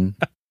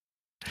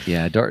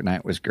 Yeah, Dark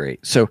Knight was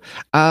great. So,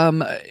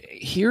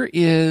 here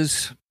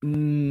is.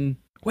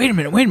 Wait a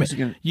minute.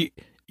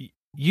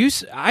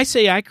 I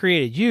say I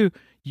created you.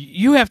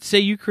 You have to say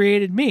you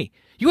created me.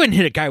 You wouldn't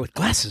hit a guy with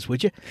glasses,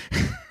 would you?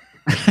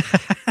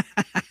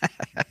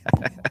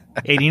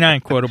 89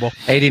 quotable.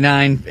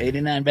 89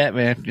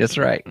 Batman. That's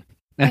right.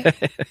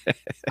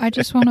 I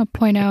just want to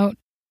point out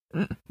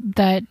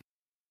that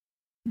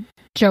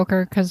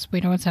Joker, because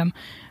we know it's him,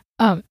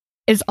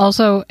 is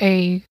also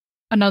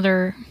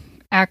another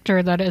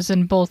actor that is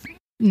in both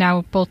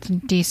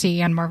DC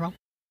and Marvel.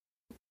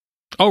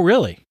 Oh,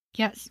 really?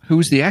 Yes.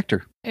 Who's the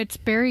actor? It's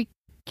Barry.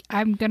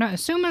 I'm gonna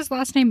assume his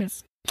last name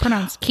is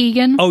pronounced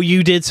Keegan. Oh,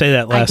 you did say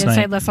that last night. I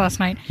did say this last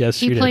night. Yes,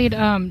 he played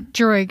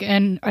Druig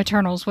in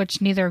Eternals, which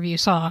neither of you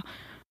saw.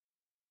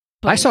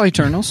 I saw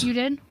Eternals. You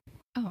did?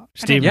 Oh,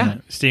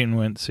 Steven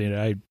went to see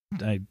it.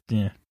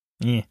 Yeah.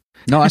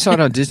 No, I saw it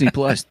on Disney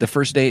Plus. The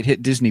first day it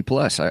hit Disney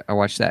Plus, I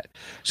watched that.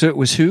 So it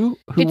was who?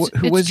 Who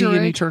was he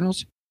in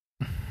Eternals?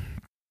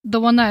 The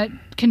one that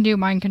can do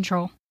mind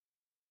control.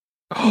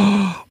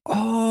 Oh.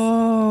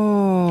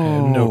 I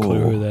have no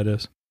clue who that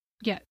is.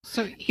 Yeah,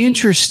 so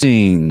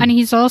interesting. And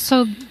he's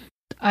also,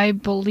 I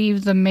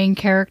believe, the main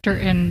character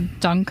in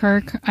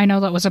Dunkirk. I know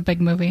that was a big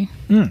movie.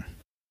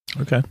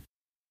 Okay.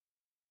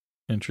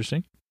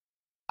 Interesting.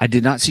 I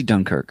did not see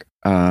Dunkirk.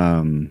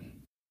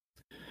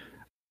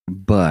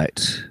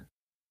 But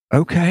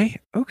okay.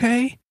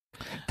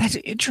 That's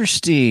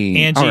interesting.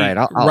 Angie, all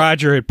right,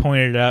 Roger had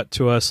pointed out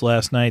to us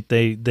last night.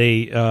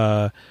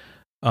 Angie's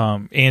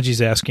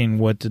asking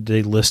what did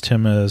they list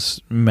him as.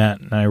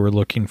 Matt and I were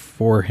looking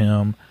for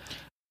him.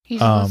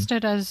 He's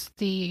listed as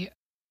the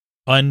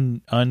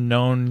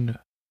unnamed,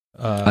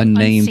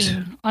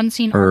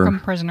 unseen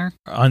Arkham prisoner.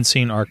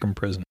 Unseen Arkham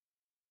prisoner.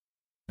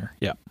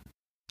 Yeah,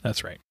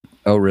 that's right.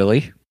 Oh,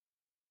 really?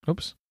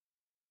 Oops.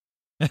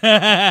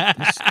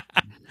 That's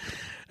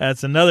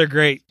another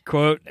great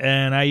quote,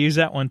 and I use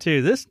that one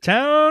too. This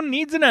town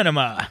needs an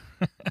enema.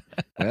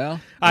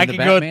 Well, I can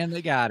go.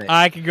 They got it.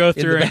 I could go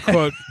through and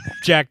quote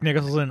Jack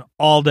Nicholson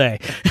all day.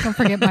 Don't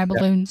forget my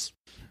balloons.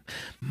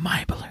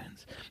 My balloons.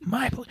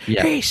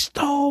 Yeah. He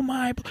stole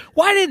my.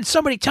 Why didn't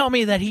somebody tell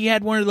me that he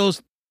had one of those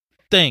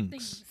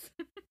things?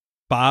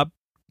 Bob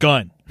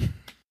Gunn.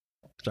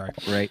 Sorry.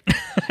 Right.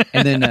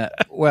 And then,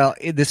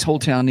 this whole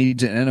town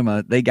needs an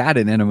enema. They got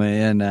an enema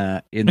in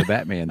the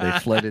Batman. They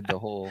flooded the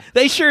whole.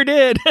 They sure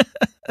did.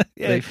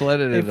 Yeah, they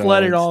flooded it. They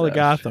flooded all of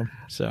Gotham.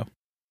 So.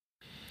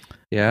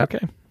 Yeah. Okay.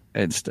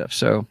 And stuff.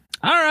 So.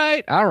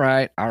 All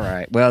right.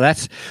 Well,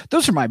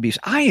 those are my beefs.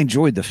 I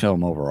enjoyed the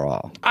film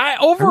overall.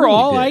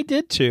 I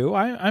did too.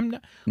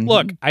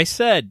 Look, I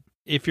said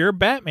if you're a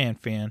Batman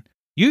fan,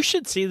 you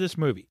should see this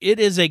movie.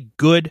 It is a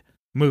good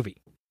movie.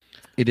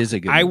 It is a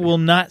good. I will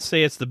not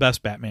say it's the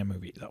best Batman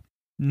movie though.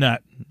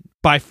 Not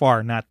by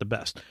far, not the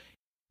best.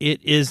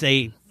 It is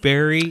a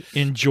very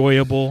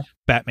enjoyable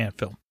Batman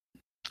film.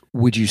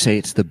 Would you say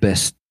it's the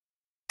best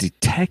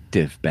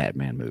detective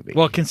Batman movie?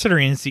 Well,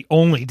 considering it's the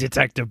only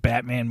detective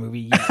Batman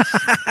movie, yes.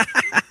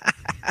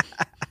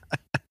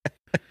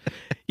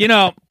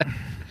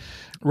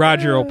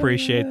 Roger will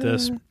appreciate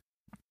this.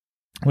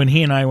 When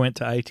he and I went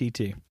to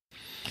ITT,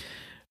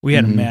 we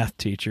had a math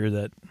teacher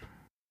that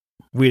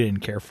we didn't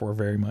care for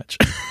very much.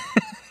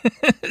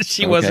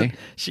 She wasn't.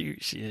 She.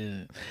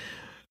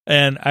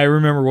 And I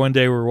remember one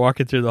day we were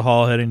walking through the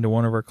hall heading to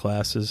one of our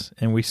classes,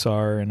 and we saw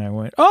her, and I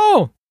went,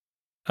 "Oh,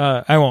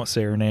 I won't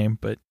say her name,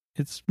 but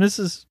it's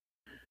Mrs.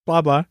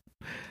 Blah blah,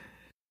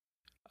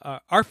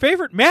 our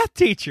favorite math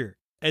teacher."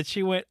 And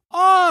she went,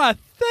 "Oh,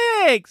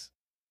 thanks.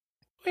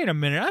 Wait a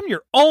minute, I'm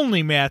your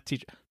only math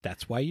teacher.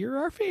 That's why you're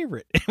our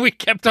favorite." And we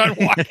kept on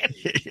walking.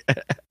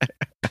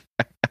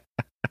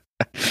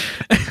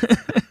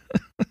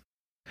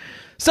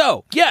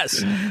 So,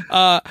 yes,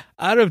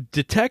 out of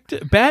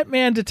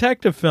Batman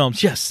detective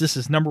films, yes, this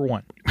is number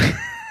one.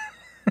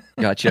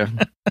 Gotcha.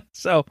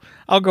 So,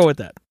 I'll go with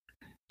that.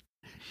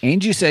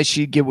 Angie says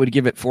she would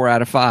give it 4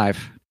 out of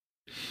 5.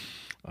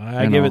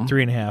 I give it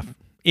 3.5.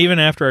 Even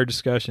after our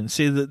discussion.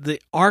 See, the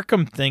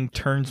Arkham thing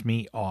turns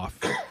me off.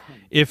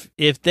 If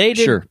they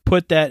didn't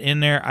put that in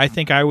there, I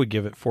think I would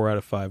give it 4 out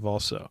of 5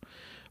 also.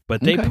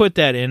 But they put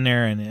that in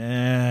there,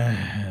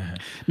 and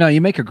no, you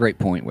make a great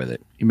point with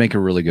it. You make a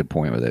really good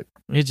point with it.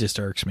 It just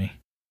irks me.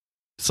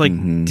 It's like,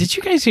 did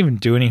you guys even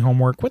do any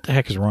homework? What the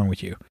heck is wrong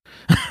with you?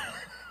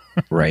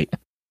 Right.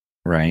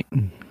 Right.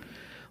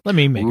 Let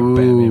me make a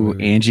Batman Ooh,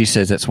 movie. Angie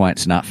says that's why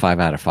it's not 5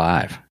 out of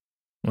 5.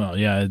 Well,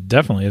 yeah, it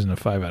definitely isn't a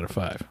 5 out of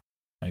 5.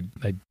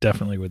 I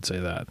definitely would say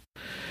that.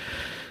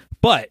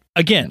 But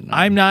again,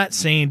 I'm not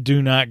saying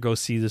do not go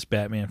see this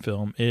Batman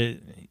film.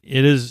 It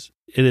is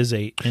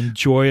a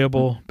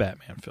enjoyable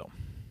Batman film.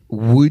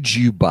 Would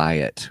you buy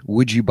it?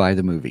 Would you buy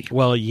the movie?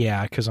 Well,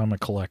 yeah, because I'm a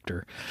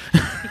collector.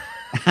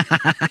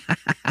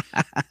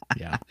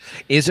 Yeah.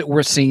 Is it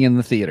worth seeing in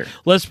the theater?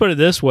 Let's put it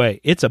this way.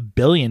 It's a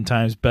billion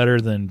times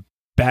better than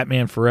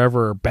Batman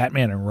Forever or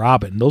Batman and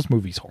Robin. Those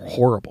movies are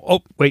horrible.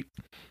 Oh, wait.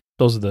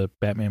 Those are the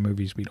Batman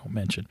movies we don't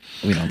mention.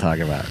 We don't talk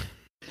about it.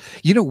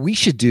 You know, we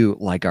should do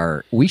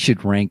we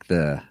should rank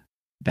the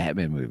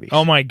Batman movies.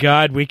 Oh my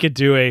God, we could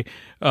do a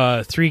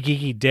Three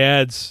Geeky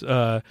Dads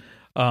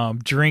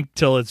drink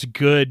till it's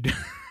good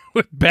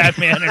with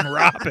Batman and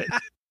Robin.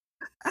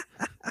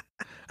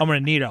 I'm going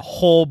to need a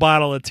whole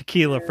bottle of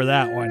tequila for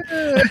that one.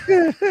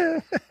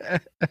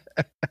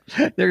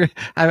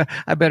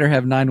 I better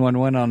have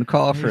 911 on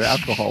call for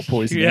alcohol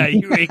poisoning. Yeah,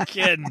 you ain't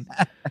kidding.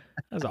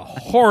 That's a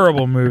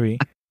horrible movie.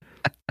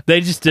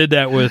 They just did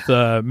that with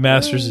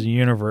Masters of the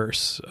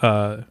Universe.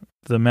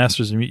 The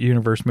Masters of the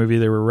Universe movie,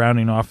 they were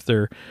rounding off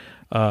their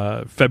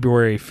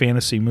February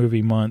fantasy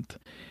movie month.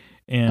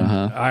 And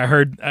I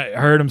heard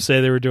them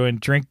say they were doing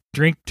drink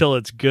till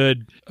it's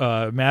good,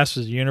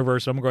 Masters of the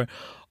Universe. I'm going,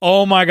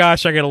 oh my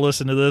gosh, I got to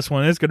listen to this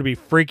one. It's going to be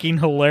freaking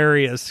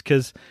hilarious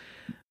because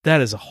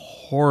that is a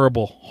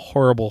horrible,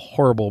 horrible,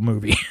 horrible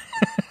movie.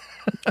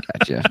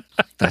 Gotcha.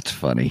 That's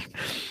funny.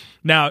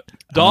 Now,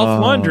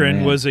 Dolph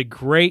Lundgren was a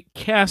great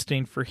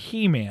casting for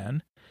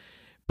He-Man,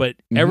 but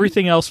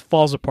everything else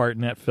falls apart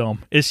in that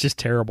film. It's just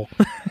terrible.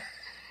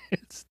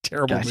 It's a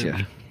terrible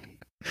movie.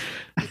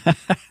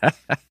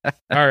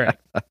 All right.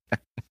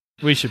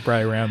 We should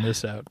probably round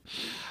this out.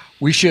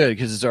 We should,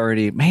 because it's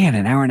already,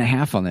 an hour and a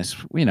half on this.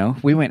 You know,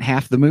 we went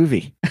half the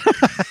movie.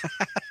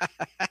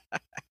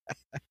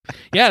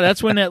 Yeah,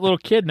 that's when that little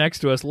kid next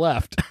to us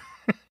left.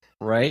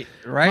 Right.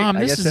 Mom,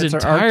 this is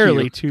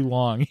entirely too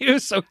long. He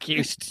was so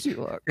cute. It's too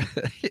long.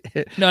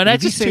 No, and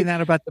did he say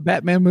that about the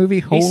Batman movie?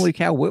 Holy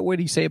cow! What would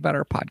he say about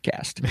our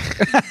podcast?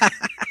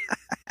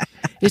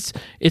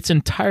 It's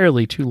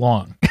entirely too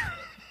long.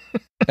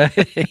 That's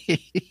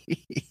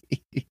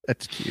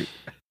cute.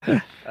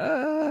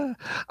 All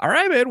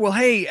right, man. Well,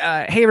 hey,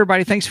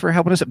 everybody! Thanks for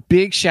helping us. A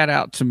big shout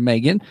out to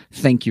Megan.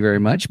 Thank you very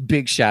much.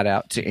 Big shout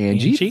out to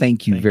Angie.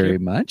 Thank you very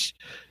much.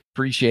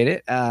 Appreciate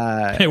it.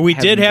 We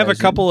did have a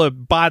couple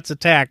of bots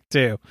attack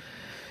too.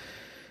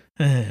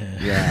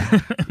 Yeah.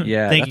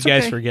 Thank you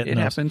guys for getting it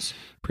those. happens.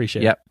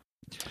 Appreciate it.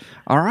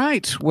 All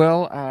right.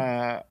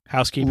 Well,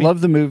 housekeeping. Love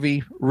the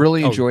movie.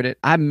 Really enjoyed it.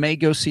 I may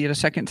go see it a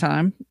second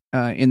time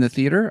in the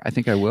theater. I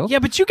think I will. Yeah,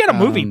 but you got a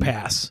movie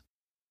pass.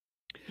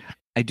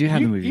 I do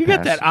have the movie pass. You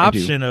got that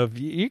option of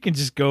you can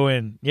just go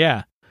in.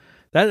 Yeah.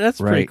 That's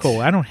pretty cool.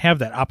 I don't have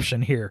that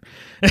option here.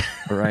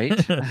 Right.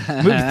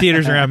 Movie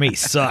theaters around me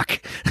suck.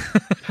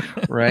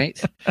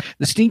 Right.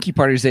 The stinky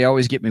parties, they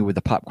always get me with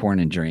the popcorn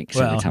and drinks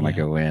every time I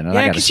go in. And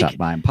I got to stop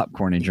buying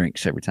popcorn and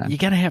drinks every time. You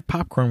got to have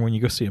popcorn when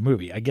you go see a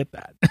movie. I get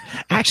that.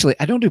 Actually,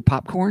 I don't do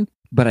popcorn,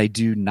 but I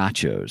do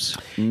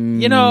nachos.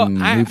 You know,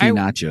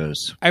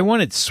 nachos. I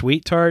wanted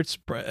sweet tarts.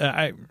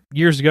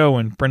 Years ago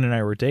when Brenda and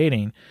I were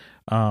dating,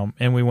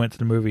 and we went to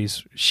the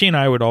movies, she and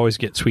I would always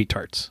get sweet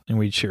tarts, and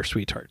we'd share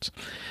sweet tarts.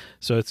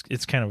 So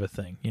it's kind of a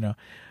thing, you know.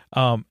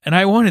 And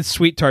I wanted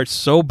sweet tarts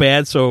so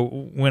bad, so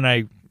when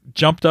I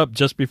jumped up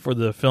just before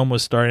the film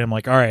was starting, I'm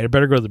like, all right, I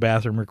better go to the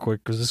bathroom real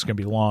quick because this is going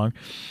to be long.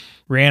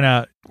 Ran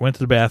out, went to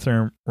the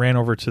bathroom, ran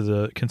over to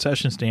the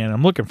concession stand.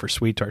 I'm looking for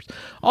sweet tarts.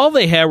 All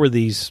they had were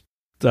these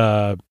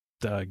chewy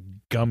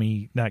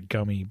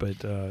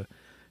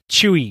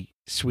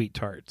sweet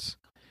tarts.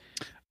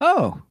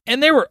 Oh.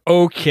 And they were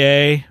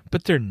okay,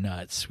 but they're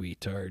not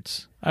sweet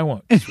tarts. I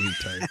want sweet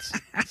tarts.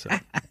 So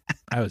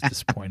I was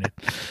disappointed.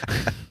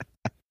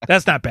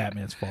 That's not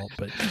Batman's fault,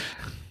 but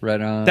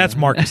right on. That's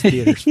Marcus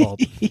Theater's fault.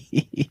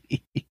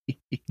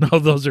 No,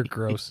 those are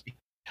gross.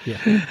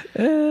 Yeah.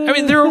 I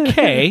mean, they're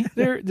okay.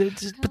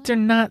 But they're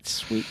not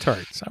sweet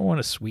tarts. I want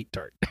a sweet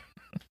tart.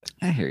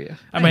 I hear you.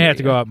 I might have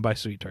to go out and buy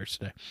sweet tarts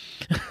today.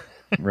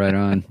 Right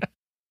on.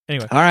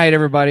 Anyway. All right,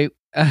 everybody.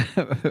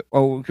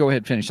 Go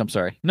ahead, finish. I'm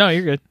sorry. No,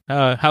 you're good.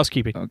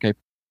 Housekeeping. Okay.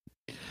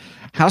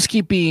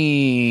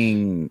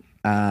 Housekeeping.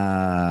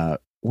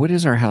 What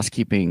is our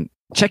housekeeping?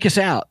 Check us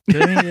out.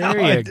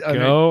 There you go.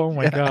 Oh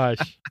my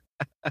gosh.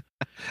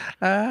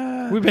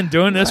 We've been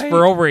doing this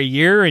for over a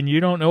year and you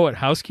don't know what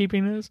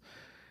housekeeping is?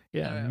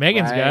 Yeah,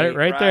 Megan's got it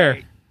right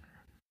there.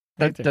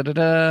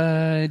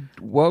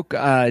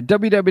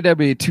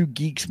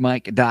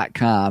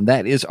 www.2geeksmike.com.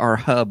 That is our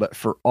hub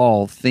for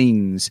all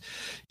things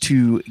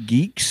Two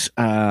Geeks.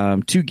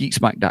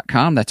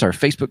 2geeksmike.com. That's our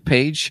Facebook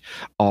page.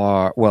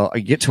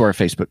 You get to our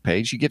Facebook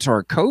page. You get to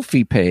our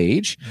Ko-fi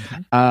page,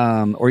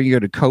 or you go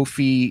to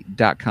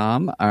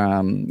Ko-fi.com,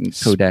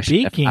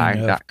 Speaking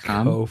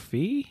ko-fi.com. of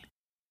Ko-fi,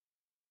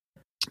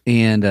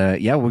 And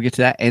yeah, we'll get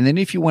to that. And then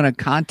if you want to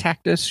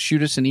contact us,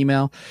 shoot us an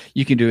email,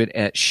 you can do it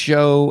at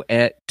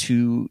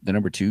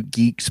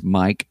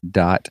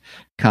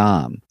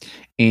show@geeksmike.com.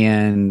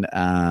 And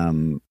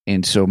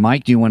so,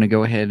 Mike, do you want to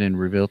go ahead and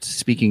reveal,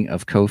 speaking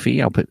of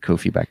Ko-fi, I'll put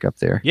Ko-fi back up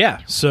there.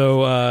 Yeah.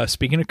 So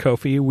speaking of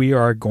Ko-fi, we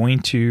are going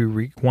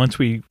to, once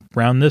we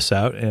round this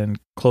out and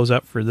close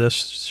out for this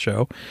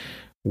show,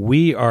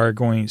 we are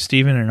going,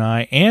 Stephen and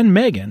I, and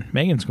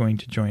Megan's going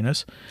to join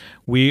us.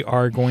 We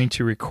are going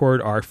to record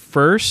our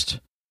first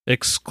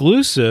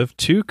exclusive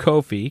to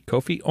Ko-fi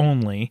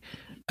only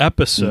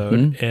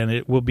episode, and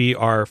it will be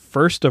our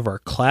first of our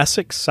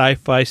classic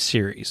sci-fi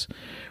series.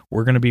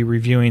 We're going to be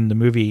reviewing the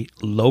movie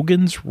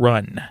Logan's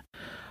Run.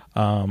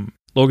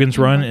 Logan's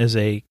Run is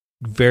a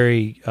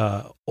very,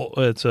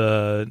 it's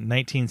a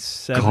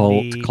 1970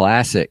 cult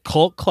classic.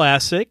 Cult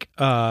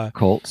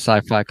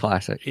sci-fi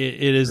classic.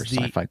 It is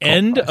the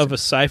end of a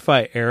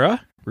sci-fi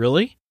era,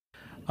 really.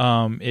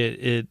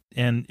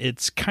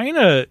 It's kind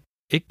of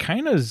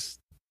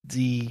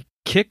the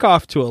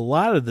kickoff to a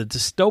lot of the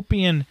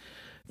dystopian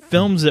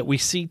films that we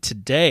see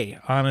today.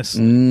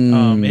 Honestly,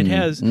 it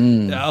has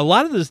a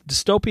lot of the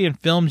dystopian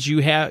films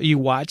you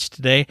watch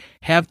today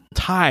have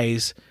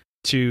ties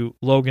to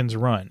Logan's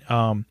Run.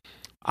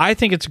 I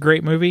think it's a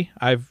great movie.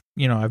 I've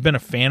been a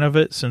fan of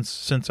it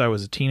since I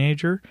was a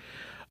teenager.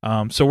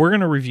 So we're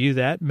going to review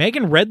that.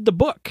 Megan read the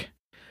book.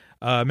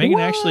 Megan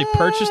actually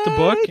purchased the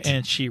book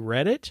and she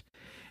read it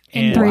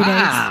in 3 days.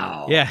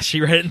 Yeah, she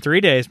read it in 3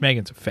 days.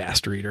 Megan's a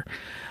fast reader.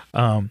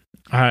 I'm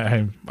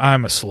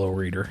a slow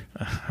reader.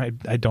 I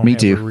don't have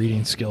the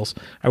reading skills.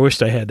 I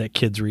wished I had that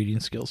kid's reading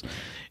skills.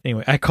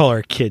 Anyway, I call her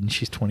a kid and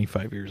she's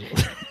 25 years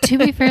old. To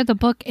be fair, the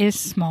book is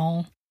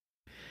small.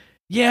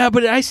 Yeah,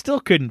 but I still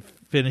couldn't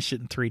finish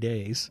it in 3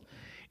 days.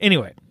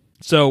 Anyway,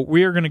 so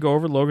we are going to go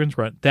over Logan's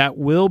Run. That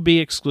will be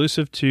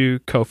exclusive to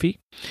Ko-fi.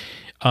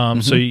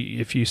 So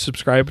if you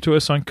subscribe to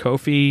us on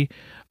Ko-fi,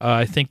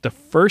 I think the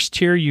first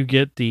tier you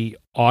get the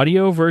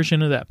audio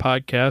version of that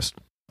podcast.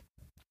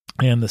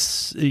 And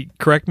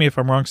correct me if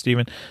I'm wrong,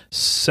 Stephen,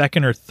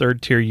 second or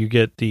third tier you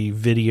get the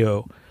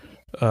video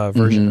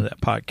version of that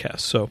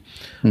podcast. So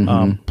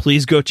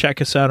please go check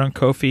us out on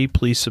Ko-fi.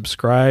 Please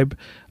subscribe.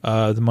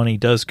 The money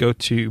does go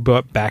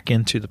back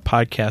into the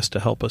podcast to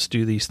help us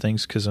do these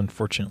things because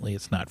unfortunately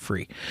it's not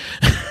free.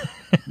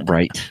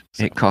 Right.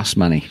 It costs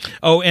money.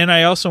 Oh, and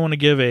I also want to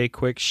give a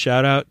quick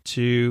shout out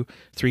to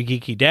 3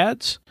 Geeky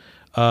Dads.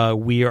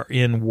 We are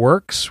in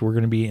works. We're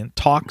going to be in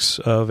talks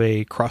of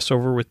a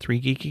crossover with 3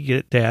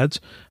 Geeky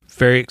Dads.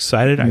 Very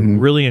excited. I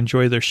really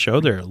enjoy their show.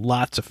 They're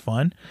lots of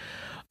fun.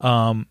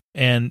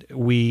 And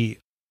we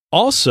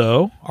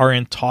also are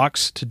in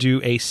talks to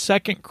do a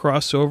second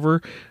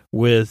crossover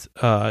with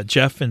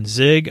Jeff and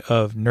Zig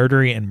of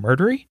Nerdery and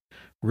Murdery.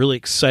 Really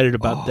excited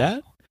about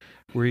that.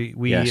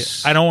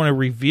 Yes. I don't want to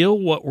reveal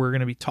what we're going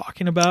to be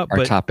talking about,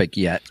 our topic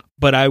yet,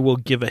 but I will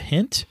give a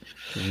hint.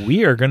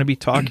 We are going to be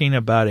talking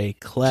about a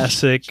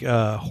classic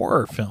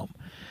horror film.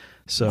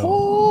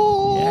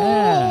 So,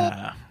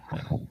 yeah.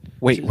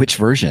 Wait, which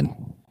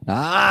version?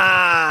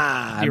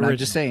 I'm not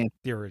just saying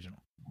the original.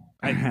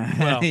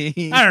 I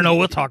don't know.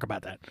 We'll talk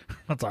about that.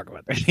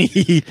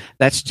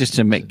 That's just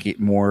to make it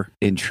more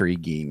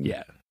intriguing.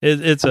 Yeah.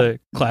 It's a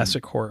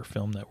classic horror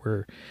film that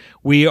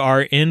we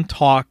are in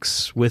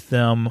talks with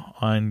them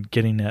on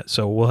getting that.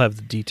 So we'll have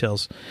the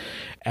details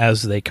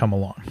as they come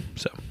along.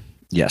 So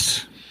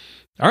yes.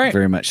 All right.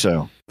 Very much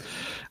so.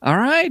 All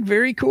right.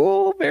 Very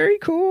cool. Very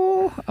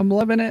cool. I'm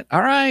loving it.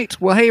 All right.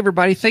 Well, hey,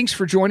 everybody. Thanks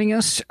for joining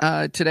us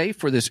today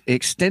for this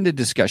extended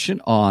discussion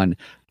on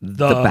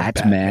the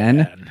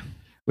Batman.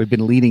 We've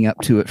been leading up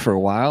to it for a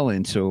while,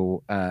 and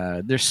so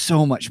there's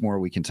so much more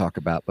we can talk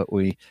about, but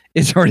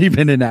it's already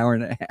been an hour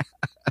and a half.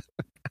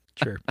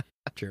 Sure.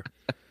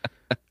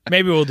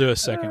 Maybe we'll do a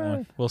second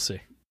one. We'll see.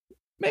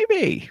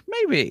 Maybe.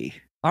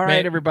 All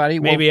right, everybody.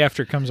 Maybe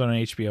after it comes on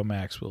HBO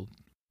Max, we'll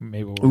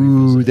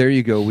Ooh, there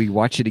you go. We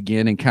watch it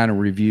again and kind of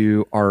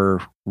review our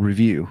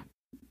review.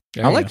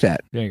 I like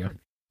that. There you go.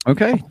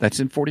 Okay, that's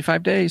in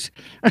 45 days.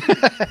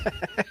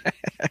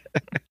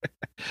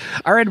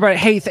 All right, everybody.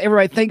 Hey,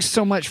 everybody, thanks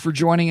so much for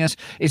joining us.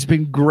 It's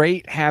been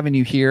great having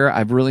you here.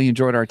 I've really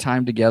enjoyed our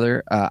time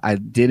together. I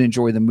did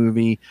enjoy the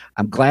movie.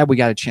 I'm glad we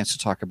got a chance to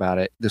talk about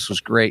it. This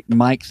was great.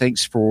 Mike,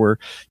 thanks for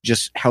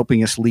just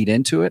helping us lead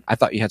into it. I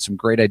thought you had some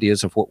great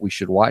ideas of what we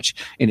should watch,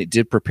 and it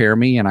did prepare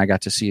me, and I got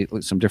to see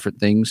some different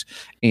things.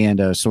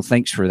 And so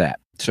thanks for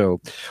that.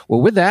 So, well,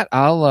 with that,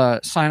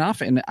 I'll sign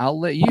off, and I'll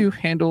let you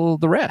handle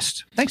the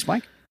rest. Thanks,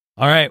 Mike.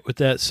 All right. With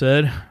that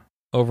said,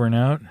 over and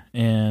out,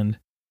 and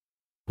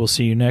we'll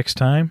see you next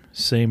time.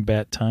 Same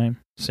bat time,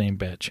 same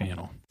bat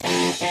channel.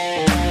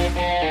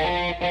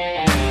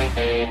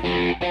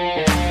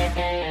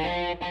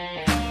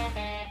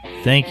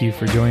 Thank you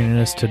for joining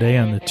us today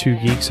on the Two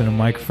Geeks and a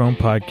Microphone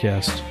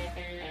podcast.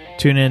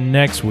 Tune in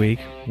next week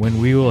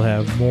when we will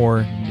have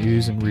more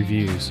news and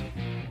reviews.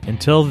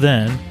 Until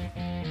then,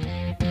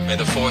 may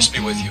the Force be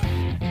with you.